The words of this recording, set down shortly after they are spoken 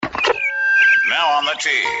Now on the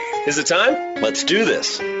tee. Is it time? Let's do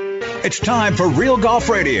this. It's time for Real Golf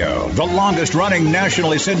Radio, the longest-running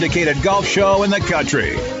nationally syndicated golf show in the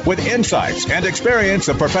country, with insights and experience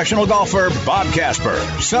of professional golfer Bob Casper,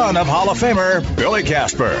 son of Hall of Famer Billy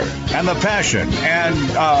Casper, and the passion and,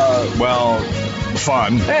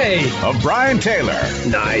 fun of Brian Taylor.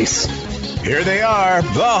 Nice. Here they are,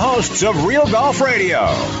 the hosts of Real Golf Radio,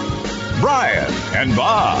 Brian and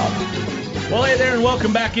Bob. Well, hey there, and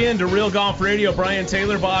welcome back into Real Golf Radio. Brian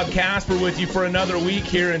Taylor, Bob Casper with you for another week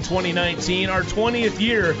here in 2019, our 20th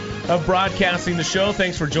year of broadcasting the show.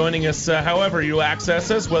 Thanks for joining us however you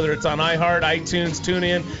access us, whether it's on iHeart, iTunes,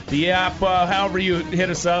 TuneIn, the app, however you hit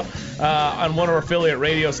us up on one of our affiliate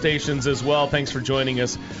radio stations as well. Thanks for joining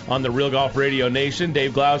us on the Real Golf Radio Nation.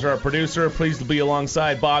 Dave Glauser, our producer, pleased to be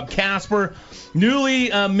alongside Bob Casper. Newly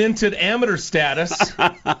minted amateur status.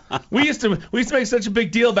 We used to make such a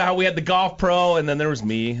big deal about how we had the Golf Pro, and then there was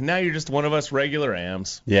me. Now you're just one of us regular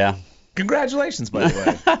AMs. Yeah. Congratulations, by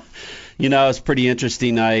the way. It's pretty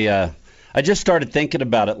interesting. I just started thinking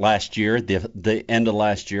about it last year, the end of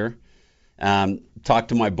last year. Talked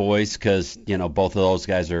to my boys because, both of those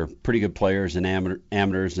guys are pretty good players and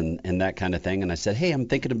amateurs and that kind of thing. And I said, hey, I'm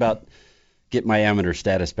thinking about get my amateur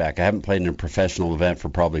status back. I haven't played in a professional event for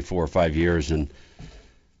probably 4 or 5 years, and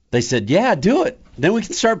they said, yeah, do it. Then we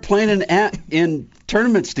can start playing in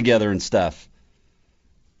tournaments together and stuff.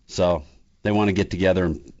 So they want to get together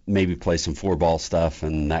and maybe play some 4-ball stuff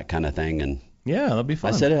and that kind of thing. And yeah, that'll be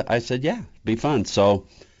fun. I said, yeah, it'd be fun. So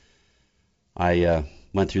I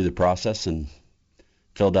went through the process and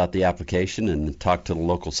filled out the application and talked to the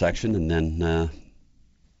local section, and then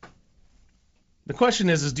the question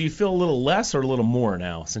is do you feel a little less or a little more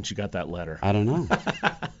now since you got that letter? I don't know.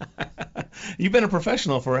 You've been a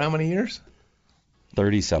professional for how many years?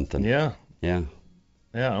 30-something. Yeah. Yeah.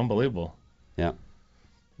 Yeah, unbelievable. Yeah.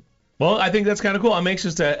 Well, I think that's kind of cool. I'm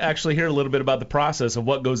anxious to actually hear a little bit about the process of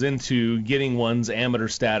what goes into getting one's amateur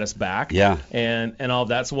status back. Yeah. And all of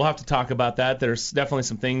that. So we'll have to talk about that. There's definitely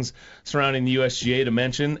some things surrounding the USGA to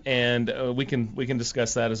mention, and we can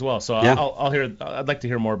discuss that as well. So yeah. I'd like to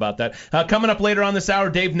hear more about that. Coming up later on this hour,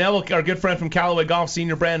 Dave Neville, our good friend from Callaway Golf,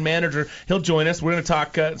 senior brand manager, he'll join us. We're going to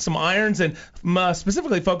talk some irons and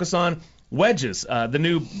specifically focus on wedges. The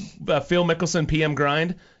new Phil Mickelson PM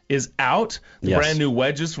grind is out. The brand new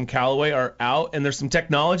wedges from Callaway are out, and there's some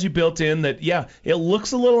technology built in that, it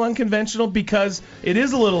looks a little unconventional because it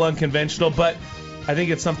is a little unconventional, but I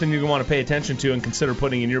think it's something you're going to want to pay attention to and consider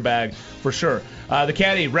putting in your bag for sure. The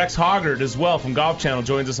caddy, Rex Hoggard, as well, from Golf Channel,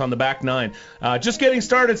 joins us on the back nine. Just getting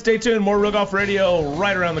started. Stay tuned. More Real Golf Radio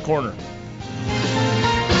right around the corner.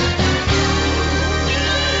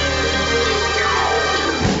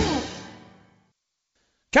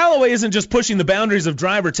 Callaway isn't just pushing the boundaries of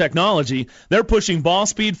driver technology, they're pushing ball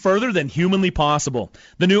speed further than humanly possible.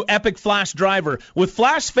 The new Epic Flash driver with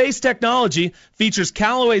Flash Face technology features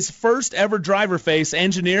Callaway's first ever driver face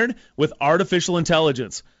engineered with artificial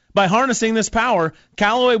intelligence. By harnessing this power,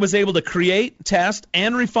 Callaway was able to create, test,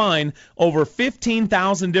 and refine over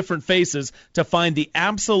 15,000 different faces to find the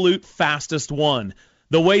absolute fastest one.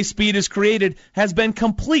 The way speed is created has been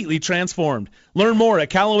completely transformed. Learn more at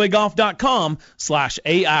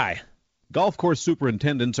CallawayGolf.com/AI. Golf course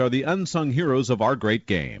superintendents are the unsung heroes of our great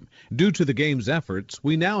game. Due to the game's efforts,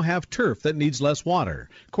 we now have turf that needs less water,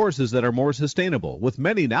 courses that are more sustainable, with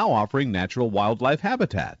many now offering natural wildlife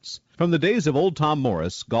habitats. From the days of old Tom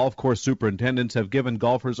Morris, golf course superintendents have given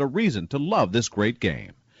golfers a reason to love this great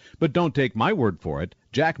game. But don't take my word for it.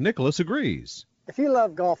 Jack Nicklaus agrees. If you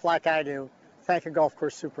love golf like I do, thank a golf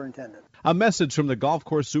course superintendent. A message from the Golf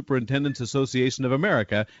Course Superintendents Association of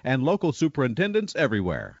America and local superintendents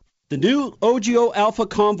everywhere. The new OGIO Alpha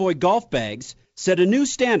Convoy golf bags set a new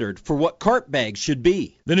standard for what cart bags should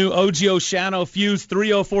be. The new OGIO Shadow Fuse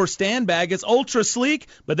 304 stand bag is ultra sleek,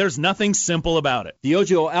 but there's nothing simple about it. The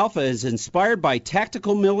OGIO Alpha is inspired by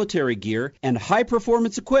tactical military gear and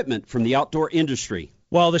high-performance equipment from the outdoor industry.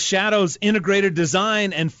 While the Shadow's integrated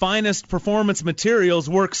design and finest performance materials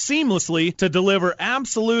work seamlessly to deliver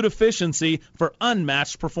absolute efficiency for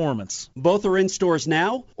unmatched performance. Both are in stores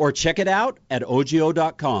now, or check it out at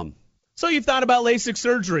OGIO.com. So you've thought about LASIK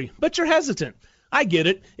surgery, but you're hesitant. I get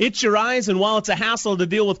it. It's your eyes, and while it's a hassle to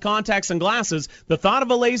deal with contacts and glasses, the thought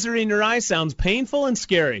of a laser in your eye sounds painful and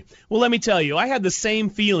scary. Well, let me tell you, I had the same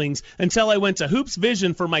feelings until I went to Hoops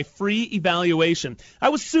Vision for my free evaluation. I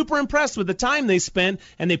was super impressed with the time they spent,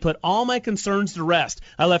 and they put all my concerns to rest.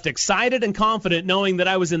 I left excited and confident knowing that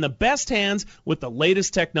I was in the best hands with the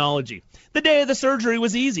latest technology. The day of the surgery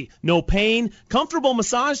was easy. No pain, comfortable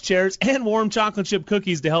massage chairs, and warm chocolate chip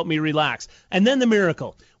cookies to help me relax. And then the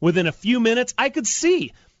miracle. Within a few minutes, I could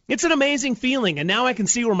see. It's an amazing feeling, and now I can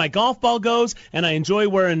see where my golf ball goes, and I enjoy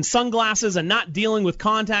wearing sunglasses and not dealing with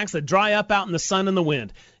contacts that dry up out in the sun and the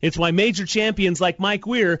wind. It's why major champions like Mike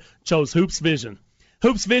Weir chose Hoops Vision.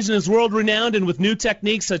 Hoops Vision is world-renowned, and with new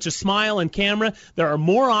techniques such as Smile and Camera, there are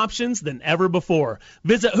more options than ever before.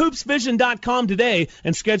 Visit hoopsvision.com today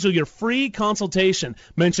and schedule your free consultation.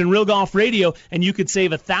 Mention Real Golf Radio, and you could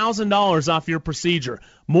save $1,000 off your procedure.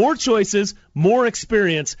 More choices, more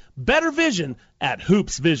experience, better vision at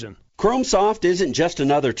Hoops Vision. Chrome Soft isn't just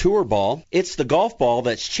another tour ball. It's the golf ball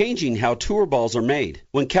that's changing how tour balls are made.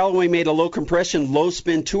 When Callaway made a low-compression,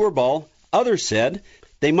 low-spin tour ball, others said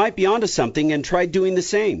they might be onto something and tried doing the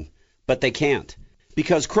same, but they can't.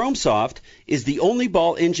 Because Chrome Soft is the only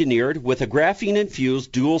ball engineered with a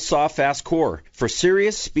graphene-infused dual soft-fast core for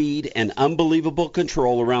serious speed and unbelievable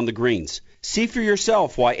control around the greens. See for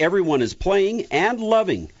yourself why everyone is playing and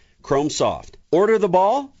loving Chrome Soft. Order the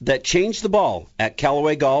ball that changed the ball at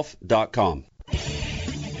CallawayGolf.com.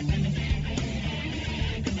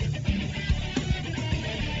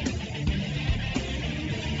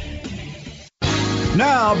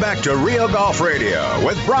 Now back to Real Golf Radio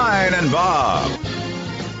with Brian and Bob.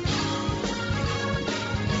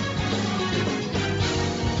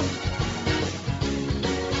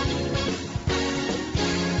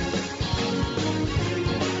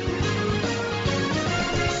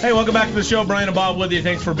 Hey, welcome back to the show. Brian and Bob with you.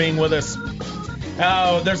 Thanks for being with us.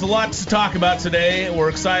 There's a lot to talk about today. We're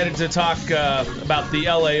excited to talk about the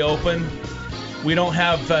LA Open. We don't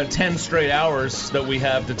have 10 straight hours that we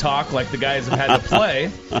have to talk like the guys have had to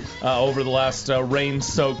play over the last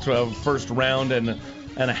rain-soaked first round and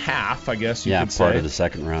a half, I guess you could say. Yeah, part of the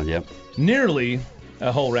second round, yep. Nearly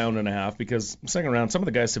a whole round and a half, because second round, some of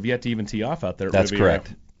the guys have yet to even tee off out there. That's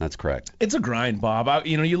correct. That's correct. It's a grind, Bob.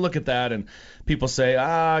 You look at that and people say,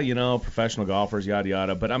 professional golfers, yada,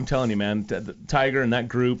 yada. But I'm telling you, man, Tiger and that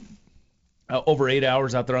group, over 8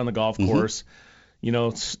 hours out there on the golf course,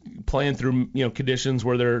 playing through, conditions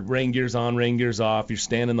where they're rain gears on, rain gears off. You're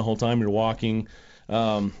standing the whole time you're walking.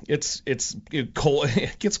 It's cold.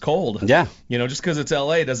 It gets cold. Yeah. Just because it's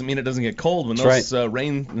LA doesn't mean it doesn't get cold when those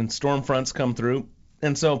rain and storm fronts come through.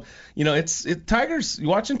 And so, Tiger's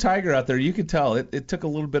watching Tiger out there. You could tell it took a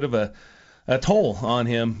little bit of a toll on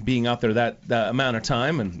him being out there that amount of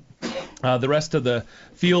time, and the rest of the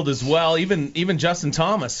field as well. Even Justin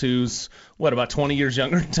Thomas, who's about 20 years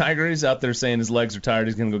younger than Tiger, he's out there saying his legs are tired.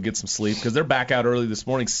 He's going to go get some sleep because they're back out early this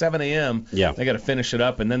morning, 7 a.m. Yeah, they got to finish it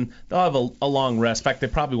up, and then they'll have a long rest. In fact, they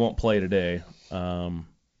probably won't play today.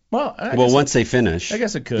 Once they finish. I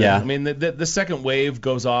guess it could. Yeah. I mean, the second wave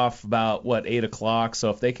goes off about, 8 o'clock, so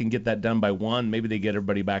if they can get that done by 1, maybe they get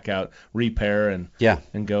everybody back out, repair, and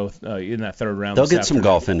go in that third round. They'll get some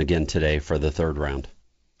golf in again today for the third round.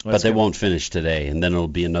 But they won't finish today, and then it'll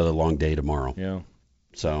be another long day tomorrow. Yeah.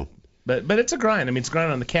 So. But it's a grind. I mean, it's a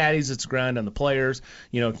grind on the caddies. It's a grind on the players.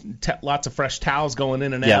 Lots of fresh towels going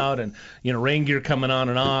in and out, and, rain gear coming on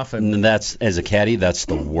and off. And that's, as a caddy, that's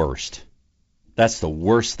the worst. That's the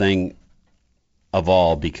worst thing of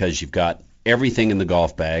all, because you've got everything in the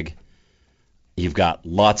golf bag. You've got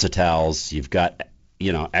lots of towels. You've got,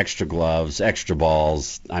 extra gloves, extra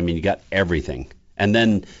balls. I mean, you got everything. And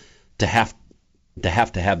then to have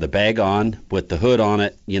the bag on with the hood on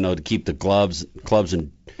it, to keep the clubs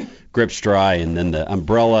and grips dry, and then the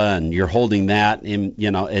umbrella, and you're holding that, and,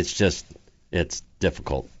 it's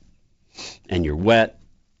difficult. And you're wet,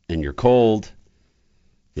 and you're cold.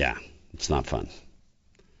 Yeah. It's not fun.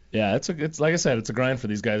 Yeah, it's like I said, it's a grind for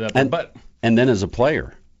these guys out there. And then as a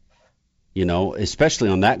player, especially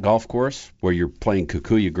on that golf course where you're playing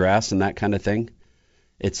Kikuyu grass and that kind of thing,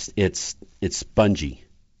 it's spongy,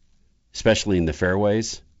 especially in the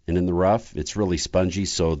fairways and in the rough. It's really spongy,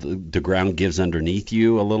 so the ground gives underneath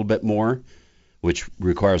you a little bit more, which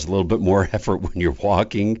requires a little bit more effort when you're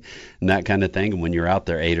walking and that kind of thing. And when you're out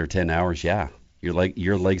there 8 or 10 hours,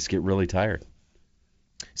 your legs get really tired.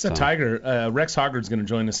 So Tiger, Rex Hoggard's going to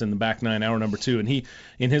join us in the back nine, hour number 2, and he,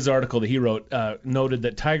 in his article that he wrote, noted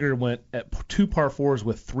that Tiger went at 2 par 4s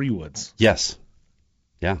with 3 woods. Yes.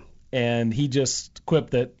 Yeah. And he just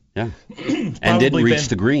quipped that. Yeah. And didn't reach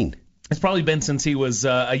the green. It's probably been since he was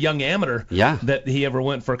a young amateur that he ever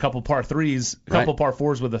went for a couple par 3s, a couple par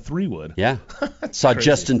 4s with a 3 wood. Yeah. Saw crazy.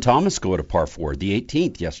 Justin Thomas go to par 4, the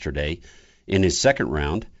 18th yesterday in his second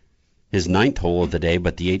round, his 9th hole of the day,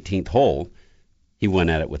 but the 18th hole. He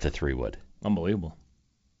went at it with a 3 wood. Unbelievable.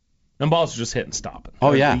 And balls are just hit and stop it.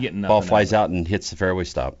 Oh, yeah. Ball flies out and hits the fairway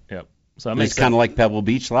stop. Yep. So it's kind of like Pebble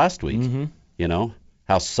Beach last week. Mm-hmm.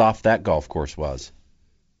 How soft that golf course was.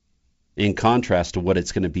 in contrast to what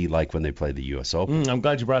it's going to be like when they play the U.S. Open. I'm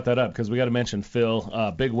glad you brought that up because we got to mention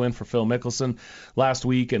Phil. Big win for Phil Mickelson last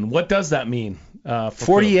week. And what does that mean? For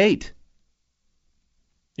 48. Phil?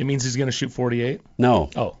 It means he's going to shoot 48? No.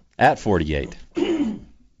 Oh. At 48.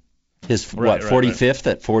 His, 45th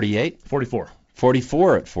at 48? 44.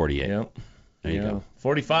 44 at 48. Yep. There you go.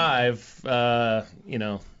 45,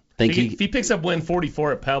 if he picks up win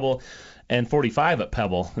 44 at Pebble and 45 at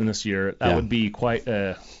Pebble in this year, that would be quite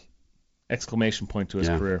a exclamation point to his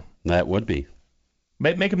career. That would be.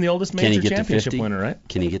 Make him the oldest major championship winner, right?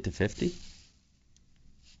 Can he get to 50?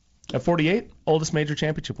 At 48, oldest major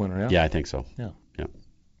championship winner, yeah? Yeah, I think so. Yeah.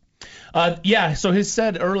 So he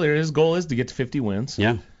said earlier his goal is to get to 50 wins.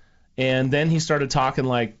 Yeah. And then he started talking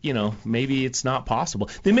like, maybe it's not possible.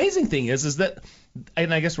 The amazing thing is that,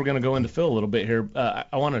 and I guess we're going to go into Phil a little bit here.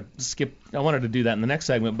 I wanted to do that in the next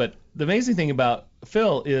segment. But the amazing thing about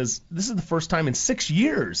Phil is this is the first time in 6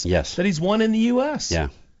 years that he's won in the U.S. Yeah.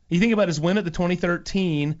 You think about his win at the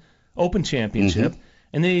 2013 Open Championship,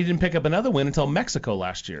 and then he didn't pick up another win until Mexico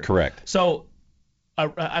last year. Correct. So,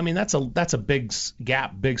 that's a big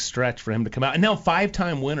gap, big stretch for him to come out. And now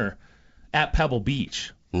 5-time winner at Pebble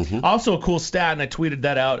Beach. Also a cool stat, and I tweeted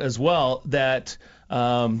that out as well, that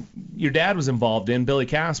your dad was involved in, Billy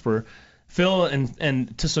Casper. Phil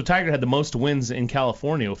so Tiger had the most wins in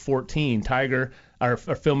California with 14. Tiger, or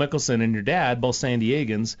Phil Mickelson and your dad, both San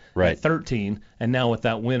Diegans, at 13. And now with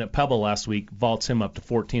that win at Pebble last week, vaults him up to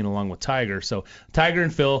 14 along with Tiger. So Tiger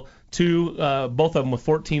and Phil, both of them with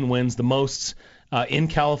 14 wins, the most in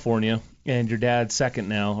California. And your dad second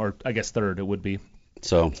now, or I guess third it would be.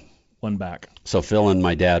 So one back. So Phil and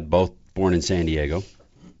my dad, both born in San Diego,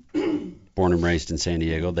 born and raised in San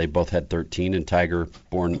Diego. They both had 13, and Tiger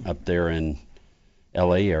born up there in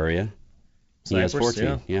L.A. area. He has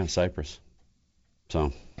 14. Yeah, Cypress.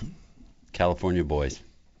 So, California boys.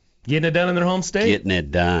 Getting it done in their home state. Getting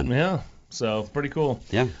it done. Yeah. So, pretty cool.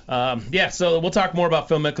 Yeah. So we'll talk more about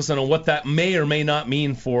Phil Mickelson and what that may or may not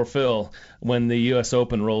mean for Phil when the U.S.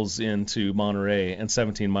 Open rolls into Monterey and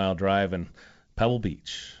 17 Mile Drive and Pebble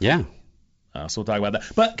Beach. Yeah. So we'll talk about that.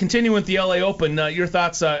 But continuing with the LA Open, your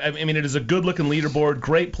thoughts? It is a good-looking leaderboard,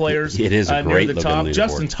 great players. It is a great near the looking top. leaderboard.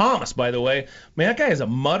 Justin Thomas, by the way, man, that guy is a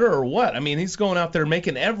mutter or what? He's going out there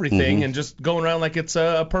making everything and just going around like it's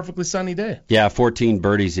a perfectly sunny day. Yeah, 14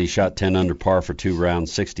 birdies. He shot 10 under par for 2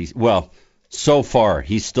 rounds, 60. Well, so far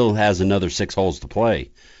he still has another 6 holes to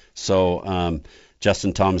play. So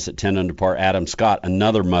Justin Thomas at 10 under par. Adam Scott,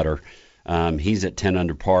 another mutter. He's at 10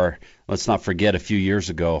 under par. Let's not forget a few years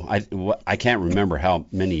ago, I can't remember how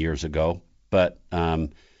many years ago, but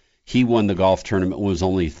he won the golf tournament. It was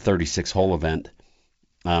only a 36-hole event.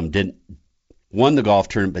 Won the golf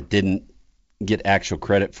tournament, but didn't get actual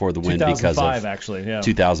credit for the win because of 2005, actually. Yeah.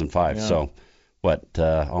 2005. Yeah. So,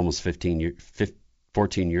 almost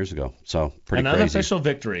 14 years ago. So, pretty crazy. An unofficial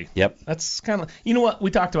victory. Yep. That's kind of, you know what? We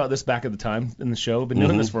talked about this back at the time in the show. Been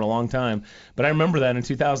doing this for a long time. But I remember that in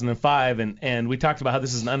 2005, and we talked about how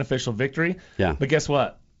this is an unofficial victory. Yeah. But guess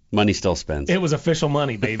what? Money still spends. It was official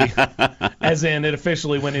money, baby. As in, it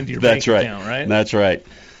officially went into your bank account, right? That's right.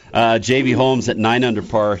 J.B. Holmes at 9 under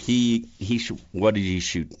par. What did he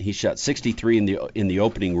shoot? He shot 63 in the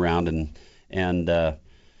opening round,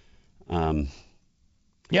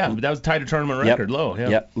 yeah, but that was tied to tournament record low. Yeah.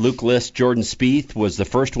 Yep. Luke List, Jordan Spieth was the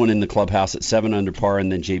first one in the clubhouse at 7 under par, and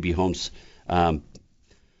then J.B. Holmes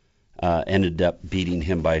ended up beating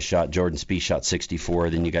him by a shot. Jordan Spieth shot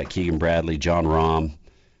 64. Then you got Keegan Bradley, John Rahm.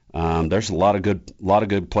 There's a lot of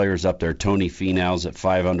good players up there. Tony Finau's at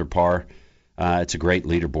 5 under par. It's a great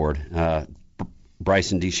leaderboard.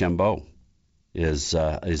 Bryson DeChambeau is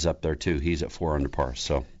up there too. He's at 4 under par.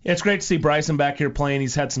 So yeah, it's great to see Bryson back here playing.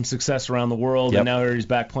 He's had some success around the world, and now he's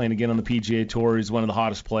back playing again on the PGA Tour. He's one of the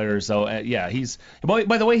hottest players. So he's.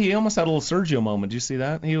 By the way, he almost had a little Sergio moment. Did you see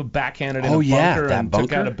that? He backhanded in a bunker and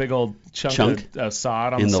took out a big old chunk of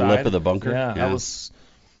sod on in the side. lip of the bunker. Yeah, that was.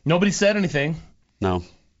 Nobody said anything. No.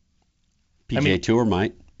 PGA Tour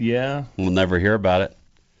might. Yeah. We'll never hear about it.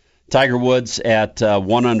 Tiger Woods at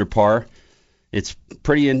 1 under par. It's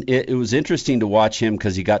it was interesting to watch him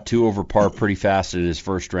because he got 2 over par pretty fast in his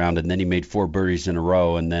first round, and then he made 4 birdies in a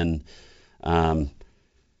row, and then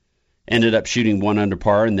ended up shooting 1 under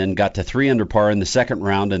par, and then got to 3 under par in the second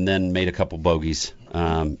round, and then made a couple bogeys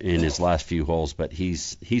in his last few holes. But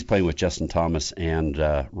he's playing with Justin Thomas and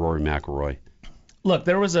Rory McIlroy. Look,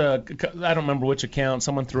 there was I don't remember which account.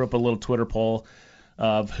 Someone threw up a little Twitter poll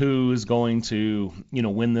of who's going to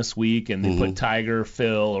win this week, and they put Tiger,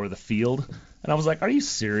 Phil, or the field. And I was like, are you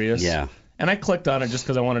serious? Yeah. And I clicked on it just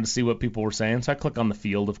because I wanted to see what people were saying. So I clicked on the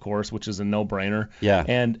field, of course, which is a no-brainer. Yeah.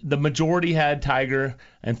 And the majority had Tiger,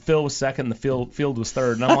 and Phil was second, and the field was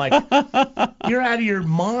third. And I'm like, you're out of your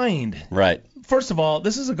mind. Right. First of all,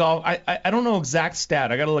 this is a golf. I don't know exact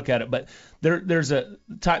stat. I got to look at it, but there's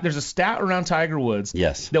a stat around Tiger Woods.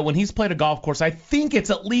 Yes. That when he's played a golf course, I think it's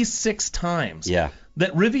at least 6 times. Yeah.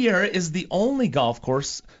 That Riviera is the only golf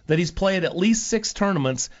course that he's played at least 6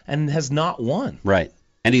 tournaments and has not won. Right.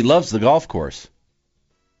 And he loves the golf course.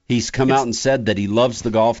 He's come out and said that he loves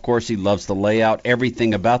the golf course. He loves the layout,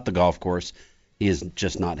 everything about the golf course. He has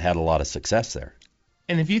just not had a lot of success there.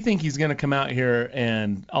 And if you think he's going to come out here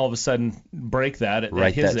and all of a sudden break that at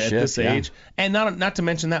this age, and not to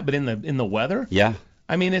mention that, but in the weather, yeah,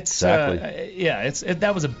 I mean it's exactly.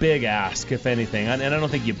 that was a big ask, if anything, and I don't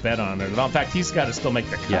think you bet on it at all. In fact, he's got to still make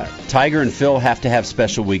the cut. Yeah, Tiger and Phil have to have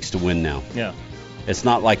special weeks to win now. Yeah, it's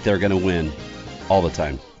not like they're going to win all the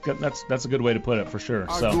time. That's a good way to put it for sure.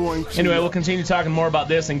 So anyway, we'll continue talking more about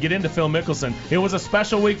this and get into Phil Mickelson. It was a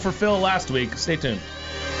special week for Phil last week. Stay tuned.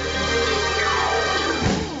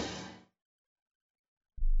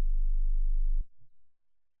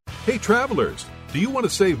 Hey travelers, do you want to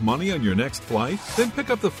save money on your next flight? Then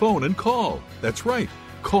pick up the phone and call. That's right,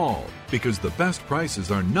 call, because the best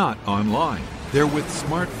prices are not online. They're with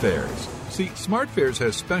SmartFares. See, SmartFares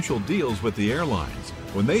has special deals with the airlines.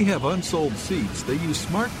 When they have unsold seats, they use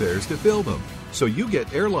SmartFares to fill them. So you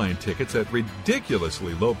get airline tickets at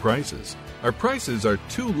ridiculously low prices. Our prices are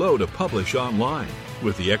too low to publish online.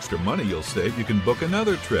 With the extra money you'll save, you can book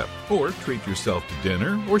another trip or treat yourself to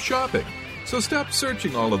dinner or shopping. So stop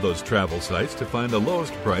searching all of those travel sites to find the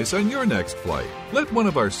lowest price on your next flight. Let one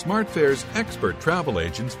of our SmartFares expert travel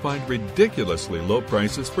agents find ridiculously low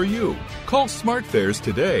prices for you. Call SmartFares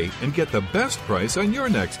today and get the best price on your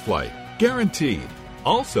next flight. Guaranteed.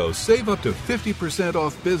 Also, save up to 50%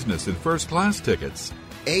 off business and first class tickets.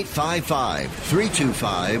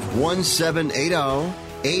 855-325-1780.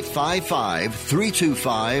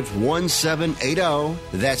 855-325-1780.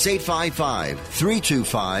 That's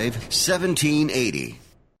 855-325-1780.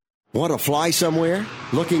 Want to fly somewhere?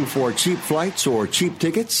 Looking for cheap flights or cheap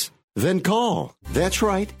tickets? Then call. That's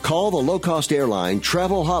right. Call the low-cost airline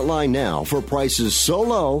travel hotline now for prices so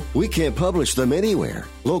low we can't publish them anywhere.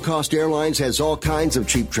 Low-cost airlines has all kinds of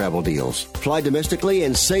cheap travel deals. Fly domestically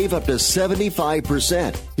and save up to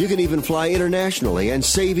 75%. You can even fly internationally and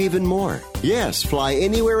save even more. Yes, fly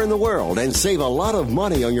anywhere in the world and save a lot of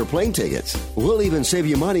money on your plane tickets. We'll even save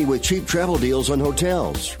you money with cheap travel deals on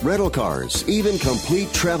hotels, rental cars, even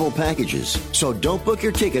complete travel packages. So don't book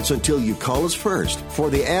your tickets until you call us first for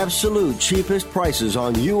the absolute cheapest prices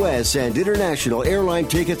on U.S. and international airline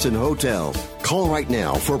tickets and hotels. Call right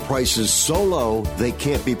now for prices so low they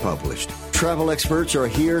can't be published. Travel experts are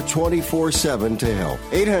here 24/7 to help.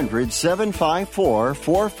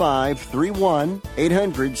 800-754-4531.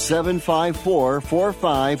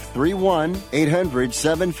 800-754-4531.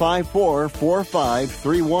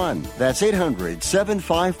 800-754-4531. That's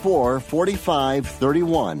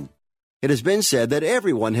 800-754-4531. It has been said that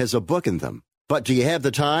everyone has a book in them. But do you have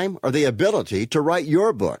the time or the ability to write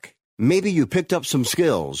your book? Maybe you picked up some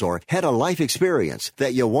skills or had a life experience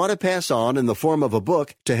that you want to pass on in the form of a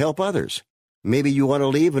book to help others. Maybe you want to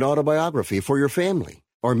leave an autobiography for your family.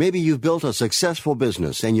 Or maybe you've built a successful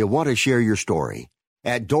business and you want to share your story.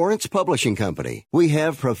 At Dorrance Publishing Company, we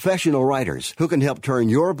have professional writers who can help turn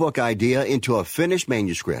your book idea into a finished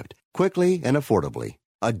manuscript quickly and affordably.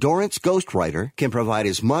 A Dorrance ghostwriter can provide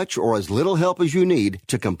as much or as little help as you need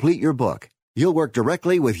to complete your book. You'll work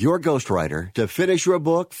directly with your ghostwriter to finish your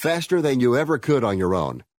book faster than you ever could on your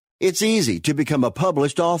own. It's easy to become a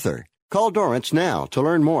published author. Call Dorrance now to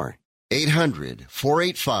learn more.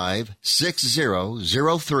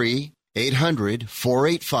 800-485-6003.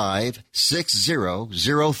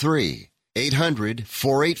 800-485-6003.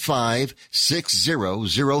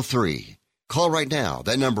 800-485-6003. Call right now.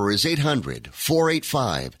 That number is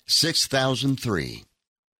 800-485-6003.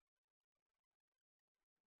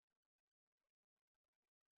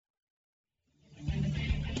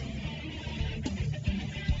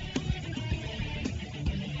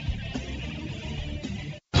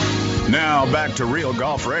 Now back to Real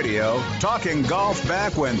Golf Radio, talking golf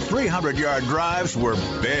back when 300-yard drives were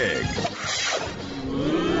big.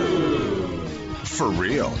 For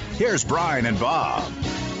real. Here's Brian and Bob.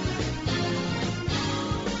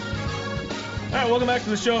 All right, welcome back to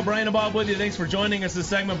the show. Brian and Bob with you. Thanks for joining us. This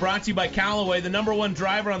segment brought to you by Callaway, the number one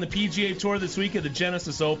driver on the PGA Tour this week at the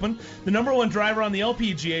Genesis Open, the number one driver on the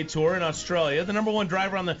LPGA Tour in Australia, the number one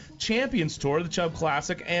driver on the Champions Tour, the Chubb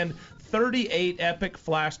Classic, and 38 epic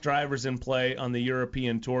flash drivers in play on the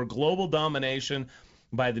European Tour. Global domination.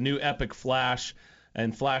 by the new Epic Flash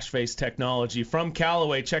and Flash Face technology from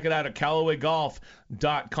Callaway. Check it out at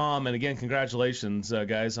CallawayGolf.com. And again, congratulations,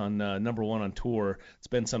 guys, on number one on tour. It's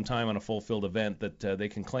been some time on a full field event that they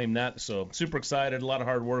can claim that. So super excited, a lot of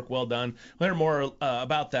hard work, well done. We'll hear more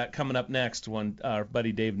about that coming up next when our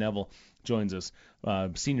buddy Dave Neville joins us,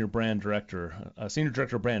 Senior Director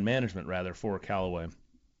of Brand Management, for Callaway.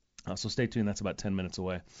 So stay tuned. That's about 10 minutes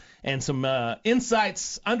away. And some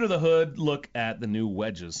insights under the hood, look at the new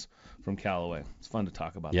wedges from Callaway. It's fun to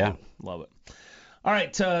talk about. Yeah. That. Love it. All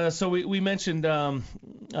right, so we mentioned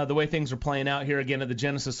the way things are playing out here again at the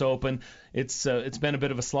Genesis Open. It's been a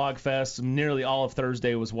bit of a slogfest. Nearly all of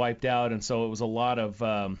Thursday was wiped out, and so it was a lot of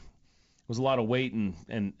wait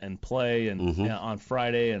and play and on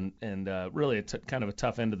Friday, and really kind of a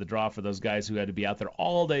tough end of the draw for those guys who had to be out there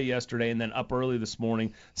all day yesterday and then up early this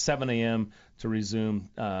morning, 7 a.m. to resume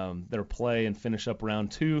their play and finish up round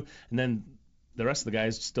 2, and then the rest of the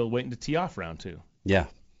guys still waiting to tee off round 2. Yeah.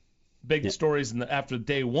 Big stories after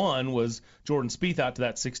day 1 was Jordan Spieth out to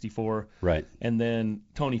that 64. Right. And then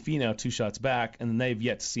Tony Finau 2 shots back, and then they've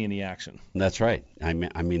yet to see any action. That's right. I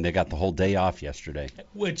mean, they got the whole day off yesterday.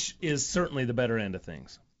 Which is certainly the better end of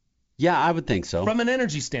things. Yeah, I would think so. From an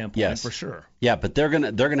energy standpoint, yes. For sure. Yeah, but they're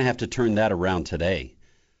gonna have to turn that around today.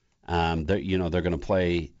 They're gonna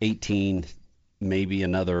play 18, maybe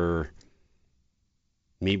another.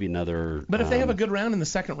 But if they have a good round in the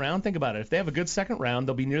second round, think about it. If they have a good second round,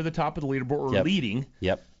 they'll be near the top of the leaderboard or leading.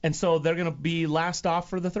 Yep. And so they're going to be last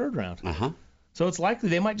off for the third round. So it's likely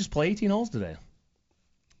they might just play 18 holes today.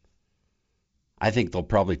 I think they'll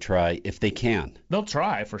probably try if they can. They'll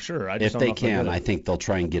try for sure. If they can, I think they'll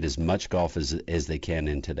try and get as much golf as they can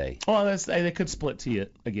in today. Well, they could split tee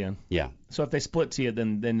it again. Yeah. So if they split tee it,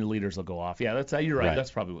 then the leaders will go off. Yeah, you're right. That's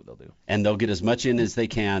probably what they'll do. And they'll get as much in as they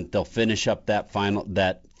can. They'll finish up that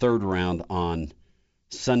third round on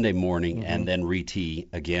Sunday morning and then re-tee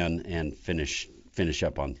again and finish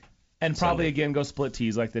up on. And probably Sunday. again go split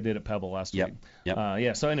tees like they did at Pebble last week.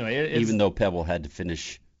 Yep. So anyway, even though Pebble had to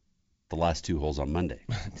finish the last 2 holes on Monday.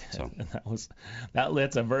 So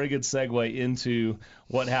that's a very good segue into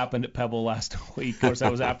what happened at Pebble last week. Of course,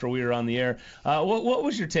 that was after we were on the air. What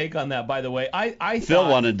was your take on that, by the way? I Phil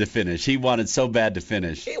wanted to finish. He wanted so bad to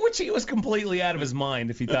finish. Which he was completely out of his mind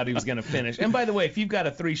if he thought he was going to finish. And by the way, if you've got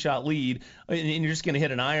a 3-shot lead and you're just going to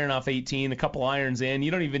hit an iron off 18, a couple irons in,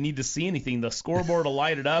 you don't even need to see anything. The scoreboard will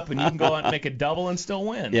light it up, and you can go out and make a double and still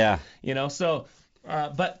win. Yeah. So...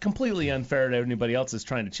 but completely unfair to anybody else that's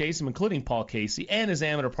trying to chase him, including Paul Casey and his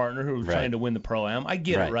amateur partner who was trying to win the Pro-Am. I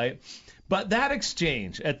get it, right? But that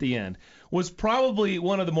exchange at the end was probably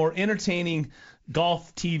one of the more entertaining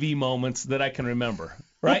golf TV moments that I can remember,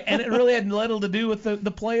 right? And it really had little to do with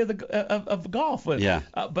the play of golf.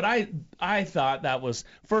 But I thought that was,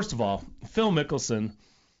 first of all, Phil Mickelson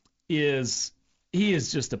is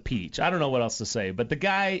just a peach. I don't know what else to say, but the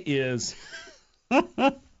guy is...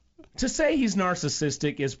 To say he's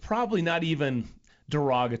narcissistic is probably not even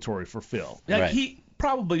derogatory for Phil. He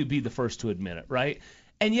probably would be the first to admit it, right?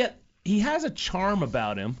 And yet he has a charm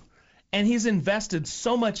about him, and he's invested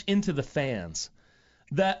so much into the fans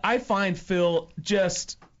that I find Phil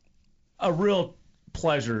just a real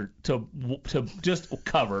pleasure to just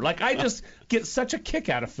cover. Like, I just get such a kick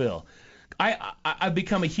out of Phil. I've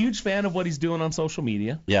become a huge fan of what he's doing on social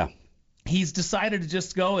media. Yeah. He's decided to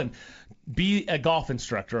just go and be a golf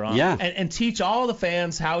instructor and teach all the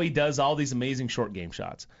fans how he does all these amazing short game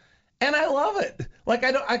shots. And I love it. Like,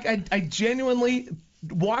 I genuinely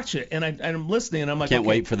watch it, and I'm listening, and I'm like, can't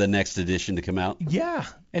wait for the next edition to come out. Yeah,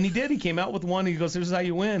 and he did. He came out with one. He goes, "This is how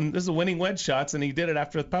you win. This is winning wedge shots," and he did it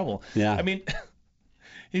after the Pebble. Yeah. I mean,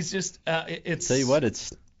 he's just it's. Tell you what,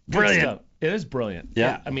 it's brilliant. Stuff. It is brilliant.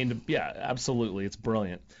 Yeah. I mean, yeah, absolutely, it's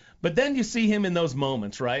brilliant. But then you see him in those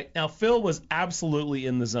moments, right? Now, Phil was absolutely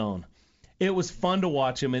in the zone. It was fun to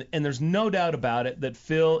watch him, and there's no doubt about it that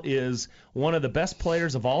Phil is one of the best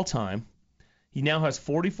players of all time. He now has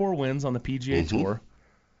 44 wins on the PGA Tour.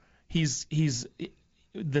 He's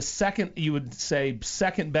the second, you would say,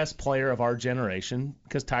 second best player of our generation,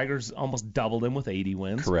 because Tiger's almost doubled him with 80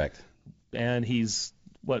 wins. Correct. And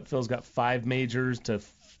Phil's got 5 majors to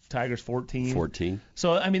Tiger's 14. 14.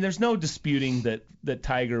 So, I mean, there's no disputing that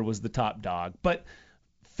Tiger was the top dog. But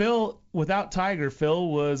without Tiger, Phil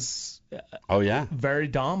was very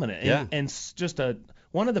dominant. Yeah. And just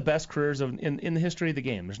one of the best careers in the history of the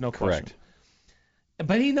game. There's no question. Correct.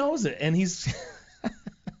 But he knows it, and he's...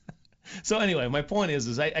 So anyway, my point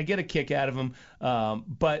is I get a kick out of him,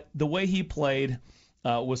 but the way he played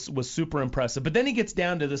was super impressive. But then he gets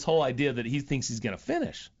down to this whole idea that he thinks he's going to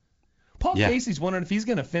finish. Paul Yeah. Casey's wondering if he's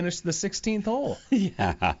going to finish the 16th hole.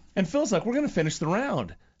 Yeah. And Phil's like, we're going to finish the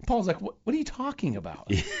round. Paul's like, what are you talking about?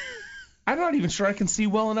 I'm not even sure I can see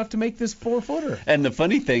well enough to make this 4-footer. And the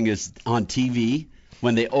funny thing is, on TV,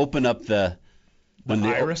 when they open up the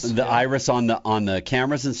iris, iris on the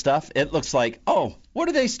cameras and stuff, it looks like, oh, what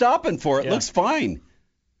are they stopping for? It looks fine.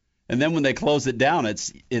 And then when they close it down,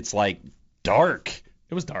 it's like dark.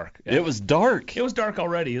 It was dark. It was dark. It was dark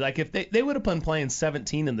already. Like if they would have been playing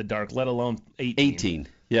 17 in the dark, let alone 18. 18.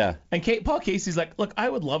 Yeah. And Paul Casey's like, look, I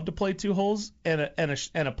would love to play 2 holes and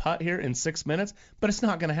a putt here in 6 minutes, but it's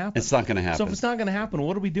not going to happen. It's not going to happen. So if it's not going to happen,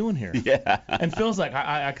 what are we doing here? Yeah. And Phil's like,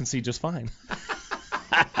 I can see just fine.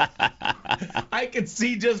 I can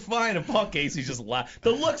see just fine. And Paul Casey just laughed.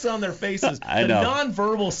 The looks on their faces, the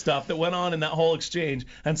nonverbal stuff that went on in that whole exchange.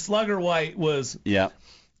 And Slugger White was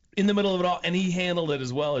in the middle of it all, and he handled it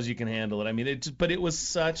as well as you can handle it. I mean, but it was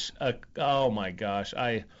such a, oh my gosh,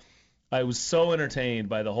 I was so entertained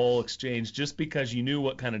by the whole exchange just because you knew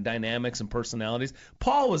what kind of dynamics and personalities.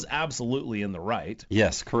 Paul was absolutely in the right.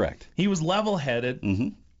 Yes, correct. He was level-headed. Mm-hmm.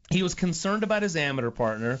 He was concerned about his amateur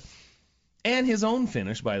partner and his own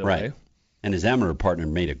finish, by the way. And his amateur partner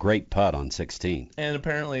made a great putt on 16. And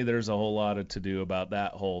apparently there's a whole lot to do about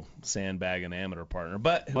that whole sandbag and amateur partner.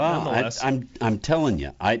 But well, nonetheless, I'm telling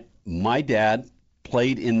you, my dad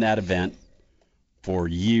played in that event for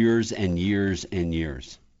years and years and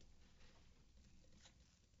years.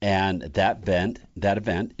 And that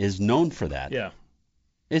event is known for that. Yeah.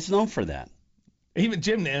 It's known for that. Even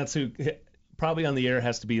Jim Nantz, who probably on the air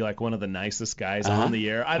has to be like one of the nicest guys on the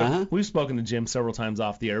air. We've spoken to Jim several times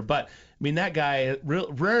off the air, but I mean that guy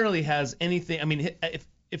rarely has anything. I mean,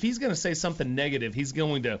 if he's going to say something negative, he's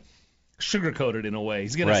going to sugarcoat it in a way.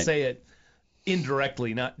 He's going to say it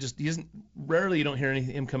indirectly, not just. Rarely you don't hear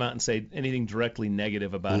him come out and say anything directly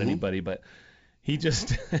negative about anybody, but he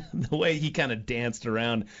just the way he kind of danced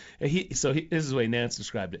around. This is the way Nantz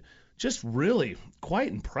described it. Just really quite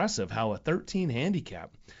impressive how a 13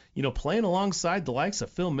 handicap, playing alongside the likes of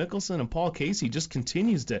Phil Mickelson and Paul Casey, just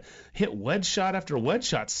continues to hit wedge shot after wedge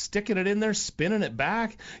shot, sticking it in there, spinning it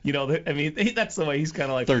back. I mean, that's the way he's kind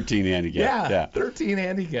of like 13 handicap. Yeah, 13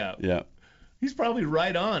 handicap. Yeah, he's probably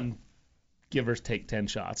right on, give or take 10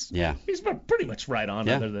 shots. Yeah, he's pretty much right on.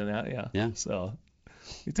 Yeah. Other than that, yeah. So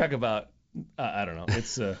you talk about, I don't know,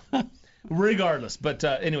 it's. Regardless, but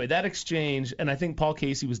anyway, that exchange, and I think Paul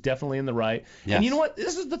Casey was definitely in the right. Yes. And you know what?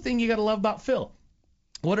 This is the thing you got to love about Phil.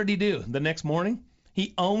 What did he do the next morning?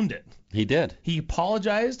 He owned it. He did. He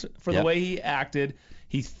apologized for the way he acted.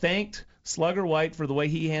 He thanked Slugger White for the way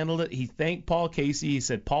he handled it. He thanked Paul Casey. He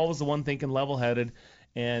said Paul was the one thinking level-headed,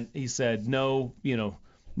 and he said no doubt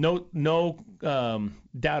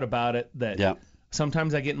about it that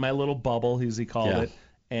sometimes I get in my little bubble, as he called it.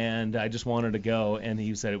 And I just wanted to go, and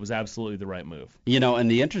he said it was absolutely the right move. And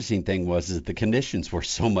the interesting thing was that the conditions were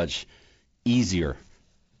so much easier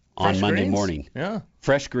on Monday morning. Yeah.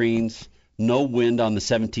 Fresh greens, no wind on the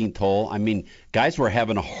 17th hole. I mean, guys were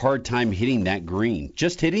having a hard time hitting that green,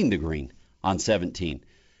 just hitting the green on 17.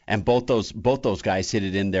 And both those guys hit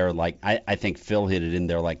it in there like, I think Phil hit it in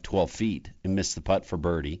there like 12 feet and missed the putt for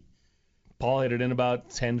birdie. Paul hit it in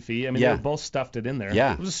about 10 feet. I mean, they both stuffed it in there.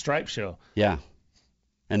 Yeah. It was a stripe show. Yeah.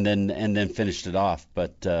 And then finished it off.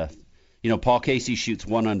 But, Paul Casey shoots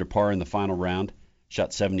 1 under par in the final round,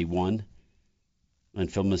 shot 71. And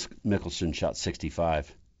Phil Mickelson shot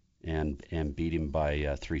 65 and beat him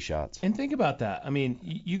by 3 shots. And think about that. I mean,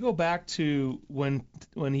 you go back to when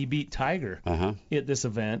he beat Tiger at this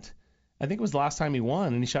event. I think it was the last time he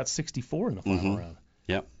won, and he shot 64 in the final round.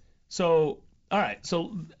 Yep. So, all right.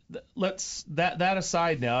 So let's that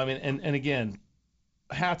aside now. I mean, and again,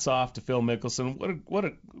 hats off to Phil Mickelson. What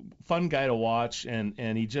a fun guy to watch,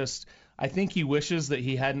 and he just, I think he wishes that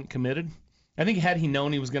he hadn't committed. I think had he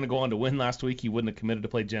known he was going to go on to win last week, he wouldn't have committed to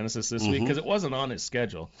play Genesis this week because it wasn't on his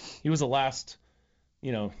schedule. He was a last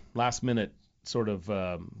minute sort of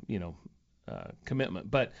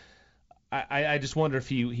commitment. But I just wonder if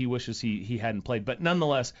he wishes he hadn't played. But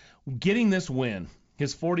nonetheless, getting this win,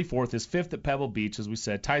 his 44th, his 5th at Pebble Beach, as we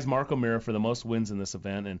said, ties Mark O'Meara for the most wins in this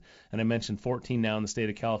event. And I mentioned 14 now in the state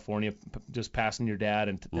of California, just passing your dad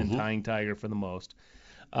and tying Tiger for the most.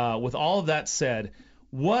 With all of that said,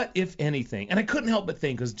 what, if anything, and I couldn't help but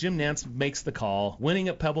think, because Jim Nantz makes the call, winning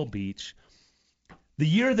at Pebble Beach, the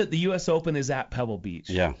year that the U.S. Open is at Pebble Beach.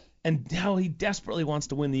 Yeah. And how he desperately wants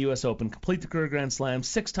to win the U.S. Open, complete the career Grand Slam,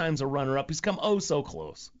 6 times a runner-up. He's come so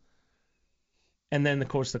close. And then, of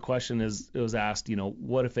course, the question was asked,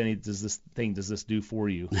 what, if any, does this do for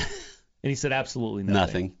you? And he said, absolutely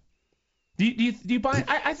nothing. Nothing. Do you buy?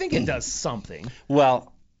 I think it does something.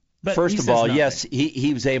 Well, But first he of says all, nothing. yes,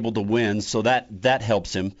 he was able to win, so that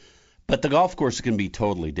helps him. But the golf course is going to be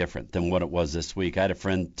totally different than what it was this week. I had a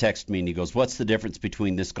friend text me, and he goes, what's the difference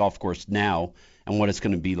between this golf course now and what it's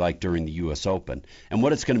going to be like during the U.S. Open? And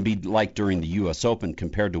what it's going to be like during the U.S. Open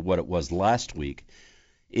compared to what it was last week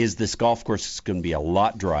is this golf course is going to be a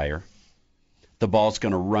lot drier. The ball's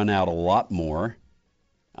going to run out a lot more.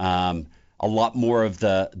 A lot more of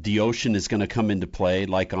the ocean is going to come into play,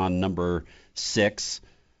 like on number 6,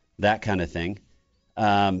 that kind of thing,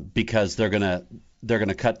 because they're going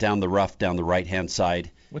to cut down the rough down the right-hand side,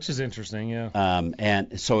 which is interesting, yeah.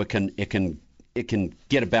 And so it can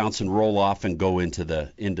get a bounce and roll off and go into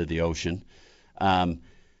the ocean.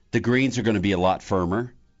 The greens are going to be a lot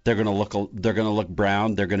firmer. They're going to look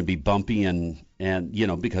brown. They're going to be bumpy and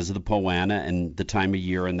because of the Poana and the time of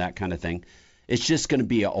year and that kind of thing. It's just going to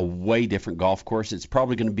be a way different golf course. It's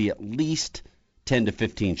probably going to be at least 10 to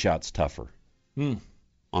 15 shots tougher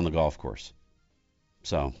on the golf course.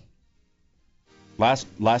 So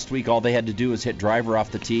last week, all they had to do was hit driver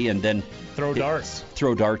off the tee and then throw darts,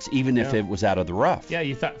 even if it was out of the rough. Yeah,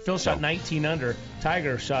 you thought Phil shot 19 under.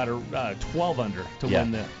 Tiger shot 12 under to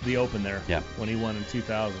win the Open there when he won in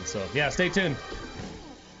 2000. So, yeah, stay tuned.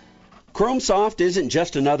 Chrome Soft isn't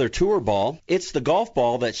just another tour ball. It's the golf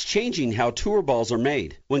ball that's changing how tour balls are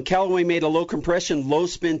made. When Callaway made a low-compression,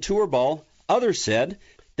 low-spin tour ball, others said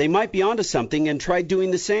they might be onto something and tried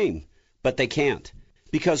doing the same, but they can't.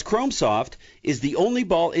 Because Chrome Soft is the only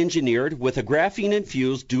ball engineered with a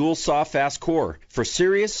graphene-infused dual soft-fast core for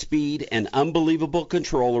serious speed and unbelievable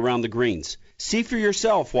control around the greens. See for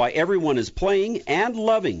yourself why everyone is playing and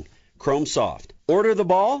loving Chrome Soft. Order the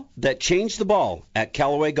ball that changed the ball at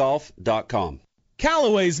CallawayGolf.com.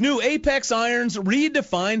 Callaway's new Apex irons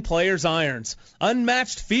redefine players' irons.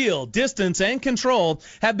 Unmatched feel, distance, and control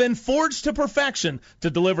have been forged to perfection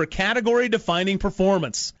to deliver category-defining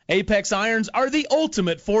performance. Apex irons are the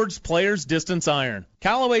ultimate forged player's distance iron.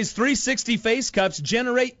 Callaway's 360 face cups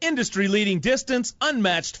generate industry-leading distance,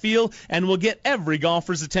 unmatched feel, and will get every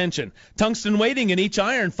golfer's attention. Tungsten weighting in each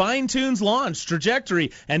iron fine-tunes launch,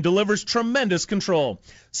 trajectory, and delivers tremendous control.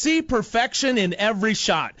 See perfection in every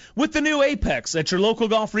shot with the new Apex at your local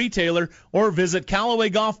golf retailer or visit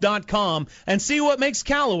CallawayGolf.com and see what makes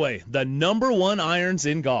Callaway the #1 irons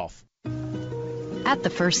in golf. At the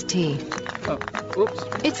first tee.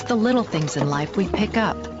 It's the little things in life we pick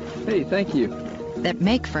up. Hey, thank you. That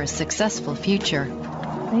make for a successful future.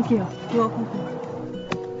 Thank you. You're welcome.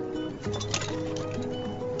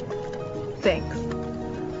 Thanks.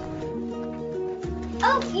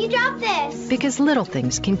 Oh, you dropped this. Because little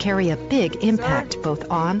things can carry a big impact both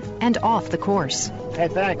on and off the course. Hey,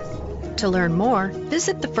 thanks. To learn more,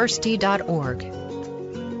 visit thefirsttee.org.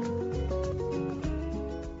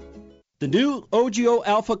 The new OGIO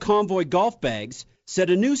Alpha Convoy golf bags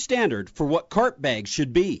set a new standard for what cart bags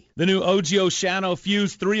should be. The new OGIO Shadow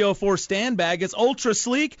Fuse 304 stand bag is ultra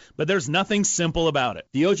sleek, but there's nothing simple about it.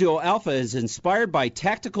 The OGIO Alpha is inspired by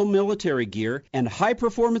tactical military gear and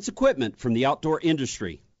high-performance equipment from the outdoor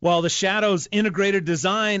industry. While the Shadow's integrated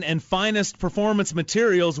design and finest performance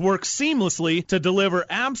materials work seamlessly to deliver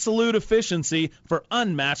absolute efficiency for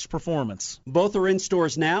unmatched performance. Both are in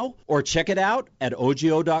stores now, or check it out at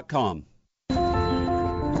ogio.com.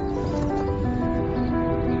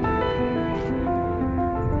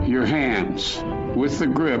 Your hands, with the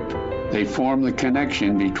grip, they form the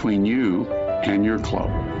connection between you and your club.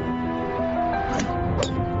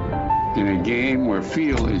 In a game where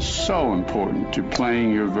feel is so important to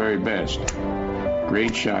playing your very best,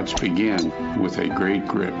 great shots begin with a great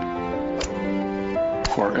grip.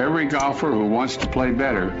 For every golfer who wants to play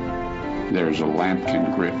better, there's a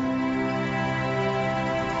Lampkin grip.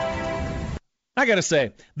 I gotta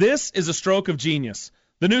say, this is a stroke of genius.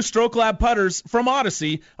 The new Stroke Lab putters from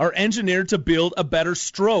Odyssey are engineered to build a better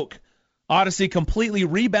stroke. Odyssey completely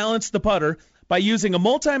rebalanced the putter by using a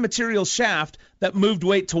multi-material shaft that moved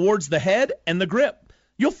weight towards the head and the grip.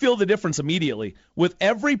 You'll feel the difference immediately. With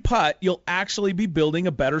every putt, you'll actually be building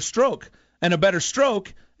a better stroke. And a better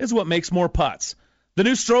stroke is what makes more putts. The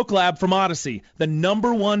new Stroke Lab from Odyssey, the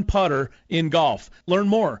 #1 putter in golf. Learn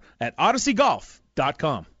more at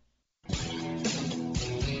odysseygolf.com.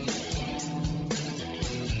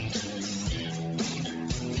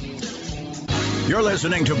 You're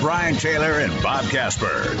listening to Brian Taylor and Bob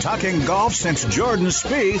Casper, talking golf since Jordan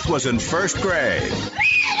Spieth was in first grade.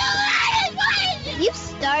 You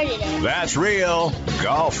started it. That's Real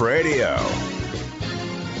Golf Radio.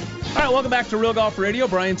 All right, welcome back to Real Golf Radio.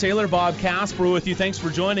 Brian Taylor, Bob Casper with you. Thanks for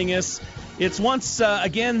joining us. It's once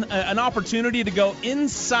again an opportunity to go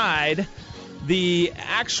inside the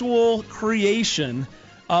actual creation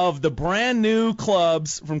of the brand new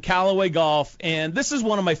clubs from Callaway Golf, and this is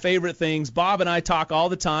one of my favorite things. Bob and I talk all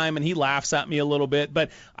the time, and he laughs at me a little bit,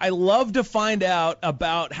 but I love to find out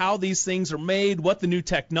about how these things are made, what the new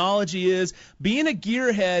technology is. Being a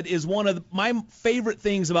gearhead is one of my favorite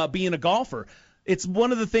things about being a golfer. It's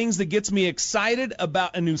one of the things that gets me excited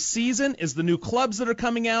about a new season is the new clubs that are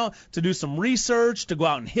coming out, to do some research, to go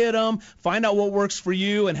out and hit them, find out what works for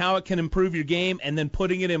you and how it can improve your game, and then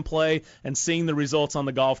putting it in play and seeing the results on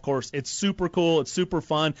the golf course. It's super cool. It's super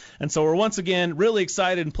fun. And so we're once again really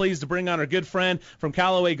excited and pleased to bring on our good friend from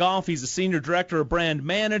Callaway Golf. He's the Senior Director of Brand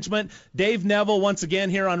Management, Dave Neville, once again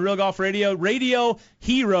here on Real Golf Radio. Radio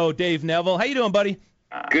hero Dave Neville. How you doing, buddy?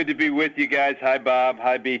 Good to be with you guys. Hi, Bob.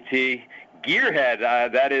 Hi, BT. Gearhead,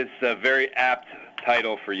 that is a very apt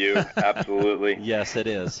title for you. Absolutely. Yes, it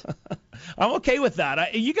is. I'm okay with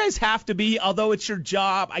that. You guys have to be, although it's your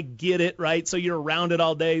job. I get it, right? So you're around it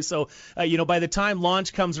all day. So, by the time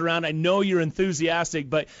launch comes around, I know you're enthusiastic,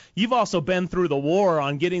 but you've also been through the war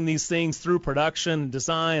on getting these things through production,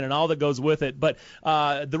 design, and all that goes with it. But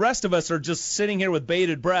the rest of us are just sitting here with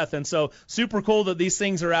bated breath. And so super cool that these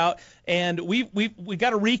things are out. And we got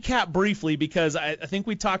to recap briefly because I think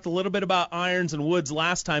we talked a little bit about irons and woods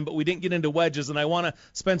last time, but we didn't get into wedges, and I want to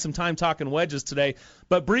spend some time talking wedges today.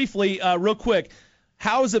 But briefly, real quick,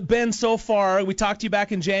 how has it been so far? We talked to you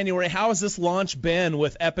back in January. How has this launch been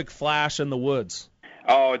with Epic Flash and the woods?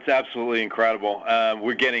 Oh, it's absolutely incredible.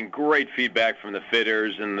 We're getting great feedback from the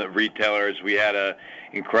fitters and the retailers. We had an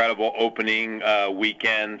incredible opening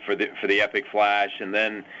weekend for the Epic Flash, and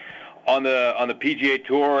then on the PGA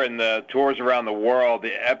Tour and the tours around the world,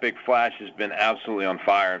 the Epic Flash has been absolutely on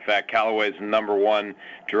fire. In fact, Callaway's #1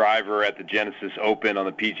 driver at the Genesis Open on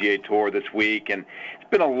the PGA Tour this week, and it's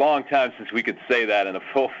been a long time since we could say that in a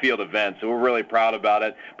full field event, so we're really proud about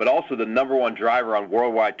it. But also the #1 driver on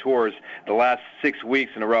worldwide tours the last 6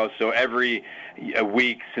 weeks in a row, so every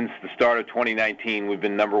week since the start of 2019, we've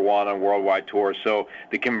been #1 on worldwide tours. So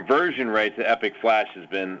the conversion rate to Epic Flash has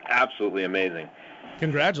been absolutely amazing.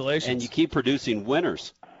 Congratulations. And you keep producing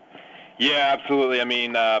winners. Yeah, absolutely. I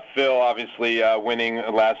mean, Phil obviously winning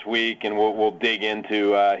last week, and we'll dig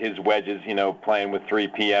into his wedges, playing with 3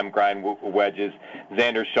 p.m. grind wedges.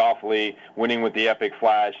 Xander Schauffele winning with the Epic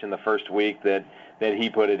Flash in the first week that he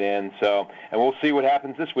put it in. So, and we'll see what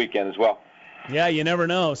happens this weekend as well. Yeah, you never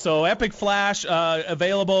know. So Epic Flash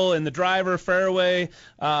available in the driver, fairway.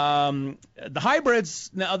 The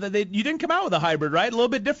hybrids, now you didn't come out with a hybrid, right? A little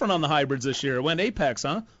bit different on the hybrids this year. It went Apex,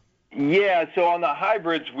 huh? Yeah, so on the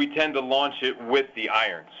hybrids, we tend to launch it with the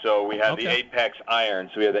iron. So we have the Apex iron,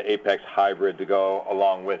 so we have the Apex hybrid to go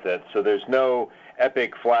along with it. So there's no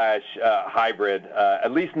Epic Flash hybrid,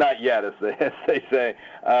 at least not yet, as they say.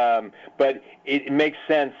 But it makes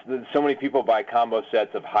sense that so many people buy combo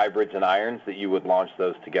sets of hybrids and irons that you would launch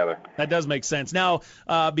those together. That does make sense. Now,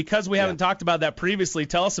 because we haven't talked about that previously,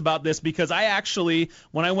 tell us about this, because I actually,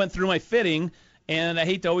 when I went through my fitting, and I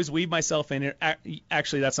hate to always weave myself in here.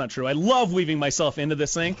 Actually, that's not true. I love weaving myself into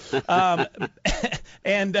this thing. I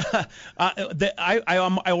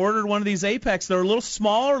ordered one of these Apex. They're a little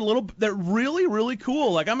smaller, they're really, really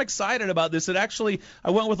cool. Like, I'm excited about this. I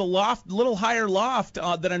went with a little higher loft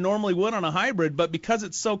than I normally would on a hybrid, but because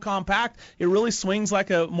it's so compact, it really swings like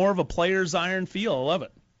more of a player's iron feel. I love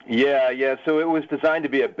it. Yeah. So it was designed to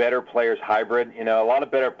be a better player's hybrid. A lot of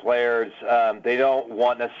better players, they don't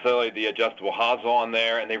want necessarily the adjustable hosel on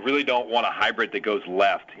there, and they really don't want a hybrid that goes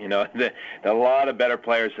left. A lot of better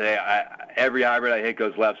players say, every hybrid I hit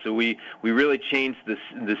goes left. So we really changed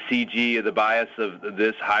the CG, the bias of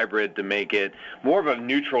this hybrid to make it more of a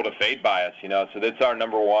neutral to fade bias. So that's our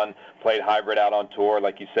 #1 played hybrid out on tour.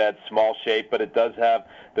 Like you said, small shape, but it does have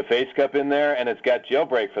the face cup in there, and it's got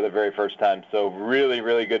jailbreak for the very first time. So really,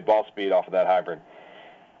 really good ball speed off of that hybrid.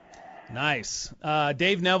 Nice.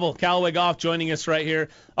 Dave Neville, Callaway Golf, joining us right here.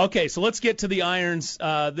 Okay, so let's get to the irons.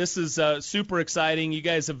 This is super exciting. You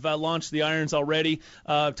guys have launched the irons already.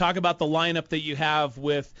 Talk about the lineup that you have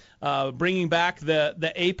with bringing back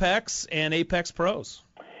the Apex and Apex Pros.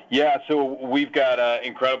 Yeah, so we've got an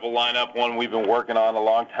incredible lineup, one we've been working on a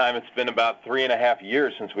long time. It's been about 3.5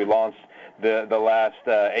 years since we launched the last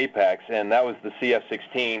Apex, and that was the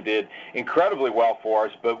CF16. Did incredibly well for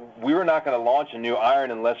us, but we were not going to launch a new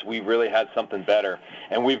iron unless we really had something better,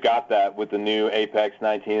 and we've got that with the new Apex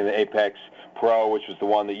 19 and the Apex Pro, which was the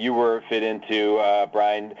one that you were fit into,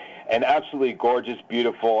 Brian. An absolutely gorgeous,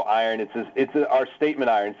 beautiful iron. It's our statement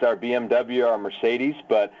iron. It's our BMW, our Mercedes,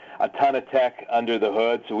 but a ton of tech under the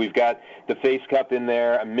hood. So we've got the face cup in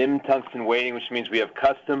there, a MIM tungsten weighting, which means we have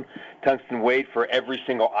custom tungsten weight for every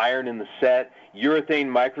single iron in the set. urethane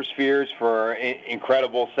microspheres for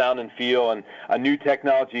incredible sound and feel, and a new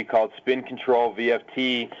technology called Spin Control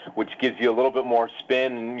VFT, which gives you a little bit more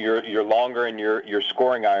spin in your longer and your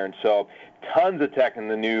scoring irons. So tons of tech in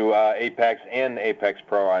the new Apex and Apex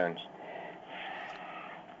Pro irons.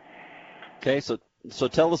 Okay, so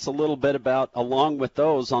tell us a little bit about, along with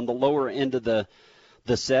those, on the lower end of the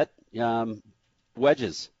set,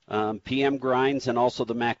 wedges, PM grinds, and also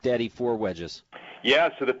the Mac Daddy 4 wedges. Yeah,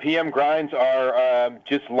 so the PM grinds are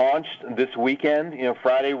just launched this weekend.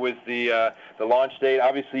 Friday was the launch date.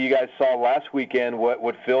 Obviously, you guys saw last weekend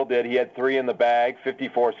what Phil did. He had 3 in the bag,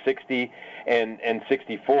 54, 60, and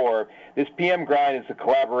 64. This PM grind is a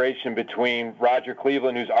collaboration between Roger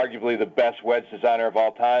Cleveland, who's arguably the best wedge designer of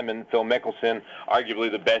all time, and Phil Mickelson,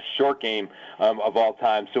 arguably the best short game of all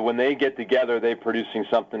time. So when they get together, they're producing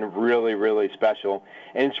something really, really special.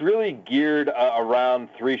 And it's really geared around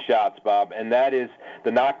 3 shots, Bob, and that is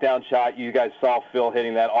the knockdown shot. You guys saw Phil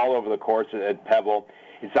hitting that all over the course at Pebble.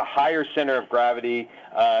 It's a higher center of gravity.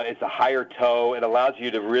 It's a higher toe. It allows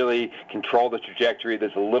you to really control the trajectory.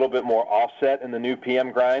 There's a little bit more offset in the new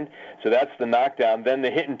PM grind. So that's the knockdown. Then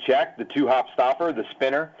the hit and check, the 2-hop stopper, the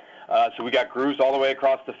spinner. So we got grooves all the way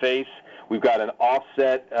across the face. We've got an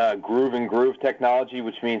offset groove and groove technology,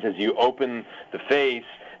 which means as you open the face,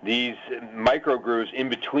 these micro grooves in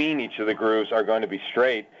between each of the grooves are going to be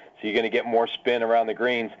straight. So you're going to get more spin around the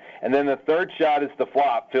greens. And then the third shot is the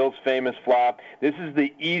flop, Phil's famous flop. This is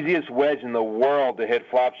the easiest wedge in the world to hit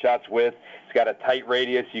flop shots with. It's got a tight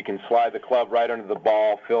radius. You can slide the club right under the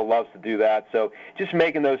ball. Phil loves to do that. So just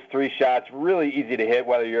making those 3 shots really easy to hit,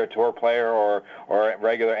 whether you're a tour player or a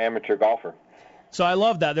regular amateur golfer. So I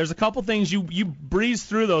love that. There's a couple things you breeze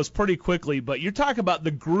through those pretty quickly, but you're talking about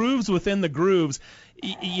the grooves within the grooves.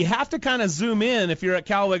 You have to kind of zoom in if you're at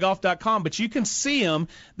CallawayGolf.com, but you can see them.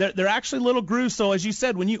 They're actually little grooves. So as you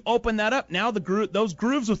said, when you open that up, now those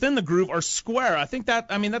grooves within the groove are square. I think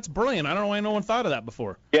that's brilliant. I don't know why no one thought of that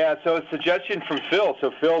before. Yeah, so a suggestion from Phil.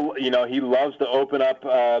 So Phil, he loves to open up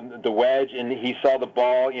the wedge, and he saw the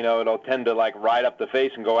ball, it'll tend to ride up the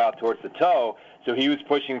face and go out towards the toe. So he was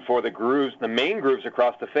pushing for the grooves, the main grooves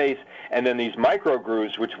across the face, and then these micro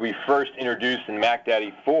grooves, which we first introduced in Mac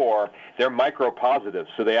Daddy 4, they're micro positives,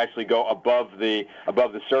 so they actually go above the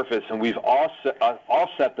surface, and we've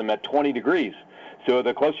offset them at 20 degrees. So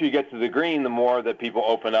the closer you get to the green, the more that people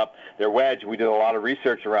open up their wedge. We did a lot of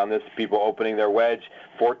research around this, people opening their wedge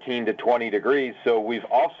 14 to 20 degrees. So we've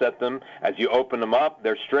offset them. As you open them up,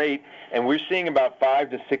 they're straight. And we're seeing about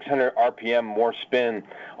 500 to 600 RPM more spin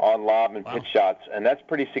on lob and pitch shots, and that's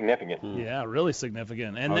pretty significant. Yeah, really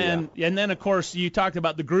significant. And then, of course, you talked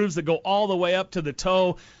about the grooves that go all the way up to the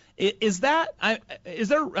toe. It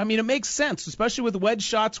makes sense, especially with wedge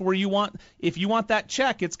shots where if you want that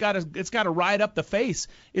check, it's got to ride up the face.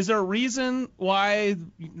 Is there a reason why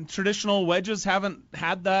traditional wedges haven't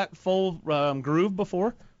had that full groove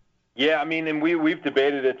before? Yeah, and we've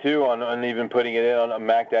debated it too on even putting it in on a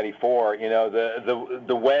Mac Daddy 4.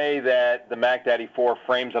 The way that the Mac Daddy 4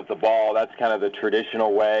 frames up the ball, that's kind of the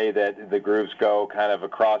traditional way that the grooves go kind of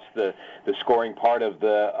across the scoring part of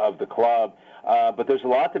the club. But there's a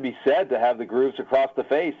lot to be said to have the grooves across the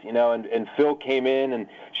face, and Phil came in and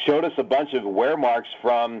showed us a bunch of wear marks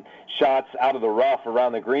from shots out of the rough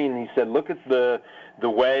around the green. And he said, look at the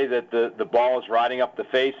way that the ball is riding up the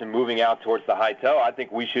face and moving out towards the high toe. I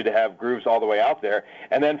think we should have grooves all the way out there.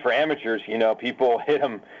 And then for amateurs, people hit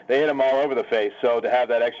them all over the face. So to have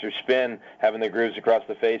that extra spin, having the grooves across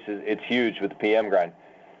the face, it's huge with the PM grind.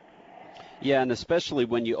 Yeah, and especially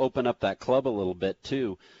when you open up that club a little bit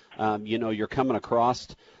too. You're coming across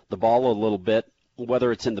the ball a little bit,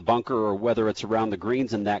 whether it's in the bunker or whether it's around the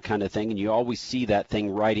greens and that kind of thing, and you always see that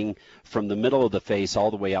thing riding from the middle of the face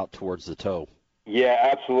all the way out towards the toe. Yeah,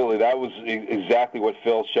 absolutely. That was exactly what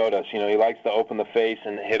Phil showed us. He likes to open the face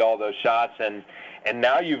and hit all those shots, and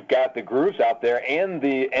now you've got the grooves out there and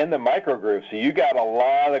the micro grooves, so you got a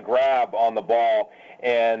lot of grab on the ball.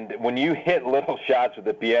 And when you hit little shots with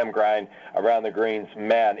the PM grind around the greens,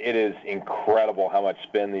 man, it is incredible how much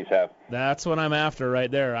spin these have. That's what I'm after right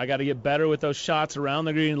there. I got to get better with those shots around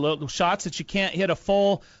the green, little shots that you can't hit a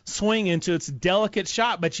full swing into. It's a delicate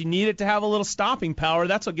shot, but you need it to have a little stopping power.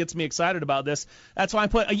 That's what gets me excited about this. That's why I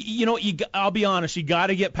put, I'll be honest, you got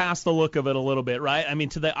to get past the look of it a little bit, right?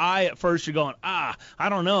 To the eye at first you're going, I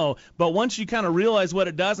don't know. But once you kind of realize what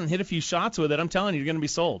it does and hit a few shots with it, I'm telling you, you're going to be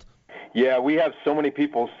sold. Yeah, we have so many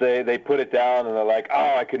people say they put it down and they're like,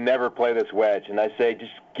 I could never play this wedge. And I say,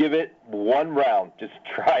 just give it one round. Just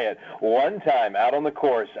try it one time out on the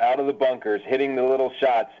course, out of the bunkers, hitting the little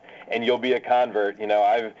shots, and you'll be a convert. You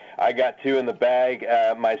know, I got 2 in the bag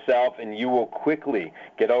myself, and you will quickly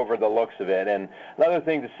get over the looks of it. And another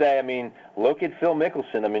thing to say, I mean, look at Phil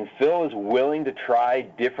Mickelson. I mean, Phil is willing to try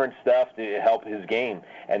different stuff to help his game,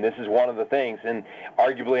 and this is one of the things. And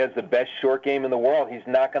arguably has the best short game in the world. He's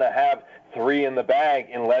not going to have 3 in the bag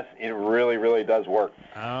unless it really, really does work.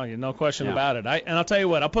 Oh, no question about it. And I'll tell you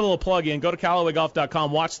what, I'll put a little plug in. Go to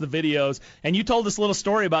CallawayGolf.com, watch the videos. And you told us a little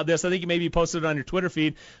story about this. I think you maybe posted it on your Twitter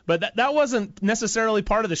feed. But that wasn't necessarily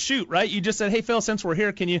part of the shoot, right? You just said, hey, Phil, since we're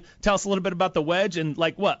here, can you tell us a little bit about the wedge? And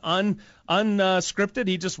like what, unscripted,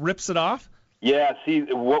 he just rips it off? Yeah, see,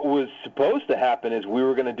 what was supposed to happen is we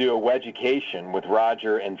were going to do a wedge-ication with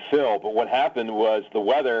Roger and Phil, but what happened was the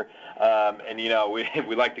weather, and, you know,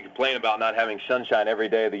 we like to complain about not having sunshine every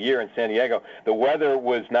day of the year in San Diego. The weather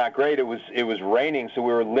was not great. It was raining, so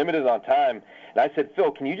we were limited on time. And I said,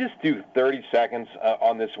 Phil, can you just do 30 seconds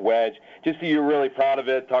on this wedge, just so you're really proud of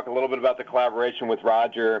it, talk a little bit about the collaboration with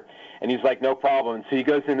Roger. And he's like, no problem. And so he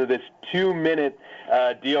goes into this 2-minute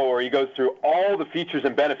deal where he goes through all the features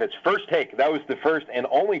and benefits. First take. That was the first and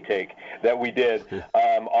only take that we did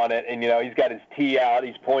on it. And, you know, he's got his tee out.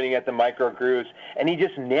 He's pointing at the micro grooves. And he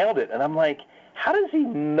just nailed it. And I'm like, how does he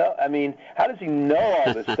know? I mean, how does he know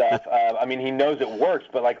all this stuff? I mean, he knows it works,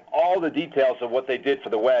 but like all the details of what they did for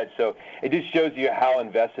the wedge. So it just shows you how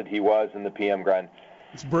invested he was in the PM grind.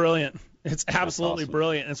 It's brilliant. It's absolutely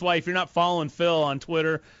brilliant. That's why if you're not following Phil on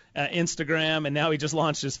Twitter, Instagram, and now he just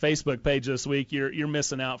launched his Facebook page this week, you're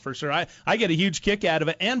missing out for sure. I get a huge kick out of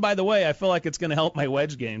it. And by the way, I feel like it's going to help my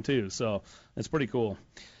wedge game too. So it's pretty cool.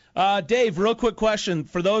 Dave, real quick question.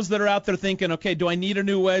 For those that are out there thinking, okay, do I need a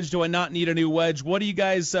new wedge? Do I not need a new wedge? What do you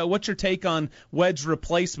guys, what's your take on wedge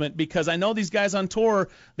replacement? Because I know these guys on tour,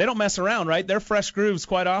 they don't mess around, right? They're fresh grooves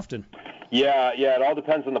quite often. Yeah, it all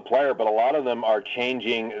depends on the player, but a lot of them are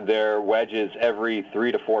changing their wedges every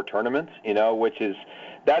 3 to 4 tournaments, you know, which is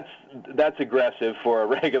that's aggressive for a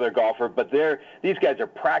regular golfer, but these guys are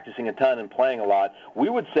practicing a ton and playing a lot. We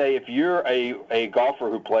would say if you're a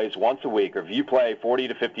golfer who plays once a week, or if you play 40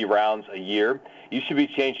 to 50 rounds a year, you should be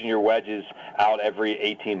changing your wedges out every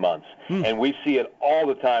 18 months. And we see it all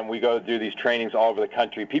the time. We go do these trainings all over the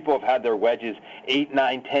country. People have had their wedges 8,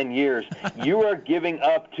 9, 10 years. You are giving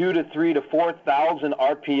up 2,000 to 3,000 to 4,000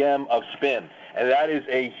 RPM of spin. And that is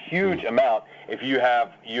a huge amount if you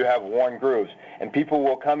have worn grooves. And people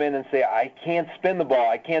will come in and say, I can't spin the ball.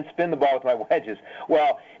 I can't spin the ball with my wedges.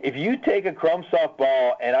 Well, if you take a Chrome Soft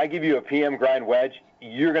ball and I give you a PM grind wedge,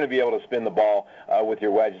 you're going to be able to spin the ball with your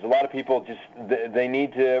wedges. A lot of people they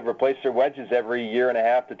need to replace their wedges every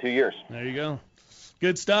 1.5 to 2 years. There you go.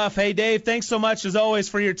 Good stuff. Hey, Dave, thanks so much, as always,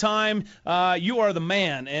 for your time. You are the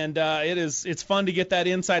man, and it's fun to get that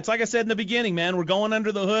insight. It's like I said in the beginning, man, we're going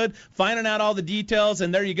under the hood, finding out all the details,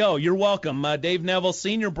 and there you go. You're welcome. Dave Neville,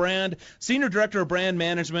 Senior Director of Brand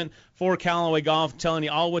Management for Callaway Golf, telling you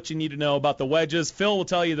all what you need to know about the wedges. Phil will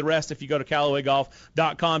tell you the rest if you go to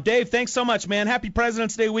CallawayGolf.com. Dave, thanks so much, man. Happy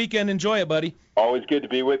President's Day weekend. Enjoy it, buddy. Always good to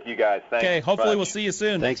be with you guys. Thanks. Okay, hopefully we'll see you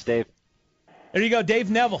soon. Thanks, Dave. There you go, Dave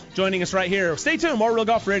Neville joining us right here. Stay tuned, more Real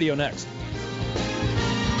Golf Radio next.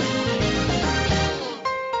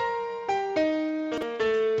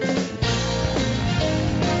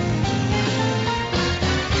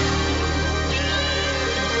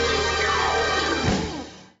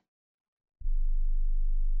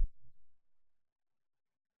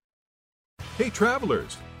 Hey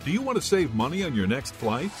travelers, do you want to save money on your next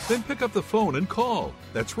flight? Then pick up the phone and call.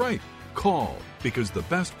 That's right, call. Because the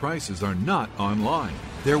best prices are not online.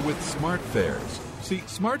 They're with SmartFares. See,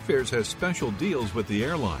 SmartFares has special deals with the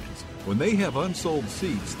airlines. When they have unsold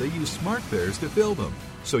seats, they use SmartFares to fill them.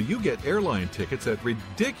 So you get airline tickets at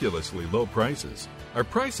ridiculously low prices. Our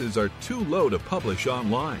prices are too low to publish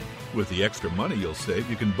online. With the extra money you'll save,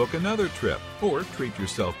 you can book another trip or treat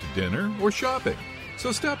yourself to dinner or shopping. So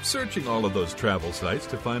stop searching all of those travel sites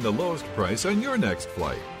to find the lowest price on your next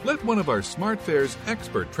flight. Let one of our SmartFares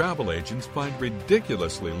expert travel agents find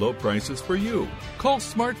ridiculously low prices for you. Call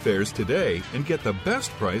SmartFares today and get the best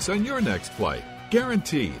price on your next flight.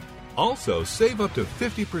 Guaranteed. Also, save up to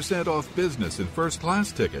 50% off business and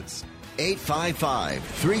first-class tickets.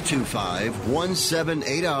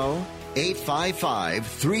 855-325-1780.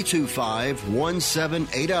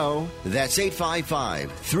 855-325-1780. That's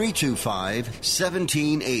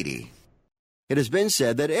 855-325-1780. It has been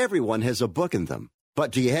said that everyone has a book in them.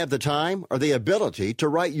 But do you have the time or the ability to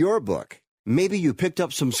write your book? Maybe you picked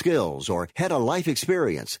up some skills or had a life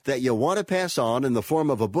experience that you want to pass on in the form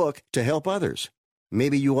of a book to help others.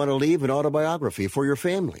 Maybe you want to leave an autobiography for your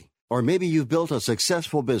family. Or maybe you've built a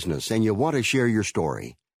successful business and you want to share your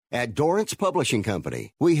story. At Dorrance Publishing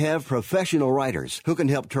Company, we have professional writers who can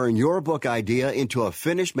help turn your book idea into a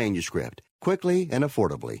finished manuscript quickly and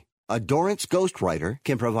affordably. A Dorrance ghostwriter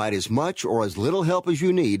can provide as much or as little help as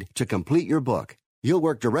you need to complete your book. You'll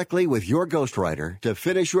work directly with your ghostwriter to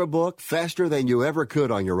finish your book faster than you ever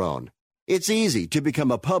could on your own. It's easy to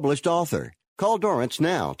become a published author. Call Dorrance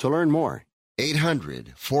now to learn more.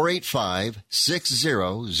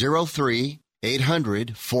 800-485-6003.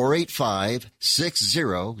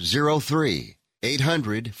 800-485-6003.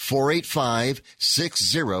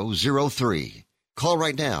 800-485-6003. Call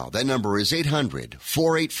right now. That number is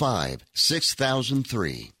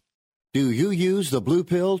 800-485-6003. Do you use the Blue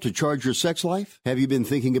Pill to charge your sex life? Have you been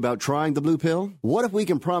thinking about trying the Blue Pill? What if we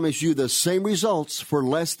can promise you the same results for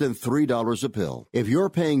less than $3 a pill? If you're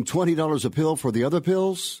paying $20 a pill for the other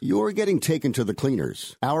pills, you're getting taken to the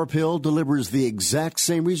cleaners. Our pill delivers the exact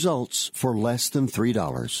same results for less than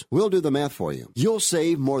 $3. We'll do the math for you. You'll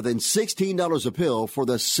save more than $16 a pill for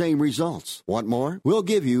the same results. Want more? We'll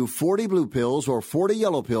give you 40 blue pills or 40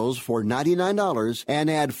 yellow pills for $99 and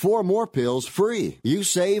add 4 more pills free. You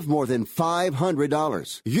save more than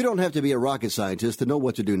 $500. You don't have to be a rocket scientist to know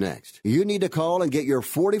what to do next. You need to call and get your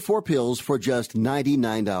 44 pills for just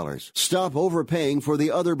 $99. Stop overpaying for the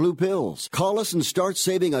other blue pills. Call us and start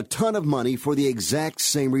saving a ton of money for the exact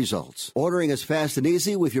same results. Ordering is fast and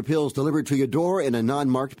easy with your pills delivered to your door in a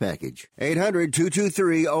non-marked package.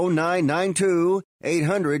 800-223-0992.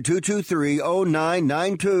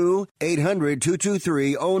 800-223-0992.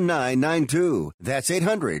 800-223-0992. That's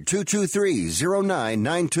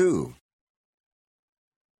 800-223-0992.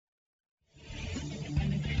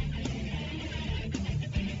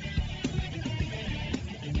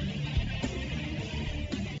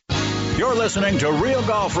 You're listening to Real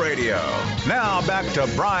Golf Radio. Now back to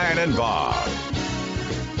Brian and Bob.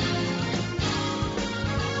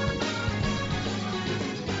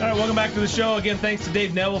 All right, welcome back to the show. Again, thanks to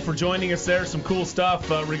Dave Neville for joining us there. Some cool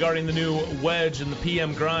stuff regarding the new wedge and the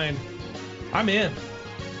PM grind. I'm in.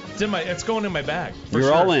 It's going in my bag. You're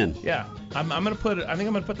sure. all in. Yeah. I think I'm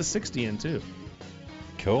gonna put the 60 in too.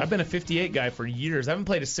 Cool. I've been a 58 guy for years. I haven't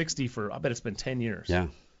played a 60 for, I bet it's been 10 years. Yeah.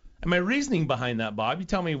 And my reasoning behind that, Bob, you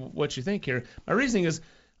tell me what you think here. My reasoning is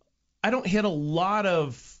I don't hit a lot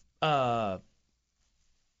of I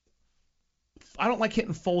don't like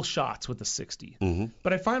hitting full shots with the 60. Mm-hmm.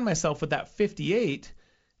 But I find myself with that 58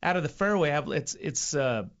 out of the fairway, it's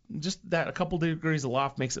just that a couple degrees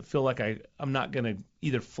aloft makes it feel like I'm not going to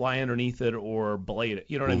either fly underneath it or blade it.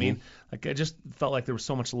 You know what I mean? Like I just felt like there was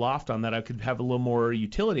so much loft on that I could have a little more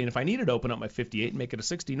utility. And if I needed to open up my 58 and make it a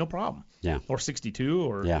 60, no problem. Yeah. Or 62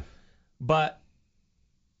 or. Yeah. But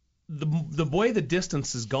the way the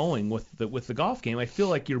distance is going with the golf game, I feel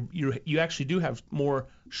like you actually do have more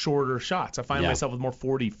shorter shots. I find myself with more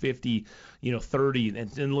 40, 50, 30,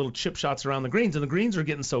 and little chip shots around the greens. And the greens are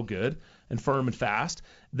getting so good and firm and fast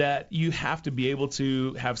that you have to be able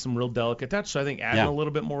to have some real delicate touch. So I think adding a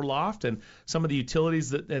little bit more loft and some of the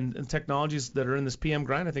utilities and technologies that are in this PM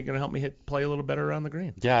grind, I think are going to help me play a little better around the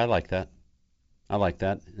green. Yeah, I like that.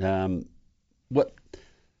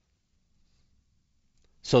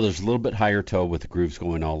 So there's a little bit higher toe with the grooves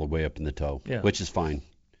going all the way up in the toe, which is fine.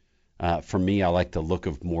 For me, I like the look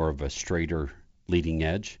of more of a straighter leading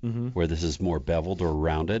edge, where this is more beveled or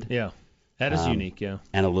rounded. Yeah, that is unique, yeah.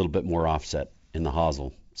 And a little bit more offset in the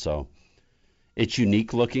hosel. So it's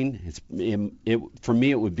unique looking. For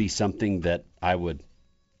me, it would be something that I would,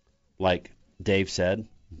 like Dave said,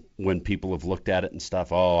 when people have looked at it and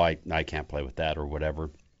stuff, I can't play with that or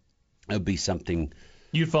whatever. It would be something...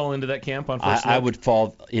 You'd fall into that camp on first look? I would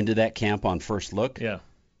fall into that camp on first look. Yeah.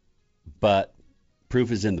 But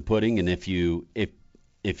proof is in the pudding, and if you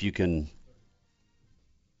can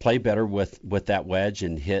play better with that wedge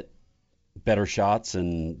and hit better shots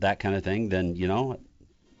and that kind of thing, then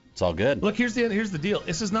it's all good. Look, here's the deal.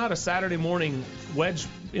 This is not a Saturday morning wedge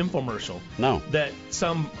infomercial. No. That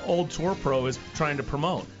some old tour pro is trying to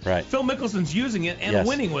promote. Right. Phil Mickelson's using it and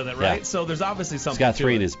winning with it, right? Yeah. So there's obviously something. He's got to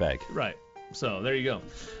 3 it. in his bag. Right. So there you go.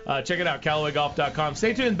 Check it out, CallawayGolf.com.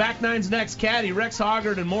 Stay tuned. Back Nine's next. Caddy, Rex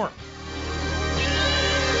Hoggard, and more.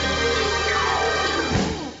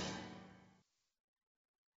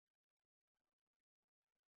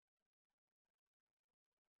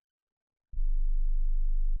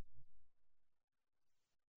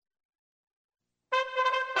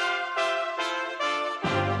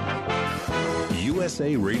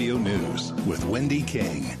 USA Radio News with Wendy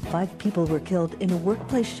King. 5 people were killed in a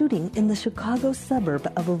workplace shooting in the Chicago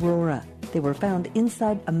suburb of Aurora. They were found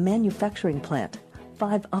inside a manufacturing plant.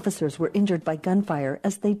 5 officers were injured by gunfire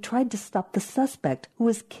as they tried to stop the suspect who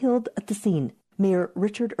was killed at the scene. Mayor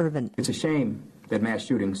Richard Irvin. It's a shame that mass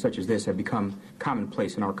shootings such as this have become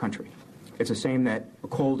commonplace in our country. It's a shame that a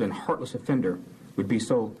cold and heartless offender would be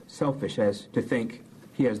so selfish as to think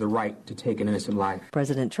he has the right to take an innocent life.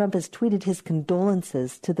 President Trump has tweeted his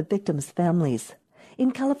condolences to the victims' families.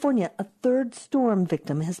 In California, a third storm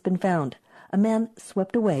victim has been found. A man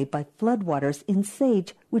swept away by floodwaters in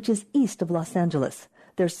Sage, which is east of Los Angeles.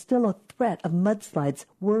 There's still a threat of mudslides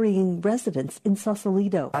worrying residents in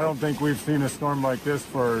Sausalito. I don't think we've seen a storm like this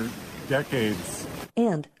for decades.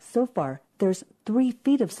 And so far, there's 3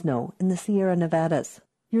 feet of snow in the Sierra Nevadas.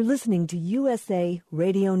 You're listening to USA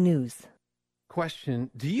Radio News.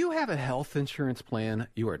 Question, do you have a health insurance plan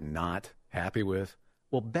you are not happy with?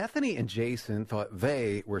 Well, Bethany and Jason thought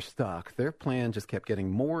they were stuck. Their plan just kept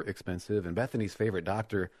getting more expensive, and Bethany's favorite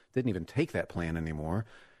doctor didn't even take that plan anymore.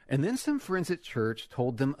 And then some friends at church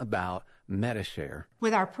told them about Medi-Share.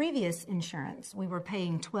 With our previous insurance, we were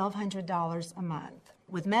paying $1,200 a month.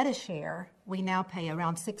 With Medi-Share, we now pay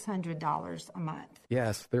around $600 a month.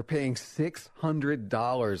 Yes, they're paying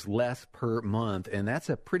 $600 less per month, and that's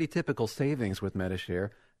a pretty typical savings with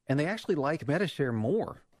Medi-Share. And they actually like Medi-Share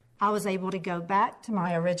more. I was able to go back to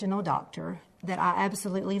my original doctor that I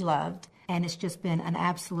absolutely loved, and it's just been an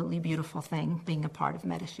absolutely beautiful thing being a part of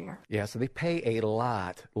Medi-Share. Yeah, so they pay a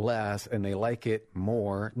lot less, and they like it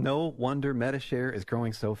more. No wonder Medi-Share is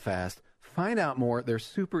growing so fast. Find out more. They're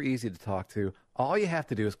super easy to talk to. All you have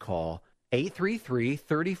to do is call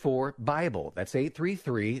 833-34-BIBLE. That's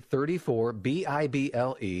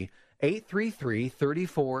 833-34-BIBLE.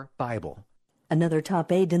 833-34-BIBLE. Another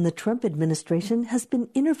top aide in the Trump administration has been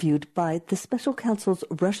interviewed by the special counsel's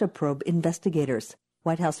Russia probe investigators.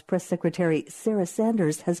 White House Press Secretary Sarah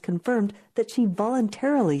Sanders has confirmed that she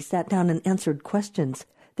voluntarily sat down and answered questions.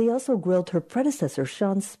 They also grilled her predecessor,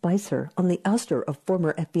 Sean Spicer, on the ouster of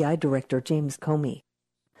former FBI Director James Comey.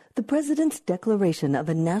 The president's declaration of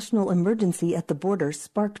a national emergency at the border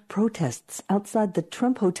sparked protests outside the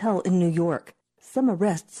Trump Hotel in New York. Some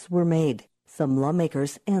arrests were made. Some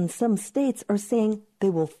lawmakers and some states are saying they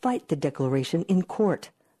will fight the declaration in court.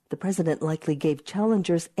 The president likely gave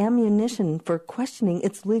challengers ammunition for questioning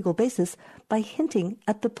its legal basis by hinting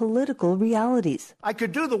at the political realities. I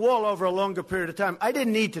could do the wall over a longer period of time. I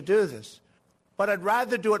didn't need to do this, but I'd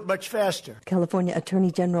rather do it much faster. California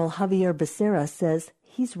Attorney General Javier Becerra says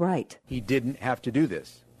he's right. He didn't have to do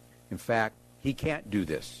this. In fact, he can't do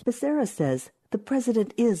this. Becerra says the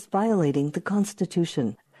president is violating the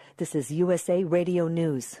Constitution. This is USA Radio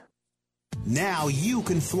News. Now you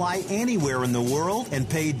can fly anywhere in the world and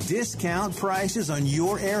pay discount prices on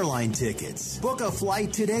your airline tickets. Book a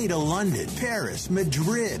flight today to London, Paris,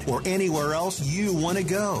 Madrid, or anywhere else you want to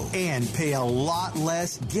go. And pay a lot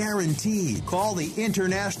less guaranteed. Call the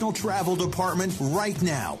International Travel Department right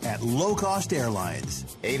now at Low Cost Airlines.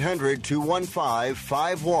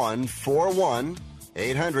 800-215-5141.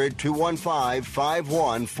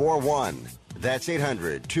 800-215-5141. That's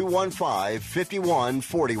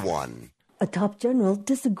 800-215-5141. A top general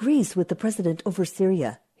disagrees with the president over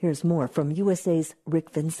Syria. Here's more from USA's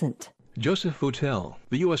Rick Vincent. Joseph Votel,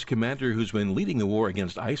 the U.S. commander who's been leading the war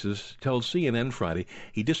against ISIS, told CNN Friday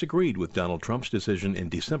he disagreed with Donald Trump's decision in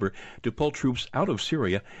December to pull troops out of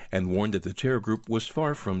Syria and warned that the terror group was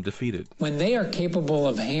far from defeated. When they are capable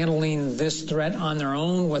of handling this threat on their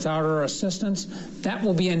own without our assistance, that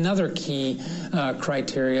will be another key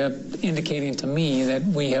criteria indicating to me that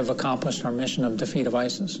we have accomplished our mission of defeat of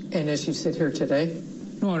ISIS. And as you sit here today?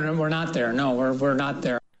 No, we're not there. No, we're not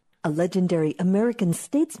there. A legendary American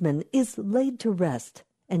statesman is laid to rest,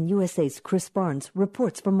 and USA's Chris Barnes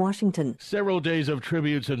reports from Washington. Several days of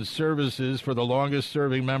tributes and services for the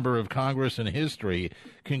longest-serving member of Congress in history,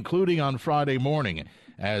 concluding on Friday morning,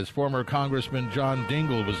 as former Congressman John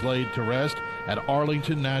Dingell was laid to rest at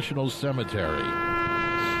Arlington National Cemetery.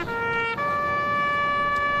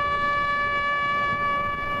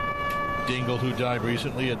 Dingell, who died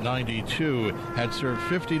recently at 92, had served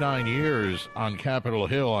 59 years on Capitol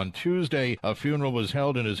Hill. On Tuesday, a funeral was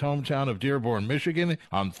held in his hometown of Dearborn, Michigan.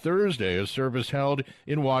 On Thursday, a service held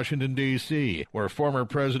in Washington, D.C., where former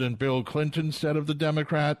President Bill Clinton said of the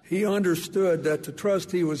Democrat, "He understood that the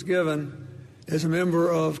trust he was given as a member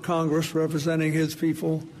of Congress representing his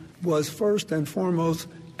people was first and foremost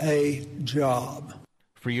a job."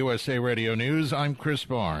 For USA Radio News, I'm Chris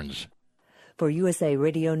Barnes. For USA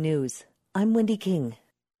Radio News, I'm Wendy King.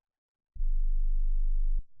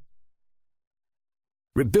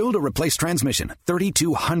 Rebuild or replace transmission,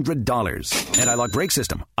 $3,200. Anti-lock brake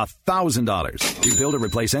system, $1,000. Rebuild or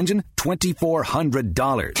replace engine,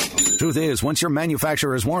 $2,400. Truth is, once your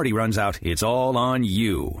manufacturer's warranty runs out, it's all on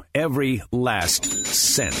you. Every last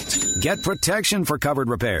cent. Get protection for covered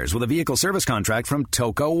repairs with a vehicle service contract from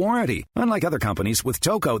Toco Warranty. Unlike other companies, with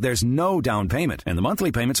Toco, there's no down payment, and the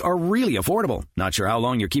monthly payments are really affordable. Not sure how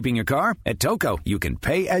long you're keeping your car? At Toco, you can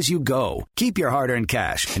pay as you go. Keep your hard-earned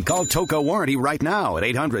cash and call Toco Warranty right now at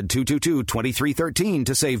 800-222-2313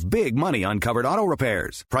 to save big money on covered auto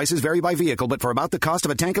repairs. Prices vary by vehicle, but for about the cost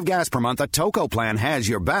of a tank of gas per month, a Toco plan has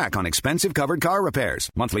your back on expensive covered car repairs.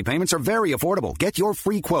 Monthly payments are very affordable. Get your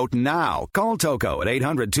free quote now. Call Toco at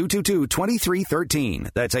 800-222-2313.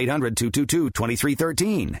 That's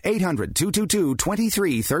 800-222-2313.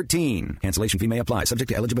 800-222-2313. Cancellation fee may apply. Subject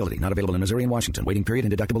to eligibility. Not available in Missouri and Washington. Waiting period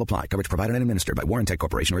and deductible apply. Coverage provided and administered by Warrantech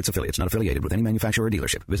Corporation or its affiliates. Not affiliated with any manufacturer or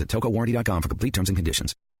dealership. Visit TocoWarranty.com for complete terms and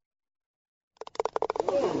conditions.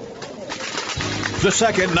 The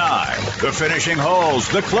second nine, the finishing holes,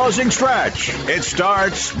 the closing stretch. It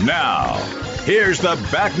starts now. Here's the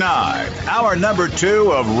back nine, hour number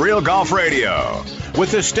 2 of Real Golf Radio.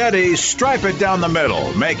 With the steady, stripe it down the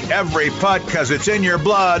middle, make every putt 'cause it's in your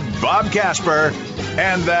blood, Bob Casper,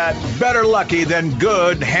 and that better lucky than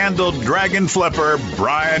good handled dragon flipper,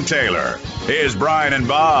 Brian Taylor. Here's Brian and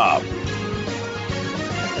Bob.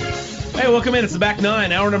 Hey, welcome in. It's the back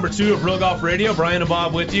nine, hour number 2 of Real Golf Radio. Brian and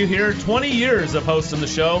Bob with you here. 20 years of hosting the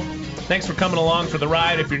show. Thanks for coming along for the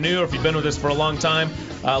ride. If you're new or if you've been with us for a long time,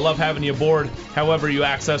 love having you aboard however you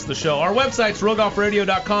access the show. Our website's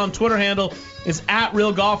realgolfradio.com. Twitter handle is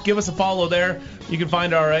 @RealGolf. Give us a follow there. You can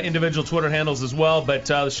find our individual Twitter handles as well, but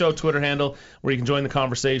the show Twitter handle where you can join the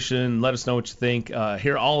conversation, let us know what you think,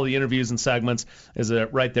 hear all of the interviews and segments is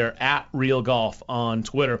right there @RealGolf on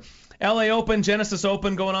Twitter. LA Open, Genesis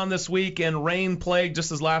Open going on this week, and rain plague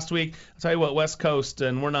just as last week. I'll tell you what, West Coast,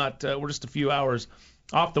 and we're just a few hours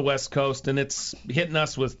off the West Coast, and it's hitting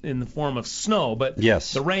us in the form of snow. But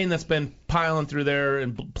yes, the rain that's been piling through there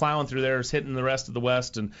and plowing through there is hitting the rest of the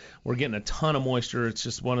West, and we're getting a ton of moisture. It's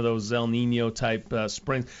just one of those El Nino type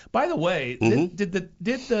springs. By the way, did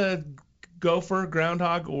the gopher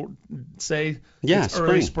groundhog say it's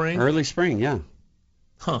early spring? Early spring, yeah.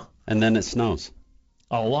 Huh. And then it snows.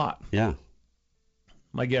 A lot. Yeah.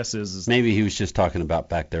 My guess is maybe he was just talking about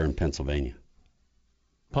back there in Pennsylvania.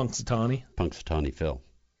 Punxsutawney Phil.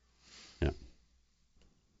 Yeah.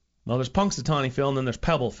 Well, there's Punxsutawney Phil, and then there's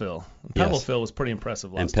Pebble Phil. And Pebble Phil was pretty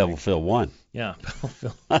impressive last week. And Pebble Phil won. Yeah, Pebble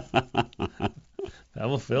Phil.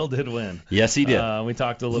 Pebble Phil did win. Yes, he did. We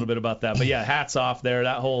talked a little bit about that, but yeah, hats off there.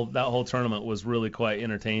 That whole tournament was really quite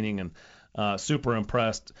entertaining, and super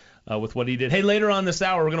impressed with what he did. Hey, later on this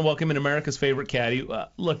hour, we're going to welcome in America's favorite caddy.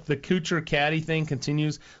 Look, the Kuchar caddy thing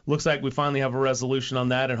continues. Looks like we finally have a resolution on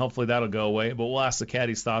that, and hopefully that'll go away. But we'll ask the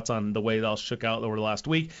caddy's thoughts on the way that all shook out over the last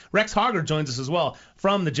week. Rex Hoggard joins us as well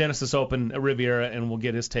from the Genesis Open Riviera, and we'll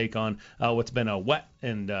get his take on what's been a wet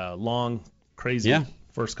and long, crazy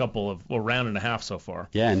first couple of round and a half so far.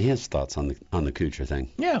 Yeah, and his thoughts on the Kuchar thing.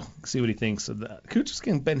 Yeah, see what he thinks. Kuchar's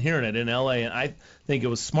been hearing it in L.A., and I think it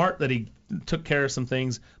was smart that he took care of some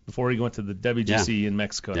things before he went to the WGC in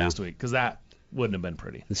Mexico next week, because that wouldn't have been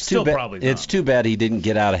pretty. It's too bad he didn't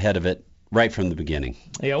get out ahead of it right from the beginning.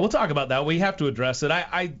 Yeah, we'll talk about that. We have to address it.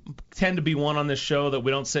 I tend to be one on this show that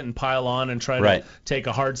we don't sit and pile on and try to take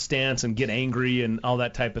a hard stance and get angry and all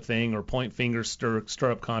that type of thing, or point fingers,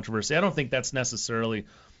 stir up controversy. I don't think that's necessarily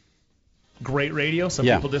great radio. Some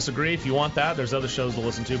people disagree. If you want that, there's other shows to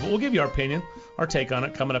listen to. But we'll give you our opinion, our take on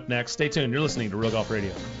it coming up next. Stay tuned. You're listening to Real Golf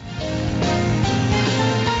Radio.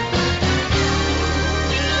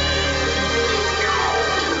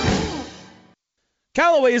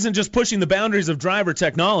 Callaway isn't just pushing the boundaries of driver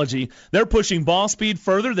technology, they're pushing ball speed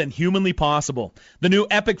further than humanly possible. The new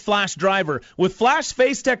Epic Flash driver with Flash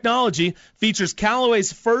Face technology features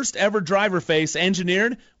Callaway's first ever driver face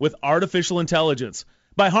engineered with artificial intelligence.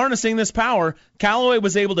 By harnessing this power, Callaway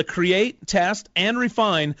was able to create, test, and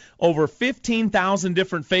refine over 15,000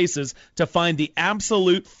 different faces to find the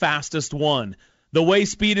absolute fastest one. The way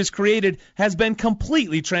speed is created has been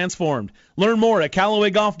completely transformed. Learn more at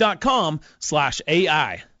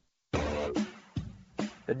CallawayGolf.com/AI.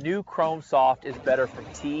 The new Chrome Soft is better from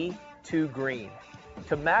tee to green.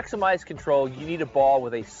 To maximize control, you need a ball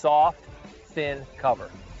with a soft, thin cover.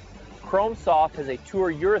 Chrome Soft has a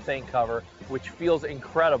Tour urethane cover, which feels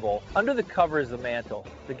incredible. Under the cover is the mantle.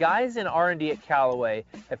 The guys in R&D at Callaway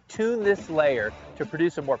have tuned this layer to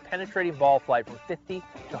produce a more penetrating ball flight from 50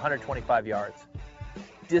 to 125 yards.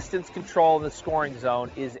 Distance control in the scoring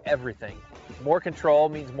zone is everything. More control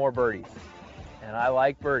means more birdies. And I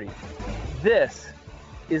like birdies. This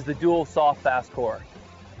is the dual soft fast core.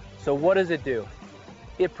 So what does it do?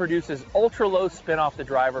 It produces ultra low spin off the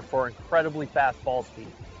driver for incredibly fast ball speed.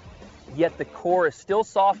 Yet the core is still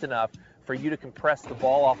soft enough for you to compress the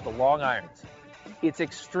ball off the long irons. It's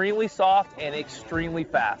extremely soft and extremely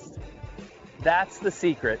fast. That's the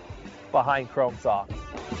secret behind Chrome Soft.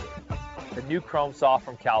 The new Chrome Soft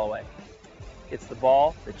from Callaway. It's the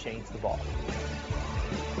ball that changed the ball.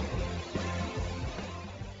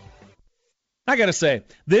 I gotta say,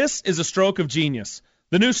 this is a stroke of genius.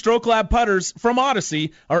 The new Stroke Lab putters from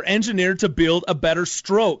Odyssey are engineered to build a better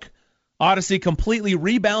stroke. Odyssey completely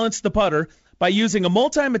rebalanced the putter by using a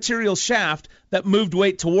multi-material shaft that moved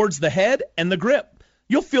weight towards the head and the grip.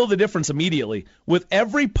 You'll feel the difference immediately. With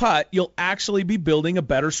every putt, you'll actually be building a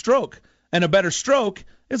better stroke. And a better stroke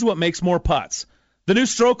is what makes more putts. The new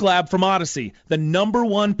Stroke Lab from Odyssey, the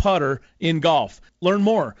 #1 putter in golf. Learn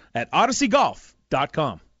more at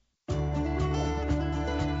odysseygolf.com.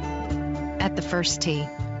 At the First Tee,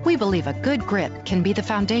 we believe a good grip can be the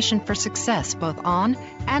foundation for success both on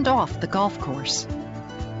and off the golf course.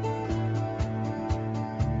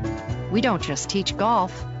 We don't just teach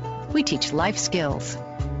golf, we teach life skills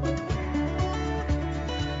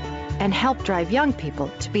and help drive young people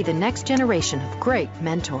to be the next generation of great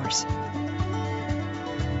mentors.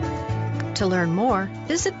 To learn more,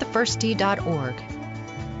 visit thefirsttee.org.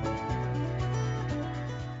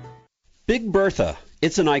 Big Bertha.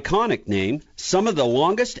 It's an iconic name, some of the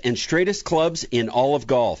longest and straightest clubs in all of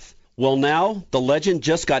golf. Well, now, the legend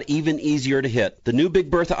just got even easier to hit. The new Big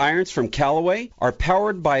Bertha irons from Callaway are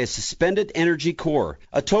powered by a suspended energy core,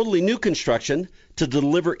 a totally new construction to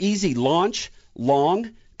deliver easy launch, long,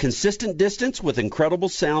 consistent distance with incredible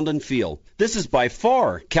sound and feel. This is by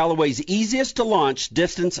far Callaway's easiest to launch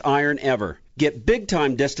distance iron ever. Get big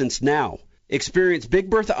time distance now. Experience Big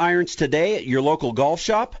Bertha irons today at your local golf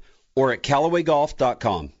shop or at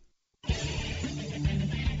CallawayGolf.com.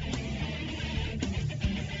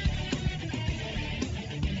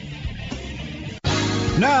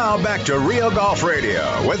 Now back to Real Golf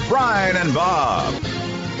Radio with Brian and Bob.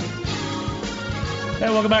 Hey,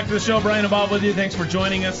 welcome back to the show. Brian and Bob with you. Thanks for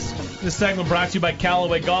joining us. This segment brought to you by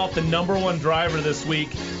Callaway Golf. The #1 driver this week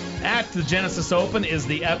at the Genesis Open is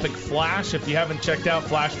the Epic Flash. If you haven't checked out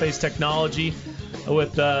Flash-based technology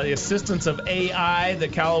with the assistance of AI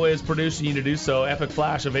that Callaway is producing, you to do so. Epic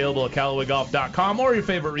Flash available at CallawayGolf.com or your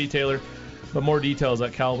favorite retailer. But more details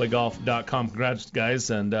at CallawayGolf.com. Congrats, guys,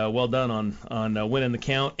 and well done on winning the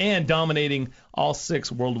count and dominating all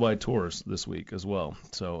 6 worldwide tours this week as well.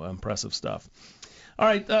 So impressive stuff. All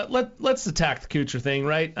right, let's attack the Kuchar thing,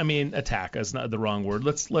 right? I mean, attack is not the wrong word.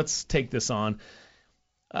 Let's take this on.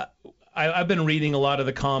 I've been reading a lot of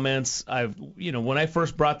the comments. When I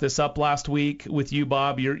first brought this up last week with you,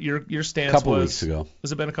 Bob, your stance was... A couple weeks ago.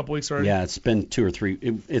 Has it been a couple weeks already? Yeah, it's been 2 or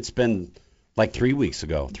 3. It's been like 3 weeks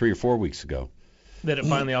ago, 3 or 4 weeks ago. That it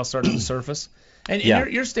finally all started to surface. And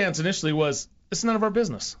your stance initially was, it's none of our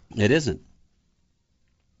business. It isn't.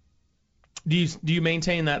 Do you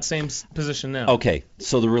maintain that same position now? Okay,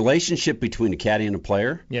 so the relationship between a caddy and a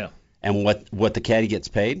player, and what the caddy gets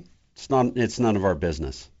paid, it's none of our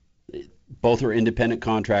business. Both are independent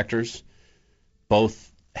contractors.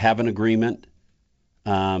 Both have an agreement.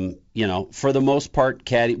 For the most part,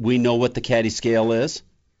 we know what the caddy scale is.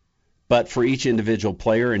 But for each individual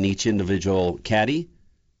player and each individual caddy,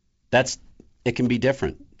 it can be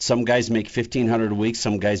different. Some guys make $1,500 a week.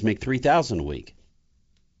 Some guys make $3,000 a week.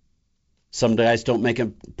 Some guys don't make a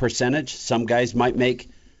percentage. Some guys might make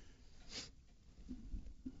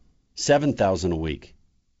 $7,000 a week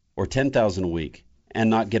or $10,000 a week and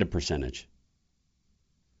not get a percentage.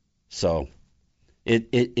 So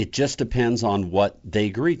it just depends on what they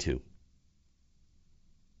agree to.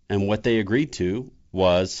 And what they agreed to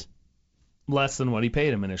was less than what he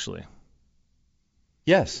paid him initially.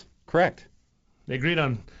 Yes, correct. They agreed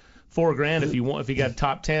on $4,000 if he got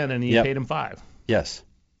top 10 and he paid him $5,000. Yes.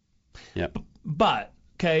 Yep. But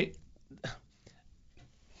okay.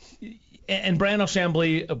 And Brandel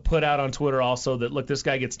Chambly put out on Twitter also that, look, this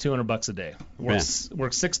guy gets $200 a day,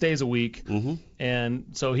 works 6 days a week, and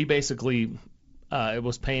so he basically it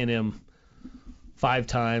was paying him 5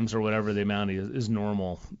 times or whatever the amount is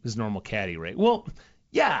normal caddy rate. Well,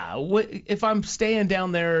 yeah, if I'm staying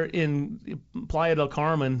down there in Playa del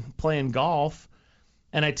Carmen playing golf,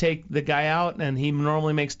 and I take the guy out and he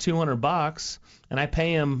normally makes $200, and I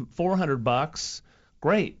pay him $400.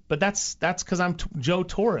 Great, but that's because I'm Joe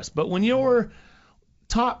Torres. But when you're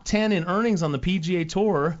top 10 in earnings on the PGA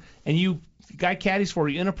Tour and guy caddies for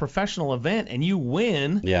you in a professional event and you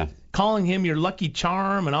win, calling him your lucky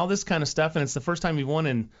charm and all this kind of stuff, and it's the first time you've won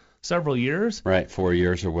in several years. Right, 4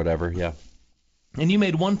 years or whatever, yeah. and you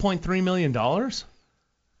made $1.3 million?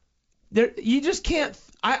 There, you just can't.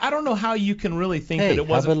 I don't know how you can really think that it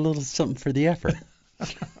wasn't. How about a little something for the effort?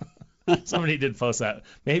 Somebody did post that.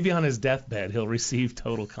 Maybe on his deathbed he'll receive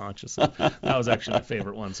total consciousness. That was actually my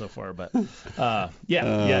favorite one so far. But yeah,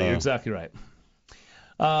 you're exactly right.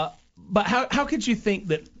 But how could you think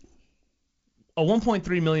that a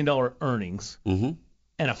 $1.3 million earnings and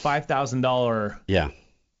a $5,000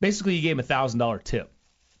 basically you gave him $1,000 tip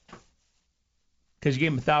because you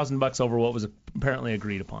gave him $1,000 over what was apparently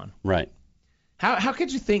agreed upon. Right. How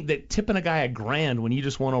could you think that tipping a guy $1,000 when you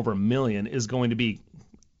just won over $1 million is going to be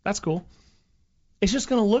that's cool? It's just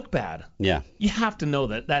going to look bad. Yeah. You have to know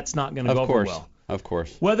that that's not going to go over well. Of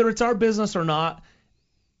course. Whether it's our business or not,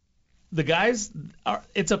 the guys are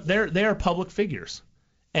they are public figures.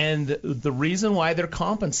 And the reason why they're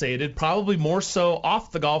compensated probably more so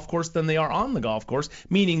off the golf course than they are on the golf course,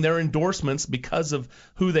 meaning their endorsements because of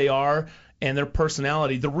who they are and their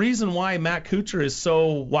personality. The reason why Matt Kuchar is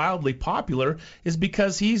so wildly popular is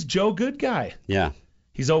because he's Joe Good Guy. Yeah.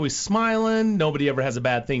 He's always smiling. Nobody ever has a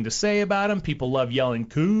bad thing to say about him. People love yelling,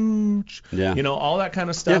 Cooch. Yeah. You know, all that kind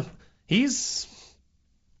of stuff. Yeah.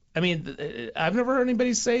 I've never heard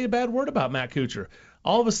anybody say a bad word about Matt Kuchar.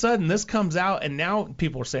 All of a sudden, this comes out, and now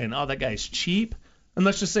people are saying, oh, that guy's cheap. And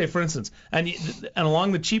let's just say, for instance, and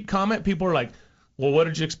along the cheap comment, people are like, well, what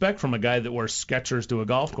did you expect from a guy that wears Skechers to a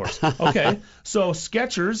golf course? Okay, so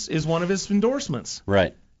Skechers is one of his endorsements.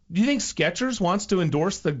 Right. Do you think Skechers wants to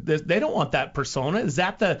endorse they don't want that persona?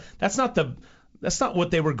 That's not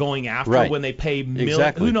what they were going after when they pay millions.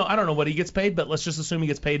 Exactly. I don't know what he gets paid, but let's just assume he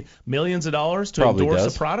gets paid millions of dollars to Probably endorse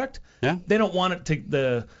does. a product. Yeah. They don't want it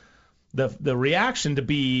to the reaction to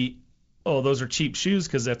be, oh, those are cheap shoes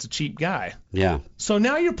because that's a cheap guy. Yeah. So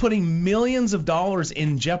now you're putting millions of dollars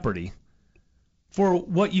in jeopardy for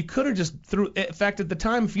what you could have just threw. In fact, at the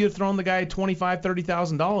time, if you had thrown the guy $25,000,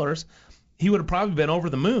 $30,000, he would have probably been over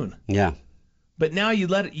the moon. Yeah. But now you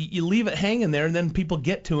leave it hanging there, and then people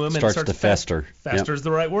get to him and it starts to fester. Fester is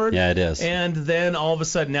the right word. Yeah, it is. And then all of a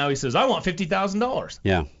sudden now he says, I want $50,000.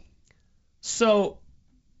 Yeah. So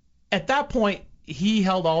at that point, he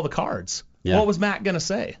held all the cards. Yeah. What was Matt going to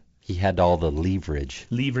say? He had all the leverage.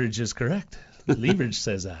 Leverage is correct. Leverage,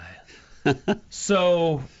 says I.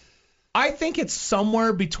 So I think it's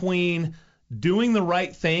somewhere between doing the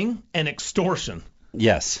right thing and extortion.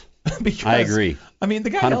 Yes. Because, I agree. I mean,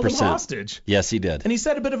 the guy 100%. held him hostage. Yes, he did. And he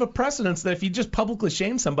set a bit of a precedence that if you just publicly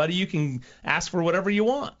shame somebody, you can ask for whatever you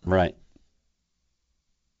want. Right.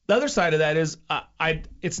 The other side of that is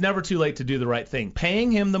it's never too late to do the right thing.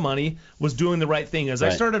 Paying him the money was doing the right thing. As I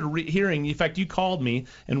started hearing, in fact, you called me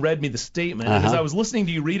and read me the statement. And as I was listening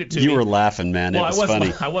to you read it to me. You were laughing, man. It was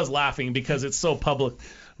funny. I was laughing because it's so public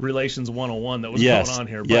relations 101 that was going on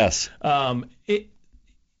here. But, yes.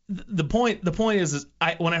 The point is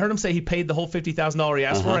when I heard him say he paid the whole $50,000 he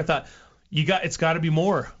asked for, I thought it's got to be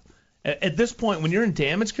more. At this point, when you're in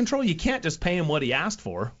damage control, you can't just pay him what he asked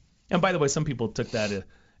for. And by the way, some people took that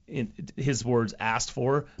in his words asked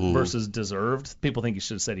for versus deserved. People think he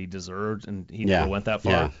should have said he deserved, and he never went that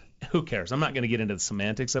far. Yeah. Who cares? I'm not going to get into the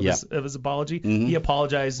semantics of his apology. He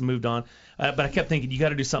apologized and moved on. But I kept thinking, you got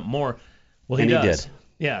to do something more. Well, he does. Did.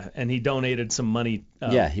 Yeah, and he donated some money.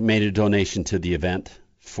 He made a donation to the event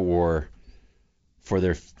for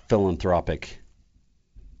their philanthropic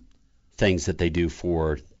things that they do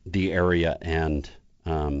for the area and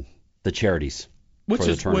the charities. Which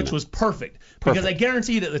was perfect. Because I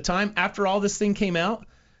guaranteed at the time, after all this thing came out,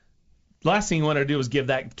 the last thing you want to do is give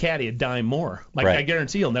that caddy a dime more. I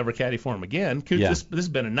guarantee he'll never caddy for him again. Cooch, this has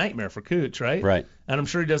been a nightmare for Cooch, right? Right. And I'm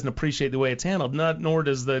sure he doesn't appreciate the way it's handled. Nor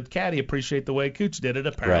does the caddy appreciate the way Cooch did it,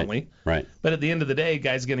 apparently. Right. But at the end of the day,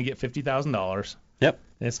 guy's going to get $50,000. Yep.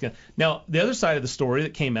 Now, the other side of the story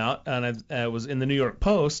that came out, and it was in the New York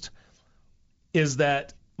Post, is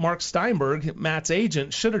that Mark Steinberg, Matt's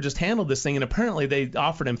agent, should have just handled this thing, and apparently they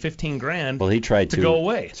offered him $15,000. Well, he tried to go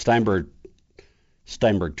away. Steinberg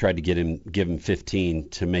tried to give him 15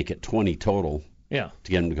 to make it 20 total. Yeah.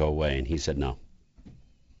 To get him to go away, and he said no.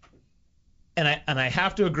 And I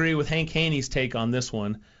have to agree with Hank Haney's take on this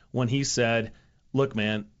one when he said, "Look,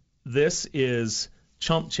 man, this is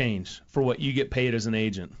chump change for what you get paid as an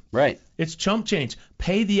agent. Right. It's chump change.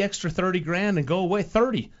 Pay the extra $30,000 and go away.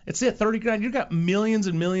 30. It's it. $30,000. You've got millions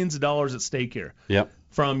and millions of dollars at stake here. Yep.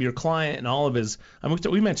 From your client and all of his.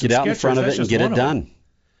 We mentioned get out Skechers, in front of it and get it done.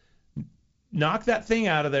 Knock that thing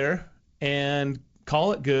out of there and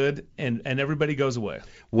call it good, and everybody goes away.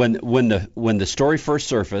 When the story first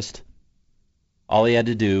surfaced, all he had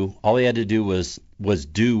to do was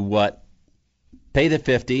do what, pay the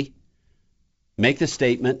 50. Make the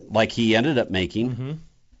statement like he ended up making.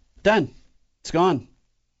 Done. It's gone.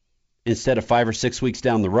 Instead of 5 or 6 weeks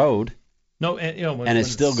down the road. No, and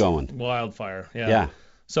it's still going. Wildfire. Yeah. Yeah.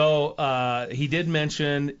 So he did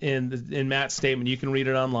mention in Matt's statement, you can read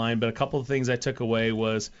it online, but a couple of things I took away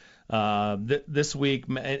was this week,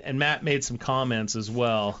 and Matt made some comments as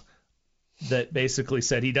well that basically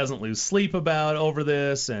said he doesn't lose sleep over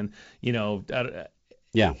this, and and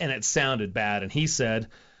it sounded bad. And he said,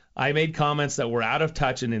 I made comments that were out of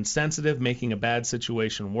touch and insensitive, making a bad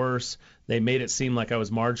situation worse. They made it seem like I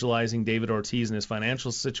was marginalizing David Ortiz and his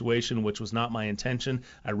financial situation, which was not my intention.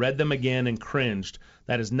 I read them again and cringed.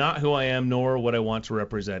 That is not who I am, nor what I want to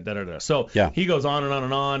represent. So he goes on and on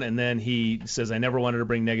and on, and then he says, I never wanted to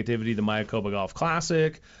bring negativity to Mayakoba Golf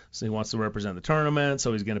Classic, so he wants to represent the tournament,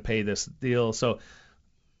 so he's going to pay this deal. So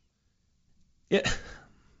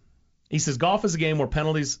he says, golf is a game where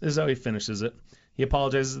penalties, is how he finishes it. He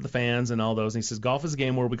apologizes to the fans and all those. And he says, golf is a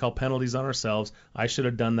game where we call penalties on ourselves. I should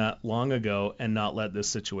have done that long ago and not let this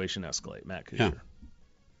situation escalate. Matt Kuchar.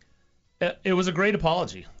 Yeah. It was a great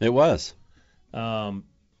apology. It was.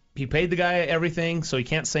 He paid the guy everything, so he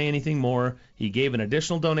can't say anything more. He gave an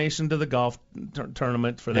additional donation to the golf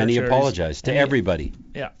tournament for their charities. And he apologized to everybody.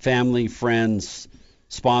 Yeah. Family, friends,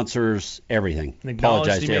 sponsors, everything. And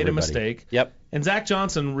acknowledged he made everybody. A mistake. Yep. And Zach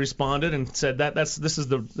Johnson responded and said this is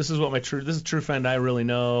a true friend I really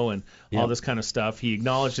know, and all this kind of stuff. He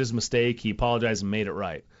acknowledged his mistake. He apologized and made it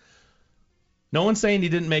right. No one's saying he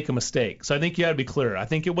didn't make a mistake. So I think you got to be clear. I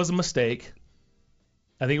think it was a mistake.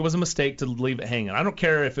 I think it was a mistake to leave it hanging. I don't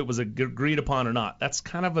care if it was agreed upon or not. That's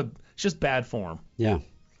kind of it's just bad form. Yeah.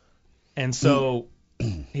 And so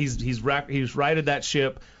he's righted that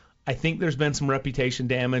ship. I think there's been some reputation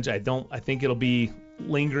damage. I think it'll be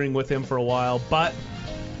lingering with him for a while, but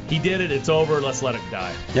he did it. It's over. Let's let it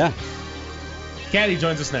die. Yeah. Caddy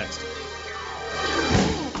joins us next.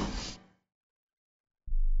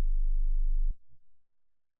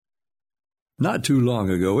 Not too long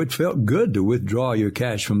ago, it felt good to withdraw your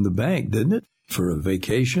cash from the bank, didn't it? For a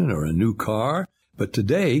vacation or a new car. But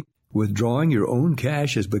today, withdrawing your own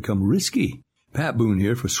cash has become risky. Pat Boone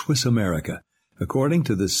here for Swiss America. According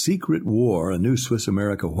to The Secret War, a new Swiss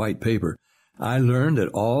America white paper, I learned that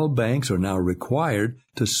all banks are now required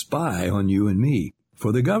to spy on you and me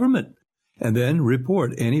for the government, and then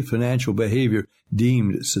report any financial behavior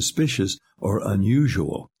deemed suspicious or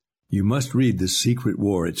unusual. You must read The Secret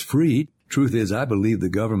War. It's free. Truth is, I believe the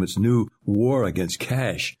government's new war against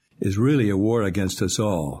cash is really a war against us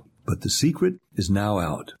all. But the secret is now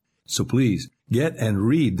out. So please, get and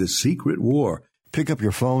read The Secret War. Pick up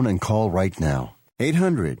your phone and call right now.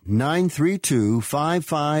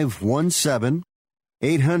 800-932-5517.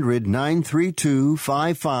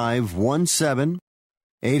 800-932-5517.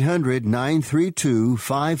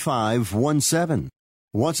 800-932-5517.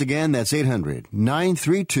 Once again, that's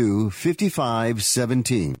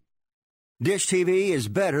 800-932-5517. Dish TV is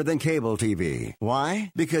better than cable TV.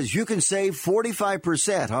 Why? Because you can save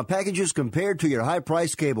 45% on packages compared to your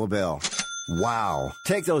high-priced cable bill. Wow.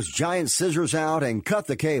 Take those giant scissors out and cut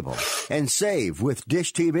the cable and save with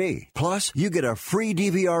Dish TV. Plus, you get a free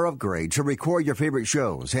DVR upgrade to record your favorite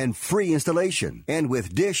shows and free installation. And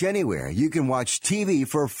with Dish Anywhere, you can watch TV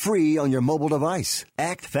for free on your mobile device.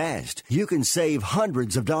 Act fast. You can save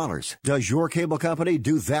hundreds of dollars. Does your cable company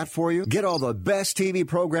do that for you? Get all the best TV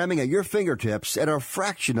programming at your fingertips at a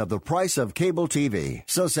fraction of the price of cable TV.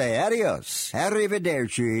 So say adios,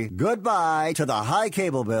 arrivederci, goodbye to the high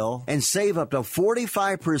cable bill and save up to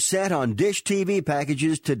 45% on Dish TV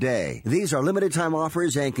packages today. These are limited time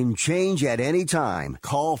offers and can change at any time.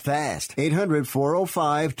 Call fast.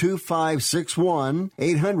 800-405-2561.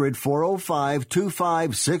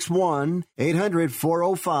 800-405-2561.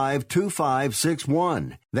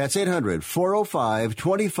 800-405-2561. That's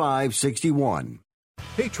 800-405-2561.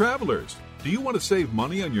 Hey travelers, do you want to save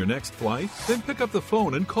money on your next flight? Then pick up the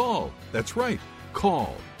phone and call. That's right.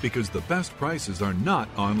 Call, because the best prices are not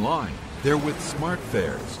online. They're with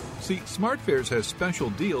SmartFares. See, SmartFares has special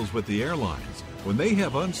deals with the airlines. When they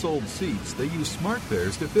have unsold seats, they use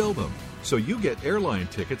SmartFares to fill them. So you get airline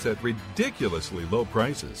tickets at ridiculously low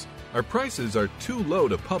prices. Our prices are too low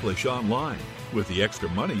to publish online. With the extra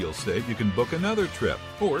money you'll save, you can book another trip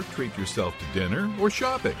or treat yourself to dinner or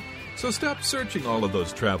shopping. So stop searching all of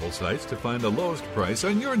those travel sites to find the lowest price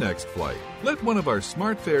on your next flight. Let one of our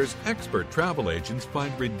SmartFares expert travel agents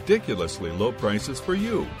find ridiculously low prices for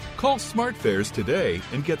you. Call SmartFares today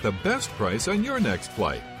and get the best price on your next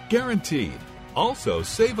flight. Guaranteed. Also,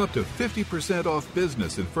 save up to 50% off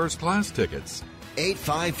business and first-class tickets.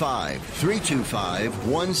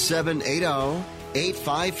 855-325-1780.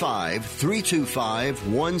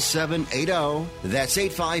 855-325-1780. That's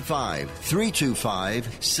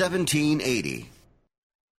 855-325-1780.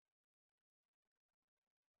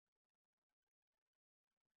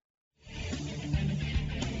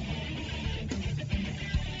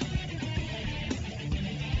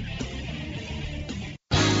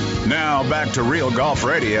 Now back to Real Golf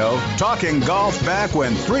Radio, talking golf back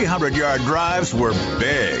when 300-yard drives were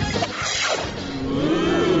big.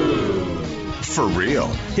 For real.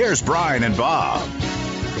 Here's Brian and Bob.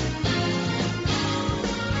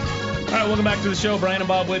 All right, welcome back to the show. Brian and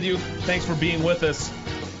Bob with you. Thanks for being with us.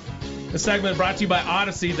 This segment brought to you by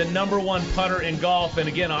Odyssey, the #1 putter in golf. And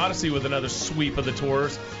again, Odyssey with another sweep of the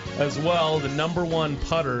tours as well. The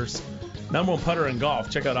 #1 putter in golf.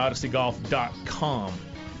 Check out odysseygolf.com.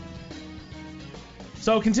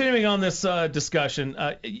 So continuing on this discussion,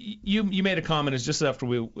 you made a comment just after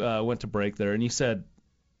we went to break there, and you said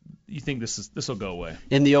you think this will go away.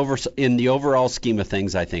 In the overall scheme of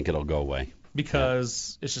things, I think it'll go away.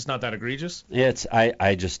 Because it's just not that egregious?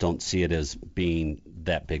 I just don't see it as being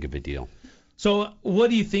that big of a deal. So what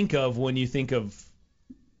do you think of when you think of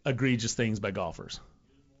egregious things by golfers?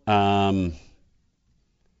 So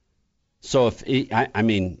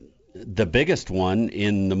the biggest one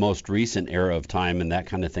in the most recent era of time and that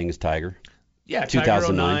kind of thing is Tiger. Yeah,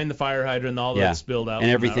 Tiger 09, the fire hydrant, all that's spilled out. And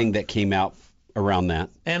everything that came out around that.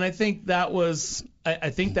 And I think that was took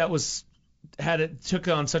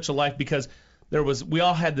on such a life because we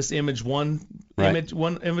all had this image, one image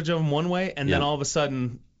of him one way, and then all of a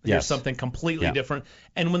sudden here's something completely different.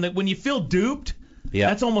 And when you feel duped,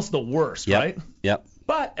 that's almost the worst, right? Yep.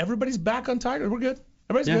 But everybody's back on Tiger. We're good.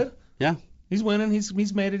 Everybody's good. Yeah. He's winning.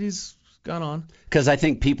 He's made it. He's gone on. Because I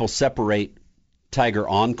think people separate Tiger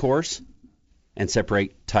on course and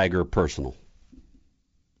separate Tiger personal.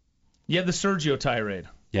 You have the Sergio tirade.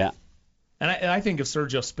 Yeah. And I think of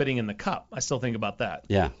Sergio spitting in the cup. I still think about that.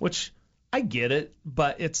 Yeah. Which I get it,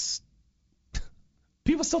 but it's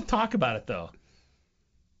people still talk about it though.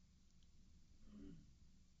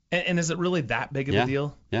 And is it really that big of a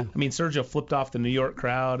deal? Yeah. I mean, Sergio flipped off the New York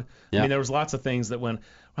crowd. Yeah. I mean, there was lots of things that went.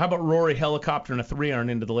 How about Rory helicoptering a 3-iron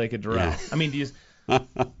into the Lake of Doral? Yeah. I mean, do you?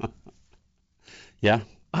 Yeah.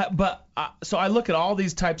 So I look at all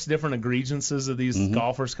these types of different egregiances that these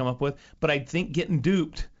golfers come up with, but I think getting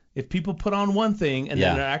duped, if people put on one thing and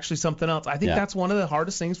then they're actually something else, I think that's one of the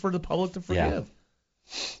hardest things for the public to forgive.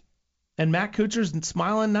 Yeah. And Matt Kuchar's a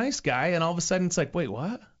smiling, nice guy, and all of a sudden it's like, wait,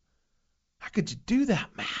 what? How could you do that,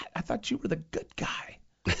 Matt? I thought you were the good guy.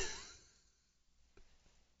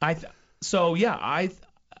 I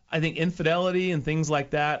think infidelity and things like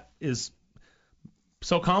that is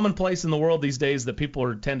so commonplace in the world these days that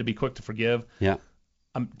people tend to be quick to forgive. Yeah.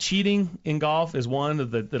 Cheating in golf is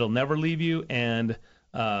one that'll never leave you, and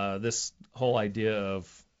this whole idea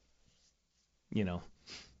of,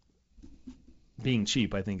 being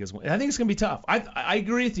cheap, I think it's going to be tough. I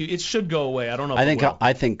agree with you. It should go away. I don't know.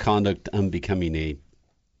 I think conduct unbecoming a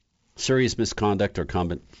serious misconduct or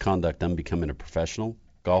conduct unbecoming a professional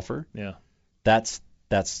golfer. Yeah. That's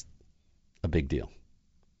a big deal.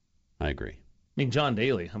 I agree. I mean, John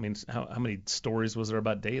Daly. I mean, how many stories was there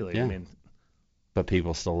about Daly? Yeah. I mean, but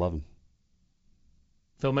people still love him.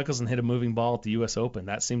 Phil Mickelson hit a moving ball at the U.S. Open.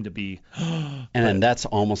 That seemed to be. And then that's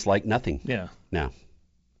almost like nothing. Yeah. Now.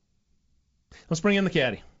 Let's bring in the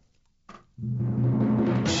caddy.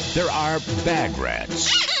 There are bag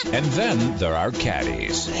rats, and then there are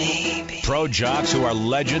caddies. Baby. Pro jocks who are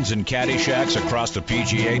legends in caddy shacks across the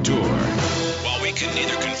PGA Tour. While we can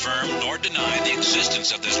neither confirm nor deny the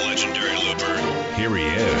existence of this legendary looper, here he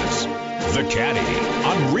is, the caddy,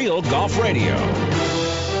 on Real Golf Radio.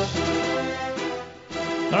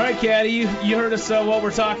 All right, caddy, you heard us what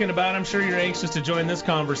we're talking about. I'm sure you're anxious to join this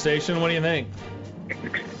conversation. What do you think?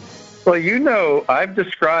 Well, I've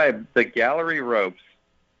described the gallery ropes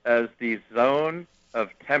as the zone of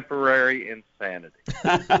temporary insanity.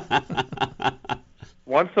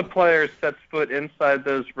 Once a player sets foot inside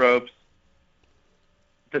those ropes,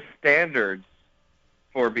 the standards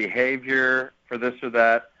for behavior, for this or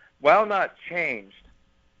that, while not changed,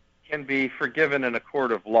 can be forgiven in a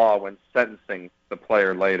court of law when sentencing the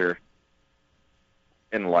player later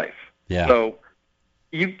in life. Yeah. So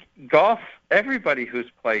everybody who's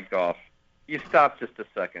played golf, you stop just a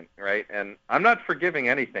second, right? And I'm not forgiving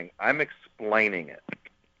anything. I'm explaining it.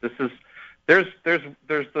 There's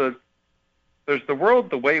the world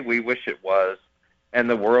the way we wish it was, and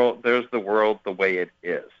there's the world the way it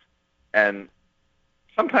is. And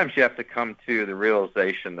sometimes you have to come to the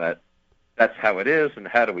realization that that's how it is, and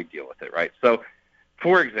how do we deal with it, right? So,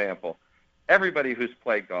 for example, everybody who's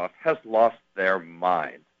played golf has lost their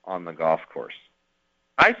mind on the golf course.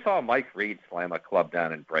 I saw Mike Reed slam a club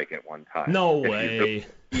down and break it one time. No way.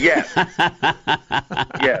 Yes.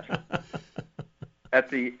 Yes. At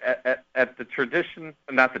the tradition,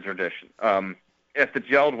 not the tradition. At the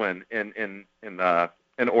Geldwin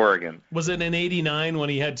in Oregon. Was it in '89 when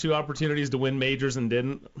he had 2 opportunities to win majors and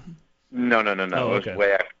didn't? No. Oh, It was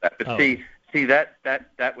way after that. But see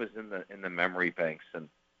that was in the memory banks, and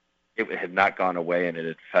it had not gone away, and it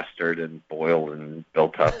had festered and boiled and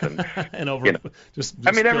built up and and over. You know. Just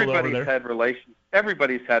I mean, everybody's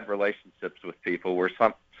everybody's had relationships with people where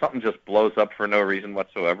something just blows up for no reason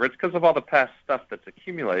whatsoever. It's because of all the past stuff that's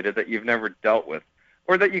accumulated that you've never dealt with,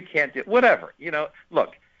 or that you can't do. Whatever,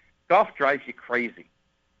 Look, golf drives you crazy,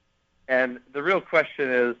 and the real question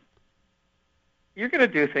is, you're going to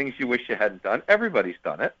do things you wish you hadn't done. Everybody's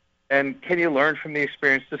done it. And can you learn from the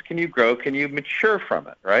experiences? Can you grow? Can you mature from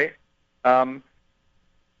it, right?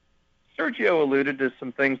 Sergio alluded to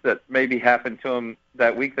some things that maybe happened to him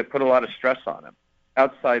that week that put a lot of stress on him,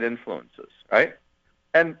 outside influences, right?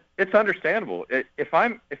 And it's understandable. If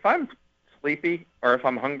I'm sleepy or if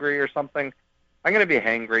I'm hungry or something, I'm going to be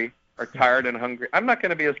hangry or tired and hungry. I'm not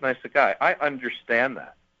going to be as nice a guy. I understand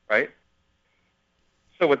that, right?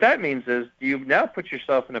 So what that means is you've now put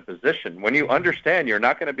yourself in a position when you understand you're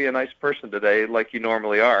not going to be a nice person today like you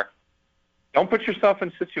normally are. Don't put yourself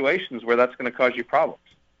in situations where that's going to cause you problems,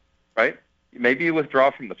 right? Maybe you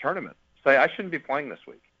withdraw from the tournament. Say, I shouldn't be playing this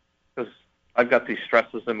week because I've got these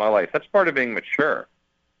stresses in my life. That's part of being mature.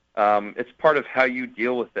 It's part of how you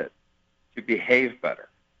deal with it, to behave better.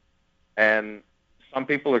 And some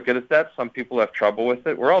people are good at that. Some people have trouble with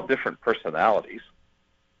it. We're all different personalities.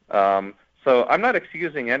 So I'm not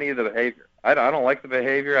excusing any of the behavior. I don't like the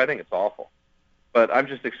behavior. I think it's awful. But I'm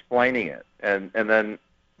just explaining it. And then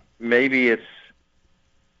maybe it's,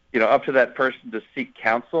 up to that person to seek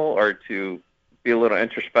counsel or to be a little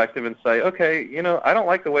introspective and say, okay, I don't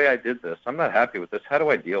like the way I did this. I'm not happy with this. How do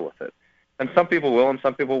I deal with it? And some people will and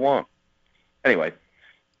some people won't. Anyway,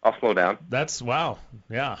 I'll slow down. Wow.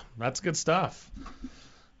 Yeah, that's good stuff.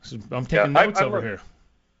 I'm taking notes over here.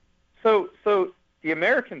 So the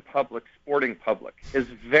American public, sporting public, is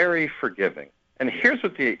very forgiving, and here's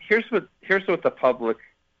what the public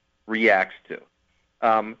reacts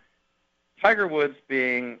to. Tiger Woods,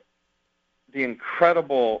 being the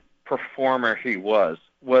incredible performer he was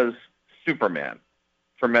Superman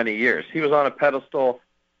for many years. He was on a pedestal.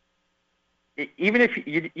 Even if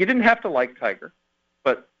you didn't have to like Tiger,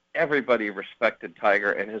 but everybody respected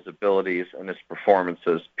Tiger and his abilities and his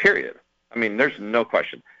performances. Period. I mean, there's no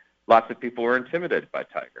question. Lots of people were intimidated by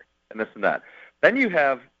Tiger and this and that. Then you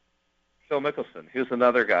have Phil Mickelson, who's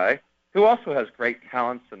another guy who also has great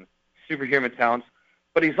talents and superhuman talents,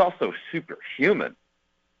 but he's also superhuman.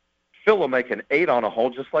 Phil will make an 8 on a hole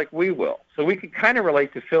just like we will. So we can kind of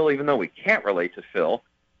relate to Phil even though we can't relate to Phil.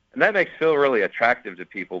 And that makes Phil really attractive to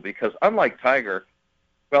people because unlike Tiger,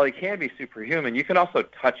 well, he can be superhuman. You can also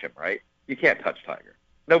touch him, right? You can't touch Tiger.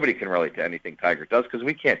 Nobody can relate to anything Tiger does because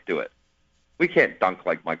we can't do it. We can't dunk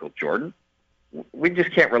like Michael Jordan. We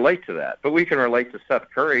just can't relate to that. But we can relate to Seth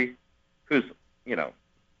Curry, who's,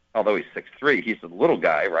 although he's 6'3", he's a little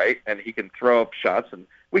guy, right? And he can throw up shots, and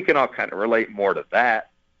we can all kind of relate more to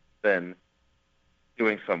that than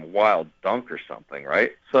doing some wild dunk or something,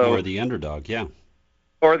 right? Or the underdog, yeah.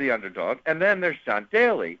 Or the underdog. And then there's John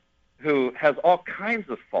Daly, who has all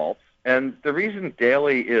kinds of faults. And the reason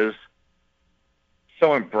Daly is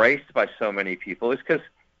so embraced by so many people is because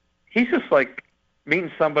he's just like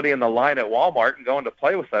meeting somebody in the line at Walmart and going to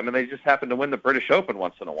play with them, and they just happen to win the British Open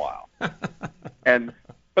once in a while.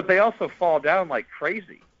 But they also fall down like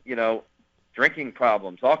crazy, drinking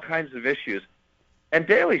problems, all kinds of issues. And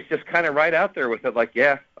Daly's just kind of right out there with it like,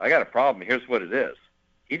 yeah, I got a problem. Here's what it is.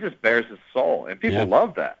 He just bears his soul, and people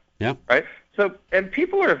love that. Yeah. Right? So, and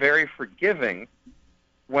people are very forgiving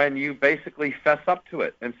when you basically fess up to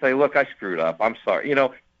it and say, look, I screwed up. I'm sorry.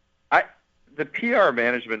 The PR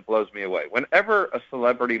management blows me away. Whenever a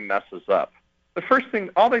celebrity messes up, the first thing,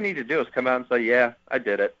 all they need to do is come out and say, yeah, I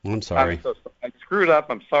did it. I'm sorry. I screwed up.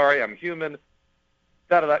 I'm sorry. I'm human.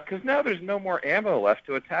 Because now there's no more ammo left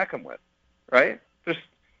to attack them with, right?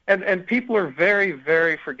 And people are very,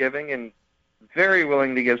 very forgiving and very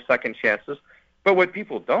willing to give second chances. But what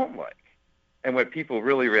people don't like and what people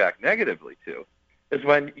really react negatively to is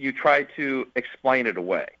when you try to explain it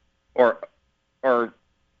away or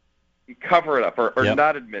cover it up or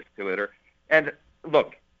not admit to it. And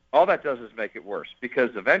look, all that does is make it worse because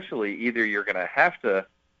eventually either you're going to have to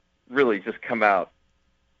really just come out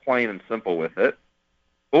plain and simple with it,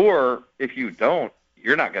 or if you don't,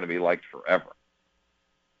 you're not going to be liked forever.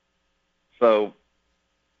 So,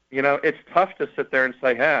 it's tough to sit there and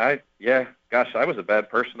say, hey, gosh, I was a bad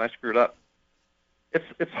person. I screwed up.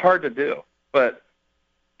 It's hard to do, but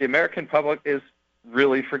the American public is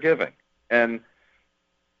really forgiving. And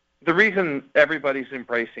the reason everybody's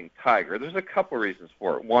embracing Tiger, there's a couple reasons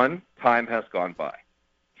for it. One, time has gone by.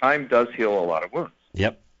 Time does heal a lot of wounds.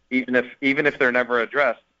 Yep. Even if they're never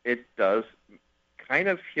addressed, it does kind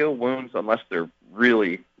of heal wounds unless they're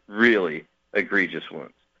really, really egregious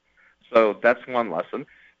wounds. So that's one lesson.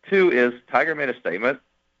 Two is Tiger made a statement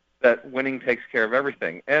that winning takes care of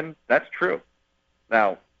everything, and that's true.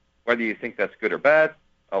 Now, whether you think that's good or bad,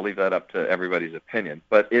 I'll leave that up to everybody's opinion,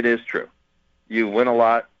 but it is true. You win a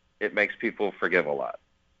lot, it makes people forgive a lot.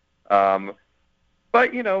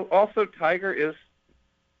 But, also Tiger is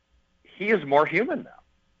more human now,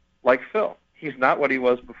 like Phil. He's not what he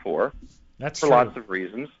was before. That's for true. Lots of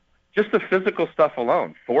reasons. Just the physical stuff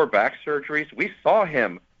alone. 4 back surgeries. We saw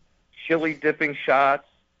him chili dipping shots.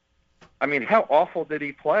 I mean, how awful did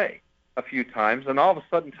he play a few times? And all of a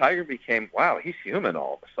sudden, Tiger became, wow, he's human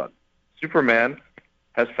all of a sudden. Superman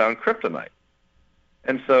has found kryptonite.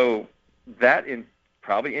 And so that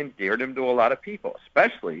probably endeared him to a lot of people,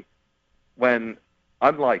 especially when,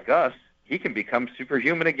 unlike us, he can become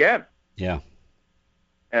superhuman again. Yeah.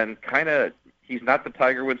 And he's not the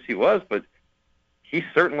Tiger Woods he was, but he's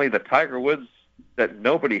certainly the Tiger Woods that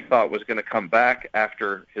nobody thought was going to come back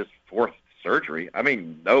after his 4th surgery. I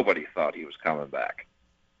mean, nobody thought he was coming back.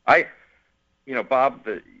 Bob,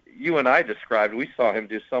 you and I described, we saw him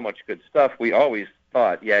do so much good stuff. We always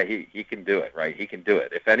thought, yeah, he can do it, right? He can do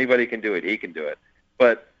it. If anybody can do it, he can do it.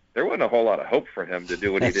 But there wasn't a whole lot of hope for him to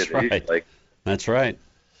do what he did. Right. That's right.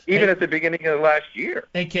 Even at the beginning of last year.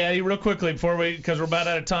 Hey, Caddy, real quickly because we're about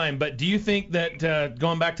out of time, but do you think that,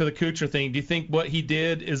 going back to the Kuchar thing, do you think what he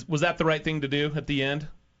did was that the right thing to do at the end?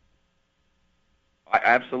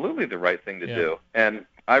 Absolutely the right thing to do. And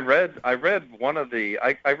I read one of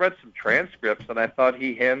I read some transcripts, and I thought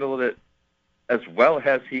he handled it as well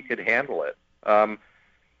as he could handle it.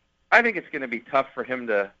 I think it's going to be tough for him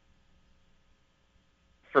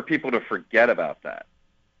for people to forget about that.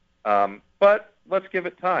 But let's give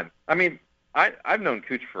it time. I mean, I've known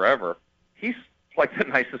Cooch forever. He's like the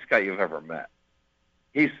nicest guy you've ever met.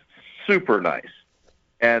 He's super nice.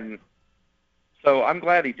 And so I'm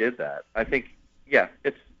glad he did that. I think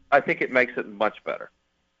it makes it much better.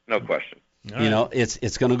 No question.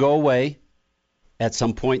 It's going to go away at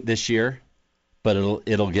some point this year, but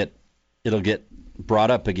it'll get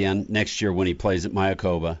brought up again next year when he plays at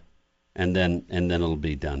Mayakoba, and then it'll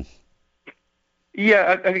be done.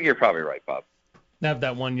 Yeah, I think you're probably right, Bob. Have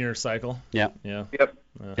that 1 year cycle. Yeah. Yep. Yep.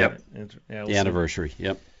 Yeah, the anniversary.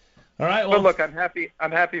 Yep. All right. Well, but look,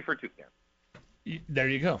 I'm happy for Toucan. There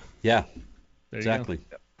you go. Yeah. There exactly. You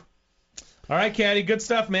go. All right, Caddy. Good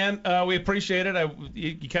stuff, man. We appreciate it.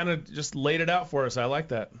 You kind of just laid it out for us. I like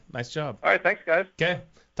that. Nice job. All right. Thanks, guys. Okay.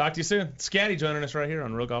 Talk to you soon. It's Caddy joining us right here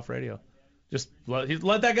on Real Golf Radio. Just let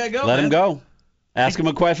that guy go. Let him go. Ask him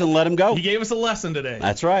a question and let him go. He gave us a lesson today.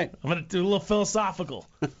 That's right. I'm going to do a little philosophical.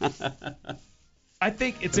 I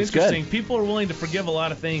think it's interesting. Good. People are willing to forgive a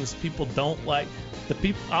lot of things. People don't like the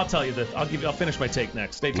people. I'll tell you this. I'll finish my take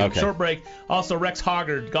next. Stay tuned. Okay. Short break. Also, Rex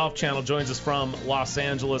Hoggard, Golf Channel, joins us from Los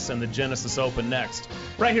Angeles and the Genesis Open next.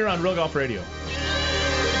 Right here on Real Golf Radio.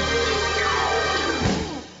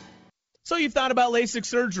 So you've thought about LASIK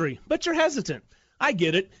surgery, but you're hesitant. I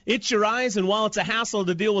get it. It's your eyes, and while it's a hassle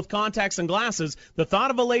to deal with contacts and glasses, the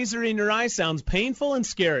thought of a laser in your eye sounds painful and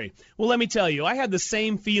scary. Well, let me tell you, I had the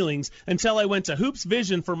same feelings until I went to Hoops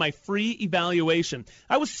Vision for my free evaluation.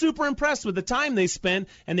 I was super impressed with the time they spent,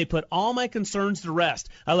 and they put all my concerns to rest.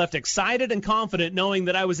 I left excited and confident knowing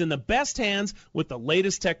that I was in the best hands with the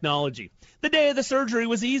latest technology. The day of the surgery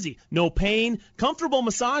was easy. No pain, comfortable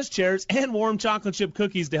massage chairs, and warm chocolate chip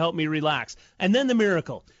cookies to help me relax. And then the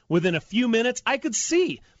miracle. Within a few minutes, I could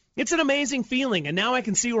see. It's an amazing feeling, and now I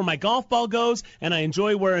can see where my golf ball goes, and I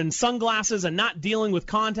enjoy wearing sunglasses and not dealing with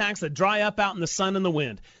contacts that dry up out in the sun and the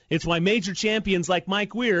wind. It's why major champions like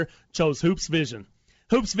Mike Weir chose Hoops Vision.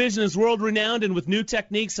 Hoops Vision is world-renowned, and with new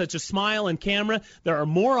techniques such as Smile and Camera, there are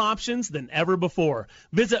more options than ever before.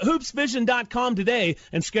 Visit hoopsvision.com today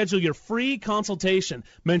and schedule your free consultation.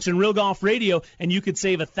 Mention Real Golf Radio, and you could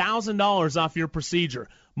save $1,000 off your procedure.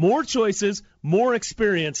 More choices, more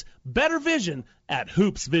experience, better vision at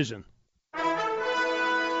Hoops Vision.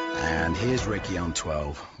 And here's Ricky on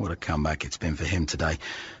 12. What a comeback it's been for him today.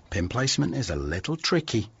 Pin placement is a little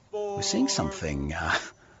tricky. We're seeing something.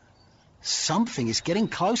 Something is getting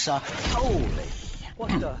closer. Holy.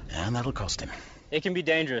 What the? And that'll cost him. It can be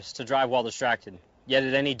dangerous to drive while distracted. Yet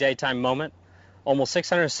at any daytime moment, almost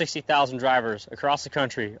 660,000 drivers across the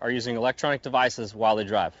country are using electronic devices while they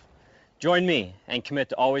drive. Join me and commit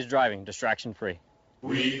to always driving distraction-free.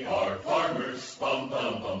 We are farmers. Bum,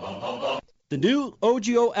 bum, bum, bum, bum, bum. The new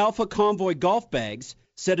OGIO Alpha Convoy golf bags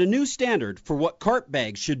set a new standard for what cart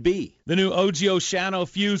bags should be. The new OGIO Shano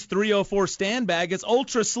Fuse 304 stand bag is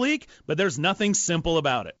ultra sleek, but there's nothing simple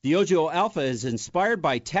about it. The OGIO Alpha is inspired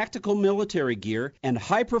by tactical military gear and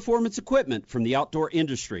high-performance equipment from the outdoor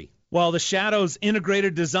industry. While the Shadow's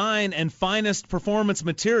integrated design and finest performance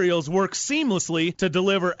materials work seamlessly to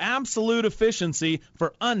deliver absolute efficiency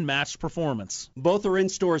for unmatched performance. Both are in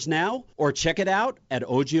stores now, or check it out at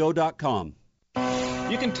ogio.com.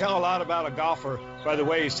 You can tell a lot about a golfer by the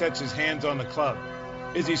way he sets his hands on the club.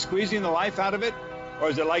 Is he squeezing the life out of it, or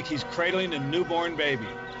is it like he's cradling a newborn baby?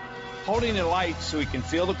 Holding it light so he can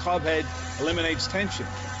feel the club head eliminates tension,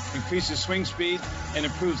 increases swing speed, and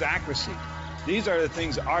improves accuracy. These are the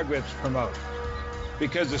things our grips promote.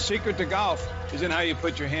 Because the secret to golf isn't how you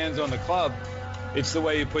put your hands on the club, it's the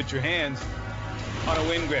way you put your hands on a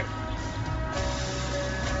Winn grip.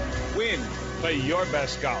 Winn, play your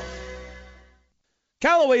best golf.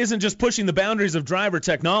 Callaway isn't just pushing the boundaries of driver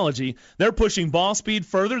technology, they're pushing ball speed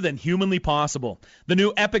further than humanly possible. The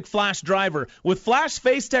new Epic Flash driver with flash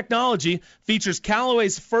face technology features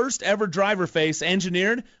Callaway's first ever driver face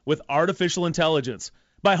engineered with artificial intelligence.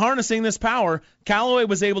 By harnessing this power, Callaway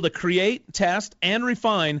was able to create, test, and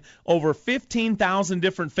refine over 15,000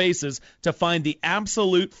 different faces to find the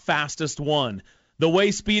absolute fastest one. The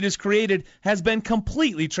way speed is created has been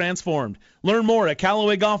completely transformed. Learn more at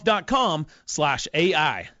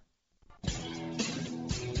CallawayGolf.com/AI.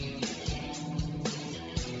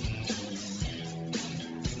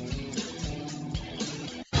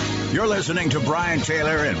 You're listening to Brian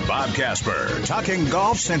Taylor and Bob Casper, talking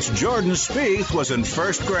golf since Jordan Spieth was in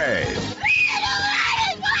first grade.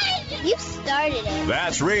 You started it.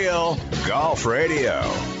 That's Real Golf Radio.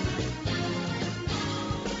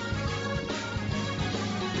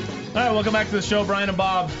 All right, welcome back to the show, Brian and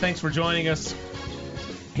Bob. Thanks for joining us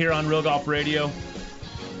here on Real Golf Radio.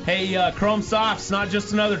 Hey, Chrome Soft's not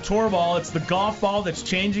just another tour ball. It's the golf ball that's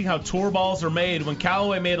changing how tour balls are made. When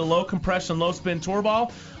Callaway made a low compression, low spin tour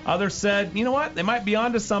ball, others said, you know what, they might be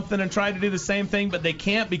onto something and try to do the same thing, but they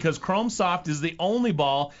can't because Chrome Soft is the only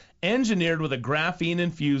ball engineered with a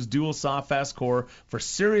graphene-infused dual soft fast core for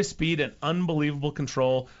serious speed and unbelievable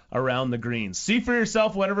control around the greens. See for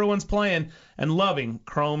yourself what everyone's playing and loving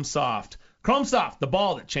Chrome Soft. Chrome Soft, the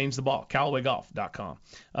ball that changed the ball.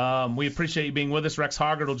 CallawayGolf.com. We appreciate you being with us. Rex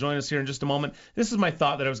Hoggard will join us here in just a moment. This is my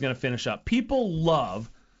thought that I was going to finish up. People love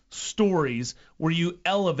stories where you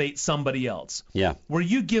elevate somebody else. Yeah. Where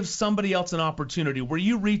you give somebody else an opportunity, where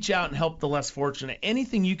you reach out and help the less fortunate.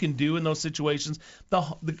 Anything you can do in those situations, the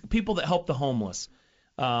people that help the homeless,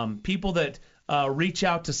 people that reach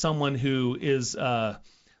out to someone who is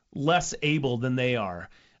less able than they are.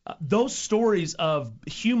 Those stories of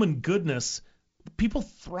human goodness, people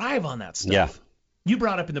thrive on that stuff. Yeah. You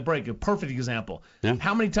brought up in the break a perfect example. Yeah.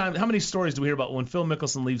 How many stories do we hear about when Phil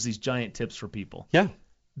Mickelson leaves these giant tips for people? Yeah.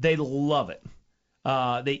 They love it.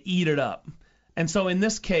 They eat it up. And so in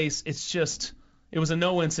this case, it was a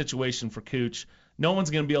no-win situation for Cooch. No one's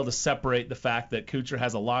going to be able to separate the fact that Kuchar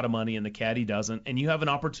has a lot of money and the caddy doesn't, and you have an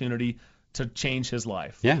opportunity to change his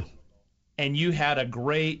life. Yeah. And you had a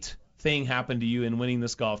great thing happen to you in winning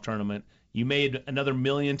this golf tournament. You made another $1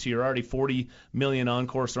 million to your already $40 million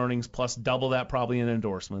on-course earnings, plus double that probably in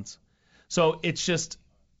endorsements. So it's just,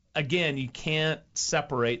 again, you can't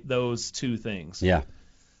separate those two things. Yeah.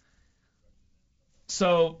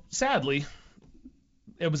 So sadly,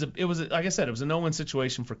 it was like I said, it was a no-win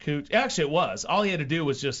situation for Cooch. Actually, it was. All he had to do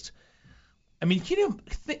was just. I mean,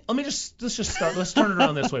 let's just start. Let's turn it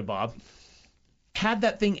around this way, Bob. Had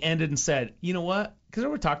that thing ended and said, you know what? Because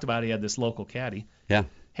we talked about he had this local caddy. Yeah.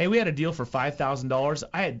 Hey, we had a deal for $5,000.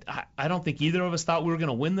 I don't think either of us thought we were going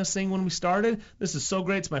to win this thing when we started. This is so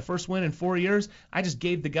great. It's my first win in 4 years. I just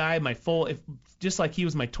gave the guy my full, just like he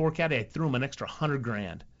was my tour caddy, I threw him an extra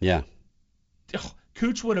 $100,000. Yeah.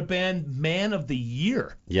 Cooch would have been man of the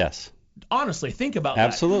year. Yes. Honestly, think about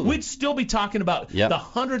Absolutely. that. We'd still be talking about the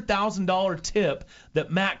 $100,000 tip that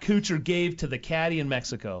Matt Kuchar gave to the caddy in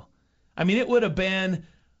Mexico. I mean, it would have been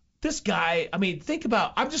this guy. I mean, think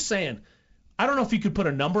about. I'm just saying. I don't know if you could put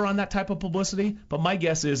a number on that type of publicity, but my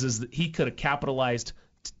guess is that he could have capitalized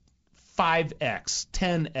 5x,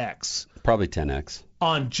 10x. Probably 10x.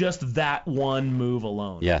 On just that one move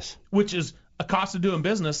alone. Yes. Which is a cost of doing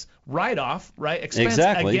business write-off, right? Expense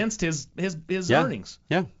against his earnings.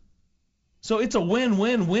 Yeah. So it's a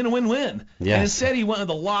win-win-win-win-win. Yes. And instead he went with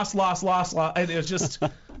a loss. It was just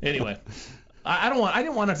anyway. I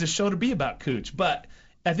didn't want the show to be about Cooch, but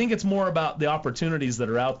I think it's more about the opportunities that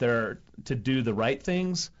are out there to do the right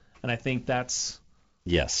things And I think that's...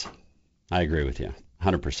 Yes, I agree with you,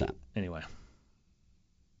 100%. Anyway.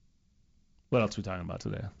 What else are we talking about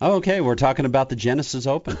today? Okay, we're talking about the Genesis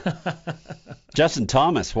Open. Justin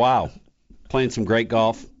Thomas, wow, playing some great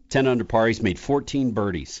golf. 10 under par. He's made 14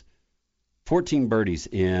 birdies. 14 birdies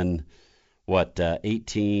in,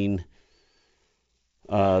 18,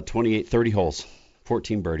 28, 30 holes.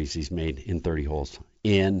 14 birdies he's made in 30 holes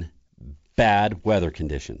in bad weather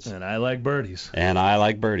conditions. And I like birdies.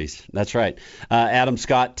 That's right. Adam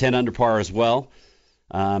Scott, 10 under par as well.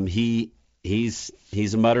 He's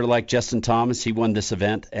a mutter like Justin Thomas. He won this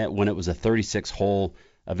event when it was a 36-hole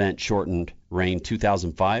event, shortened rain,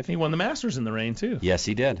 2005. He won the Masters in the rain, too. Yes,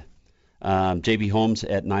 he did. J.B. Holmes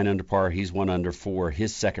at 9 under par. He's 1 under for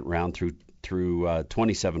his second round through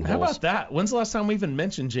 27 holes. How about that? When's the last time we even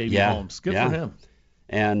mentioned J.B. Holmes? Good for him.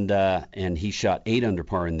 And he shot 8 under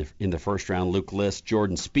par in the first round. Luke List,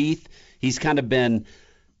 Jordan Spieth. He's kind of been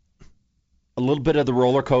a little bit of the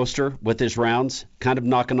roller coaster with his rounds, kind of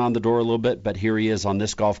knocking on the door a little bit, but here he is on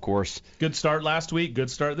this golf course. Good start last week,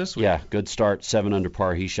 good start this week. Yeah, good start, 7 under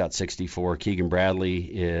par. He shot 64. Keegan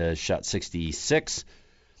Bradley shot 66.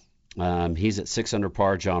 He's at 6 under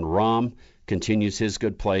par. John Rahm continues his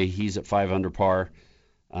good play. He's at 5 under par.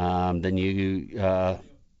 Then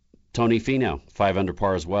Tony Finau, 5 under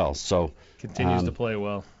par as well. So continues to play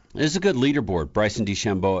well. It's a good leaderboard. Bryson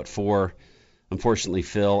DeChambeau at 4. Unfortunately,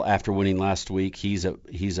 Phil, after winning last week, he's at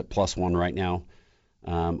 +1 right now.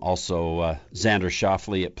 Also, Xander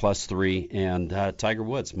Schauffele at +3, and Tiger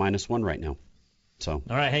Woods -1 right now. So.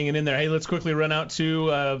 All right, hanging in there. Hey, let's quickly run out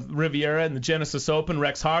to Riviera and the Genesis Open.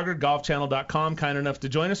 Rex Hoggard, golfchannel.com, kind enough to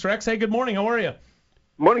join us. Rex, hey, good morning. How are you?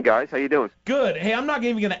 Morning, guys. How you doing? Good. Hey, I'm not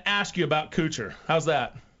even going to ask you about Kuchar. How's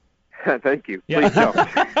that? Thank you. Yeah. Please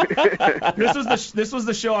don't. This was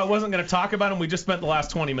the show I wasn't going to talk about, and we just spent the last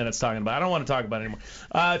 20 minutes talking about it. I don't want to talk about it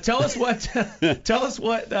anymore. Tell us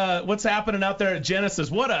what's happening out there at Genesis.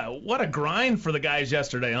 What a grind for the guys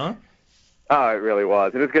yesterday, huh? Oh, it really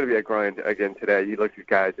was. And it's going to be a grind again today. You look at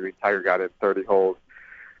guys. I mean, Tiger got in 30 holes.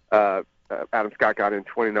 Adam Scott got in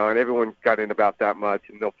 29. Everyone got in about that much,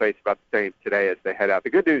 and they'll face about the same today as they head out. The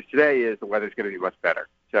good news today is the weather's going to be much better.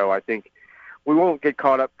 So I think we won't get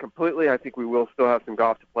caught up completely. I think we will still have some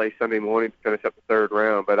golf to play Sunday morning to finish up the third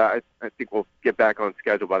round. But I think we'll get back on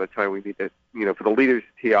schedule by the time we need to, for the leaders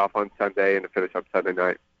to tee off on Sunday and to finish up Sunday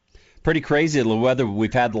night. Pretty crazy the weather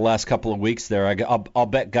we've had the last couple of weeks there. I'll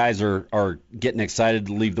bet guys are getting excited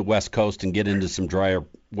to leave the West Coast and get into some drier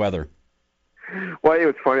weather. Well, it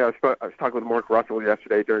was funny. I was talking with Mark Russell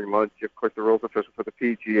yesterday during lunch, of course, the rules official for the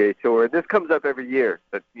PGA Tour. And this comes up every year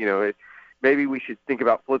that, maybe we should think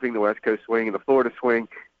about flipping the West Coast swing and the Florida swing.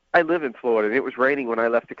 I live in Florida, and it was raining when I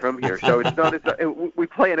left to come here. So we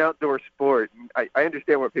play an outdoor sport. I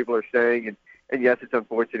understand what people are saying, and yes, it's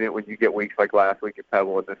unfortunate when you get weeks like last week at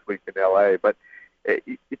Pebble and this week in L.A., but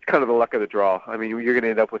it's kind of the luck of the draw. I mean, you're going to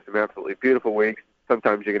end up with some absolutely beautiful weeks.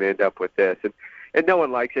 Sometimes you're going to end up with this. And no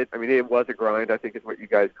one likes it. I mean, it was a grind, I think is what you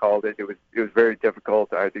guys called it. It was very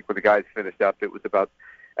difficult. I think when the guys finished up, it was about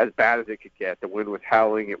as bad as it could get. The wind was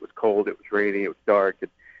howling. It was cold. It was raining. It was dark.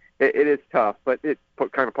 It is tough, but it's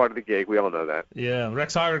kind of part of the gig. We all know that. Yeah,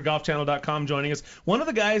 Rex Hoggard, golfchannel.com, joining us. One of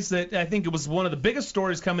the guys that I think it was one of the biggest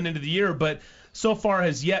stories coming into the year, but so far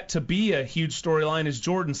has yet to be a huge storyline, is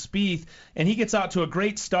Jordan Spieth, and he gets out to a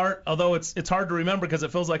great start, although it's hard to remember because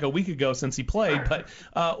it feels like a week ago since he played. But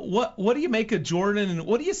what do you make of Jordan, and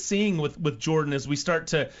what are you seeing with Jordan as we start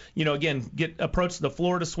to, again, approach the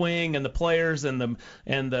Florida swing and the players and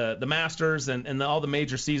the Masters and all the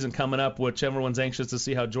major season coming up, which everyone's anxious to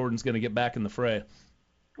see how Jordan's going to get back in the fray?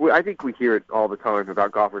 Well, I think we hear it all the time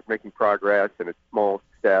about golfers making progress, and it's small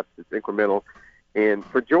steps, it's incremental. And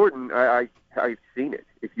for Jordan, I've seen it.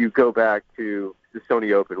 If you go back to the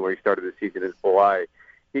Sony Open where he started the season in Hawaii,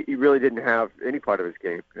 he really didn't have any part of his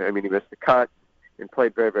game. I mean, he missed the cut and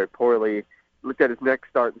played very, very poorly. Looked at his next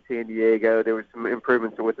start in San Diego. There was some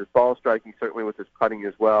improvements with his ball striking, certainly with his putting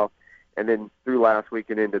as well. And then through last week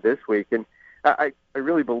and into this week. And I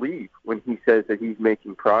really believe when he says that he's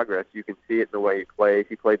making progress. You can see it in the way he plays.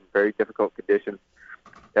 He played in very difficult conditions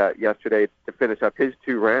yesterday to finish up his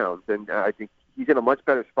 2 rounds. And I think he's in a much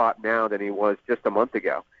better spot now than he was just a month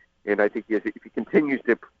ago. And I think if he continues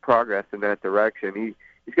to progress in that direction,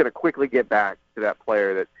 he's going to quickly get back to that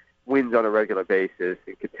player that wins on a regular basis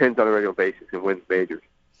and contends on a regular basis and wins majors.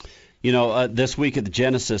 This week at the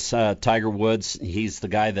Genesis, Tiger Woods, he's the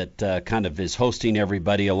guy that kind of is hosting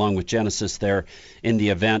everybody along with Genesis there in the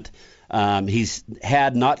event. He's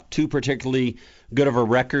had not too particularly good of a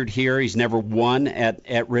record here. He's never won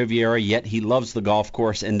at Riviera, yet he loves the golf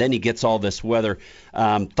course, and then he gets all this weather.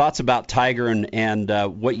 Thoughts about Tiger and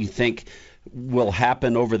what you think will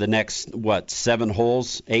happen over the next, 7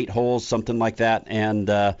 holes, 8 holes, something like that,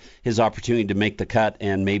 and his opportunity to make the cut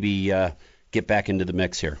and maybe get back into the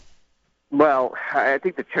mix here? Well, I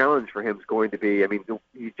think the challenge for him is going to be,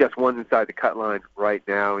 he's just one inside the cut line right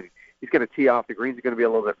now, and he's going to tee off. The greens are going to be a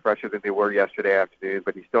little bit fresher than they were yesterday afternoon,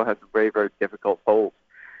 but he still has some very, very difficult holes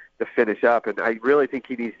to finish up, and I really think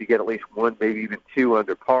he needs to get at least 1, maybe even 2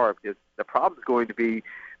 under par, because the problem is going to be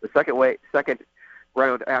the second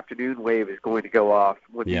round afternoon wave is going to go off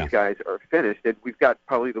when these guys are finished, and we've got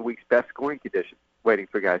probably the week's best scoring conditions waiting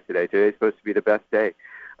for guys today. Today's supposed to be the best day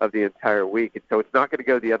of the entire week, and so it's not going to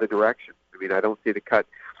go the other direction. I don't see the cut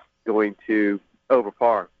going to over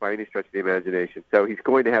par by any stretch of the imagination. So he's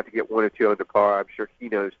going to have to get 1 or 2 under par. I'm sure he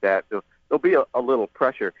knows that. So there'll be a little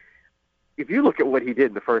pressure. If you look at what he did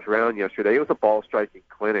in the first round yesterday, it was a ball striking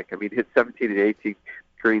clinic. He hit 17 and 18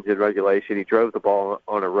 greens in regulation. He drove the ball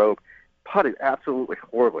on a rope, putted absolutely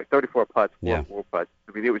horribly, 34 putts, 4 putts.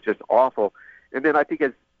 It was just awful. And then I think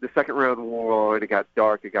as the second round wore on, it got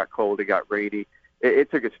dark, it got cold, it got rainy. It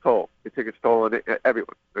took its toll. It took its toll on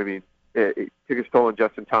everyone. It took its toll on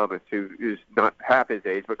Justin Thomas, who is not half his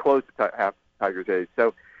age, but close to half Tiger's age.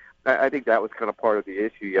 So I think that was kind of part of the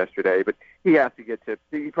issue yesterday. But he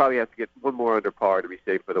probably has to get 1 more under par to be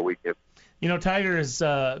safe for the weekend. Tiger has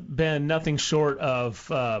been nothing short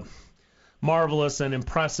of marvelous and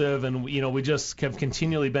impressive, and we just have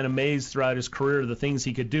continually been amazed throughout his career of the things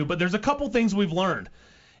he could do. But there's a couple things we've learned.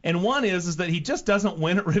 And one is that he just doesn't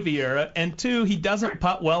win at Riviera, and 2, he doesn't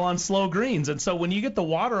putt well on slow greens. And so when you get the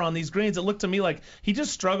water on these greens, it looked to me like he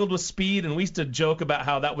just struggled with speed, and we used to joke about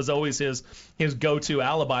how that was always his go-to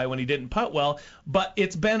alibi when he didn't putt well. But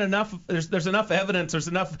it's been enough, there's enough evidence, there's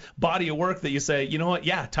enough body of work that you say, you know what,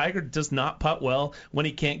 Tiger does not putt well when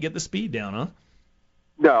he can't get the speed down, huh?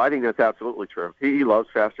 No, I think that's absolutely true. He loves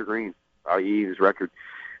faster greens, i.e. his record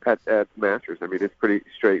at Masters. It's pretty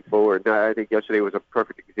straightforward. Now, I think yesterday was a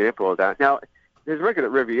perfect example of that. Now, his record at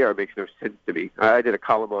Riviera makes no sense to me. I did a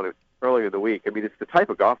column on it earlier in the week. It's the type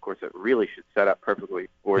of golf course that really should set up perfectly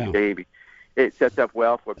for his game. It sets up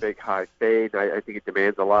well for a big high fade. I think it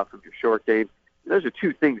demands a lot from your short game. Those are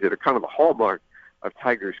 2 things that are kind of a hallmark of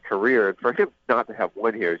Tiger's career, and for him not to have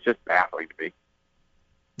one here is just baffling to me.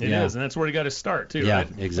 It is, and that's where he got to start, too, right?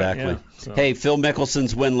 Yeah, exactly. Hey, Phil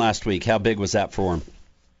Mickelson's win last week, how big was that for him?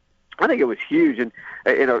 I think it was huge, and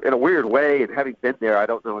in a weird way, and having been there, I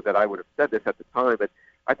don't know that I would have said this at the time, but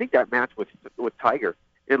I think that match with Tiger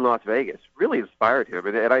in Las Vegas really inspired him.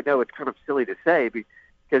 And I know it's kind of silly to say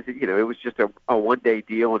because, it was just a one-day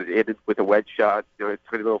deal, and it ended with a wedge shot, a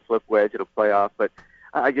tiny little flip wedge in a playoff. But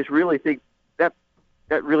I just really think that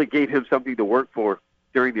really gave him something to work for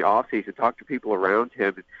during the offseason, talk to people around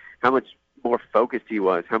him, and how much more focused he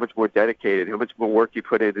was, how much more dedicated, how much more work he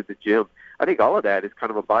put into the gym. I think all of that is kind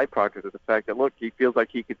of a byproduct of the fact that, look, he feels like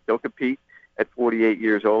he can still compete at 48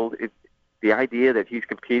 years old. The idea that he's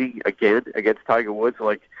competing again against Tiger Woods,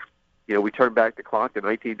 we turn back the clock to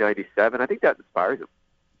 1997, I think that inspires him.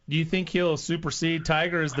 Do you think he'll supersede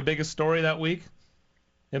Tiger as the biggest story that week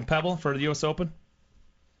in Pebble for the U.S. Open?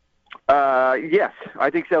 Yes, I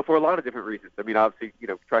think so for a lot of different reasons. Obviously,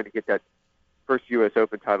 trying to get that first U.S.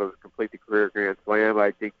 Open title to complete the career Grand Slam.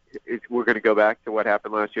 I think we're going to go back to what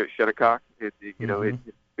happened last year at Shinnecock. His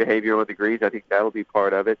behavior on the greens. I think that'll be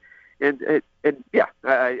part of it. And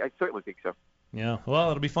I certainly think so. Yeah,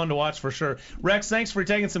 well, it'll be fun to watch for sure. Rex, thanks for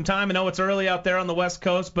taking some time. I know it's early out there on the West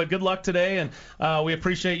Coast, but good luck today, and we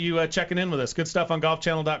appreciate you checking in with us. Good stuff on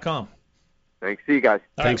GolfChannel.com. Thanks. See you guys.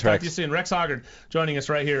 Thanks, Rex. Talk to you soon. Rex Hoggard joining us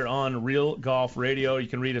right here on Real Golf Radio. You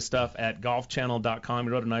can read his stuff at GolfChannel.com.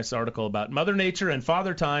 He wrote a nice article about Mother Nature and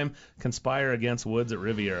Father Time conspire against Woods at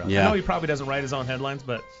Riviera. Yeah. I know he probably doesn't write his own headlines,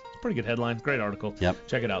 but it's a pretty good headline. Great article. Yep.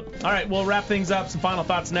 Check it out. All right, we'll wrap things up. Some final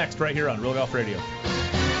thoughts next right here on Real Golf Radio.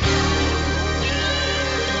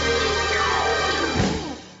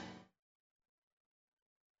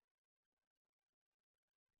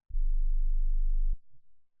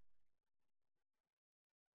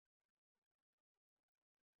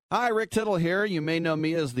 Hi, Rick Tittle here. You may know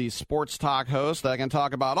me as the sports talk host. I can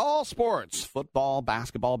talk about all sports: football,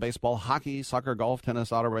 basketball, baseball, hockey, soccer, golf,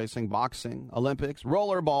 tennis, auto racing, boxing, Olympics,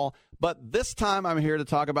 rollerball. But this time I'm here to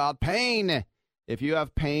talk about pain. If you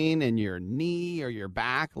have pain in your knee or your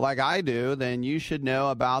back like I do, then you should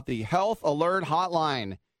know about the Health Alert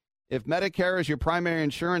Hotline. If Medicare is your primary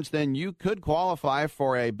insurance, then you could qualify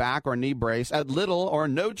for a back or knee brace at little or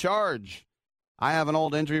no charge. I have an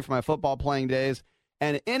old injury from my football playing days,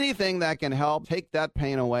 And anything that can help take that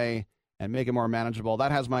pain away and make it more manageable,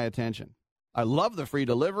 that has my attention. I love the free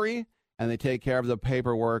delivery, and they take care of the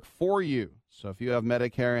paperwork for you. So if you have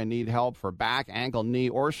Medicare and need help for back, ankle, knee,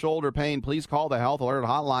 or shoulder pain, please call the Health Alert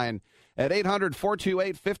Hotline at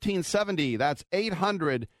 800-428-1570. That's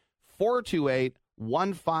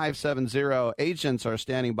 800-428-1570. Agents are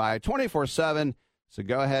standing by 24/7, so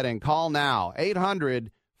go ahead and call now.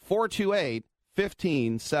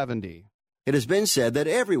 800-428-1570. It has been said that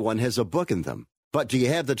everyone has a book in them. But do you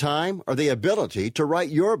have the time or the ability to write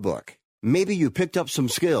your book? Maybe you picked up some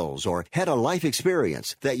skills or had a life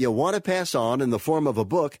experience that you want to pass on in the form of a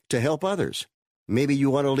book to help others. Maybe you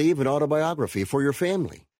want to leave an autobiography for your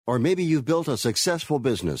family. Or maybe you've built a successful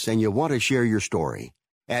business and you want to share your story.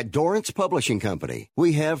 At Dorrance Publishing Company,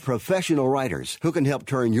 we have professional writers who can help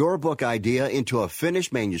turn your book idea into a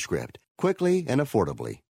finished manuscript quickly and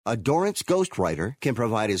affordably. A Dorrance ghostwriter can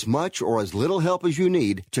provide as much or as little help as you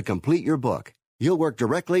need to complete your book. You'll work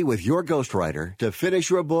directly with your ghostwriter to finish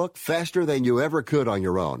your book faster than you ever could on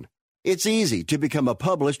your own. It's easy to become a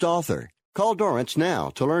published author. Call Dorrance now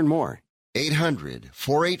to learn more.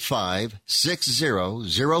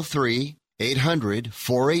 800-485-6003.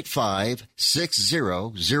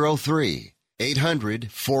 800-485-6003.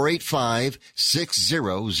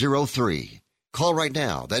 800-485-6003. Call right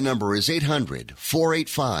now. That number is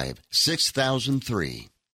 800-485-6003.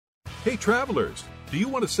 Hey, travelers, do you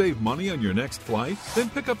want to save money on your next flight? Then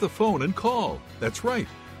pick up the phone and call. That's right,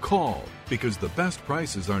 call, because the best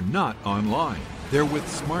prices are not online. They're with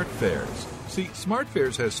SmartFares. See,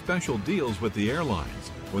 SmartFares has special deals with the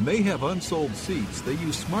airlines. When they have unsold seats, they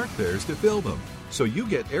use SmartFares to fill them. So you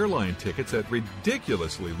get airline tickets at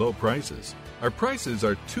ridiculously low prices. Our prices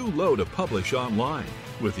are too low to publish online.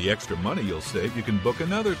 With the extra money you'll save, you can book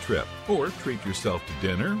another trip or treat yourself to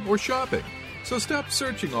dinner or shopping. So stop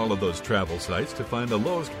searching all of those travel sites to find the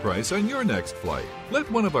lowest price on your next flight.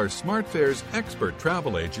 Let one of our SmartFares expert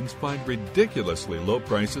travel agents find ridiculously low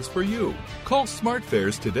prices for you. Call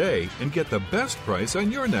SmartFares today and get the best price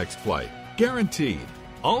on your next flight. Guaranteed.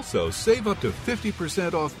 Also, save up to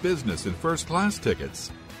 50% off business and first class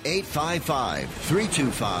tickets.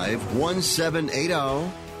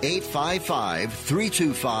 855-325-1780.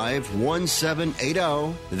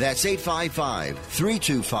 855-325-1780. That's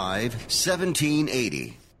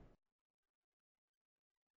 855-325-1780.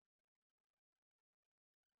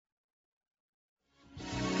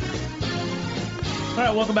 All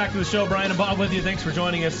right, welcome back to the show. Brian and Bob with you. Thanks for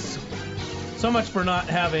joining us. So much for not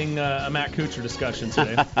having a Matt Kuchar discussion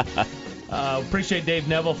today. Appreciate Dave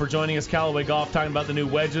Neville for joining us. Callaway Golf talking about the new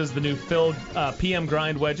wedges, the new filled PM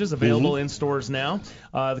grind wedges available in stores now.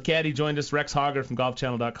 The caddy joined us, Rex Hogger from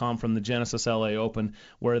golfchannel.com from the Genesis LA Open,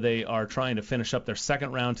 where they are trying to finish up their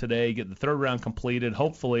second round today, get the third round completed,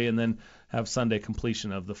 hopefully, and then have Sunday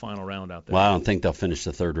completion of the final round out there. Well, I don't think they'll finish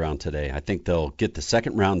the third round today. I think they'll get the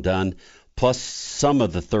second round done, plus some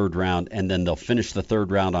of the third round, and then they'll finish the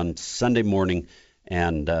third round on Sunday morning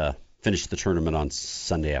and finish the tournament on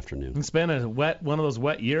Sunday afternoon. It's been one of those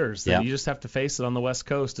wet years that you just have to face it on the West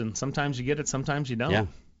Coast, and sometimes you get it, sometimes you don't. Yeah,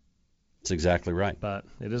 that's exactly right. But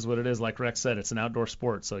it is what it is. Like Rex said, it's an outdoor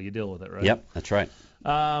sport, so you deal with it, right? Yep, that's right.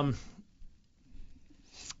 My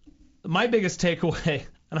biggest takeaway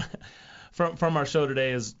from our show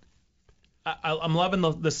today is I'm loving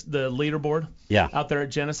the leaderboard out there at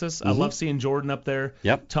Genesis. I love seeing Jordan up there.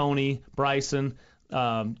 Yep. Tony, Bryson,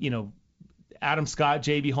 Adam Scott,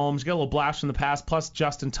 J.B. Holmes. You got a little blast from the past, plus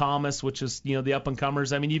Justin Thomas, which is, the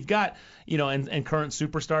up-and-comers. I mean, you've got, and current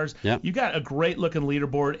superstars. Yep. You've got a great-looking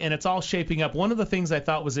leaderboard, and it's all shaping up. One of the things I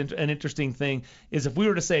thought was an interesting thing is if we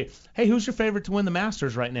were to say, hey, who's your favorite to win the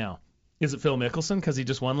Masters right now? Is it Phil Mickelson because he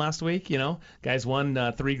just won last week? Guys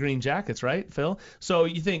won 3 green jackets, right, Phil? So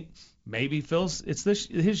you think maybe Phil's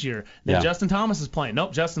his year. Then Justin Thomas is playing.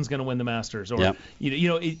 Nope, Justin's going to win the Masters. Or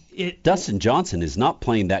Dustin Johnson is not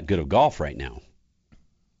playing that good of golf right now.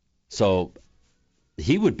 So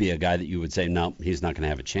he would be a guy that you would say, no, he's not going to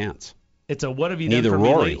have a chance. It's a what have you done for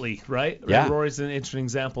me lately, right? Yeah. Rory's an interesting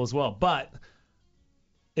example as well. But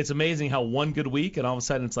it's amazing how one good week and all of a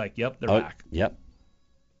sudden it's like, yep, they're back. Yep.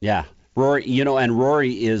 Yeah. Rory, and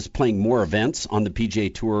Rory is playing more events on the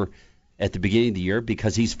PGA Tour at the beginning of the year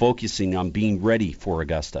because he's focusing on being ready for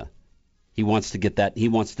Augusta. He wants to get that. He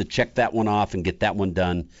wants to check that one off and get that one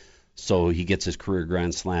done, so he gets his career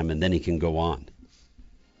Grand Slam and then he can go on.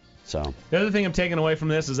 So the other thing I'm taking away from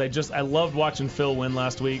this is I loved watching Phil win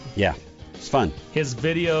last week. Yeah, it's fun. His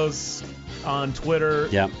videos on Twitter,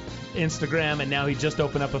 Instagram, and now he just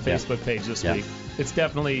opened up a Facebook page this week. It's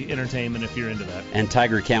definitely entertainment if you're into that. And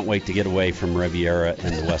Tiger can't wait to get away from Riviera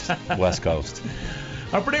and the West Coast.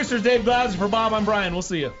 Our producer's Dave Gladson. For Bob, I'm Brian. We'll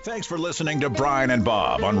see you. Thanks for listening to Brian and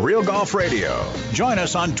Bob on Real Golf Radio. Join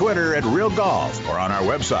us on Twitter at Real Golf or on our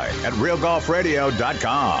website at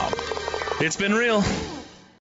realgolfradio.com. It's been real.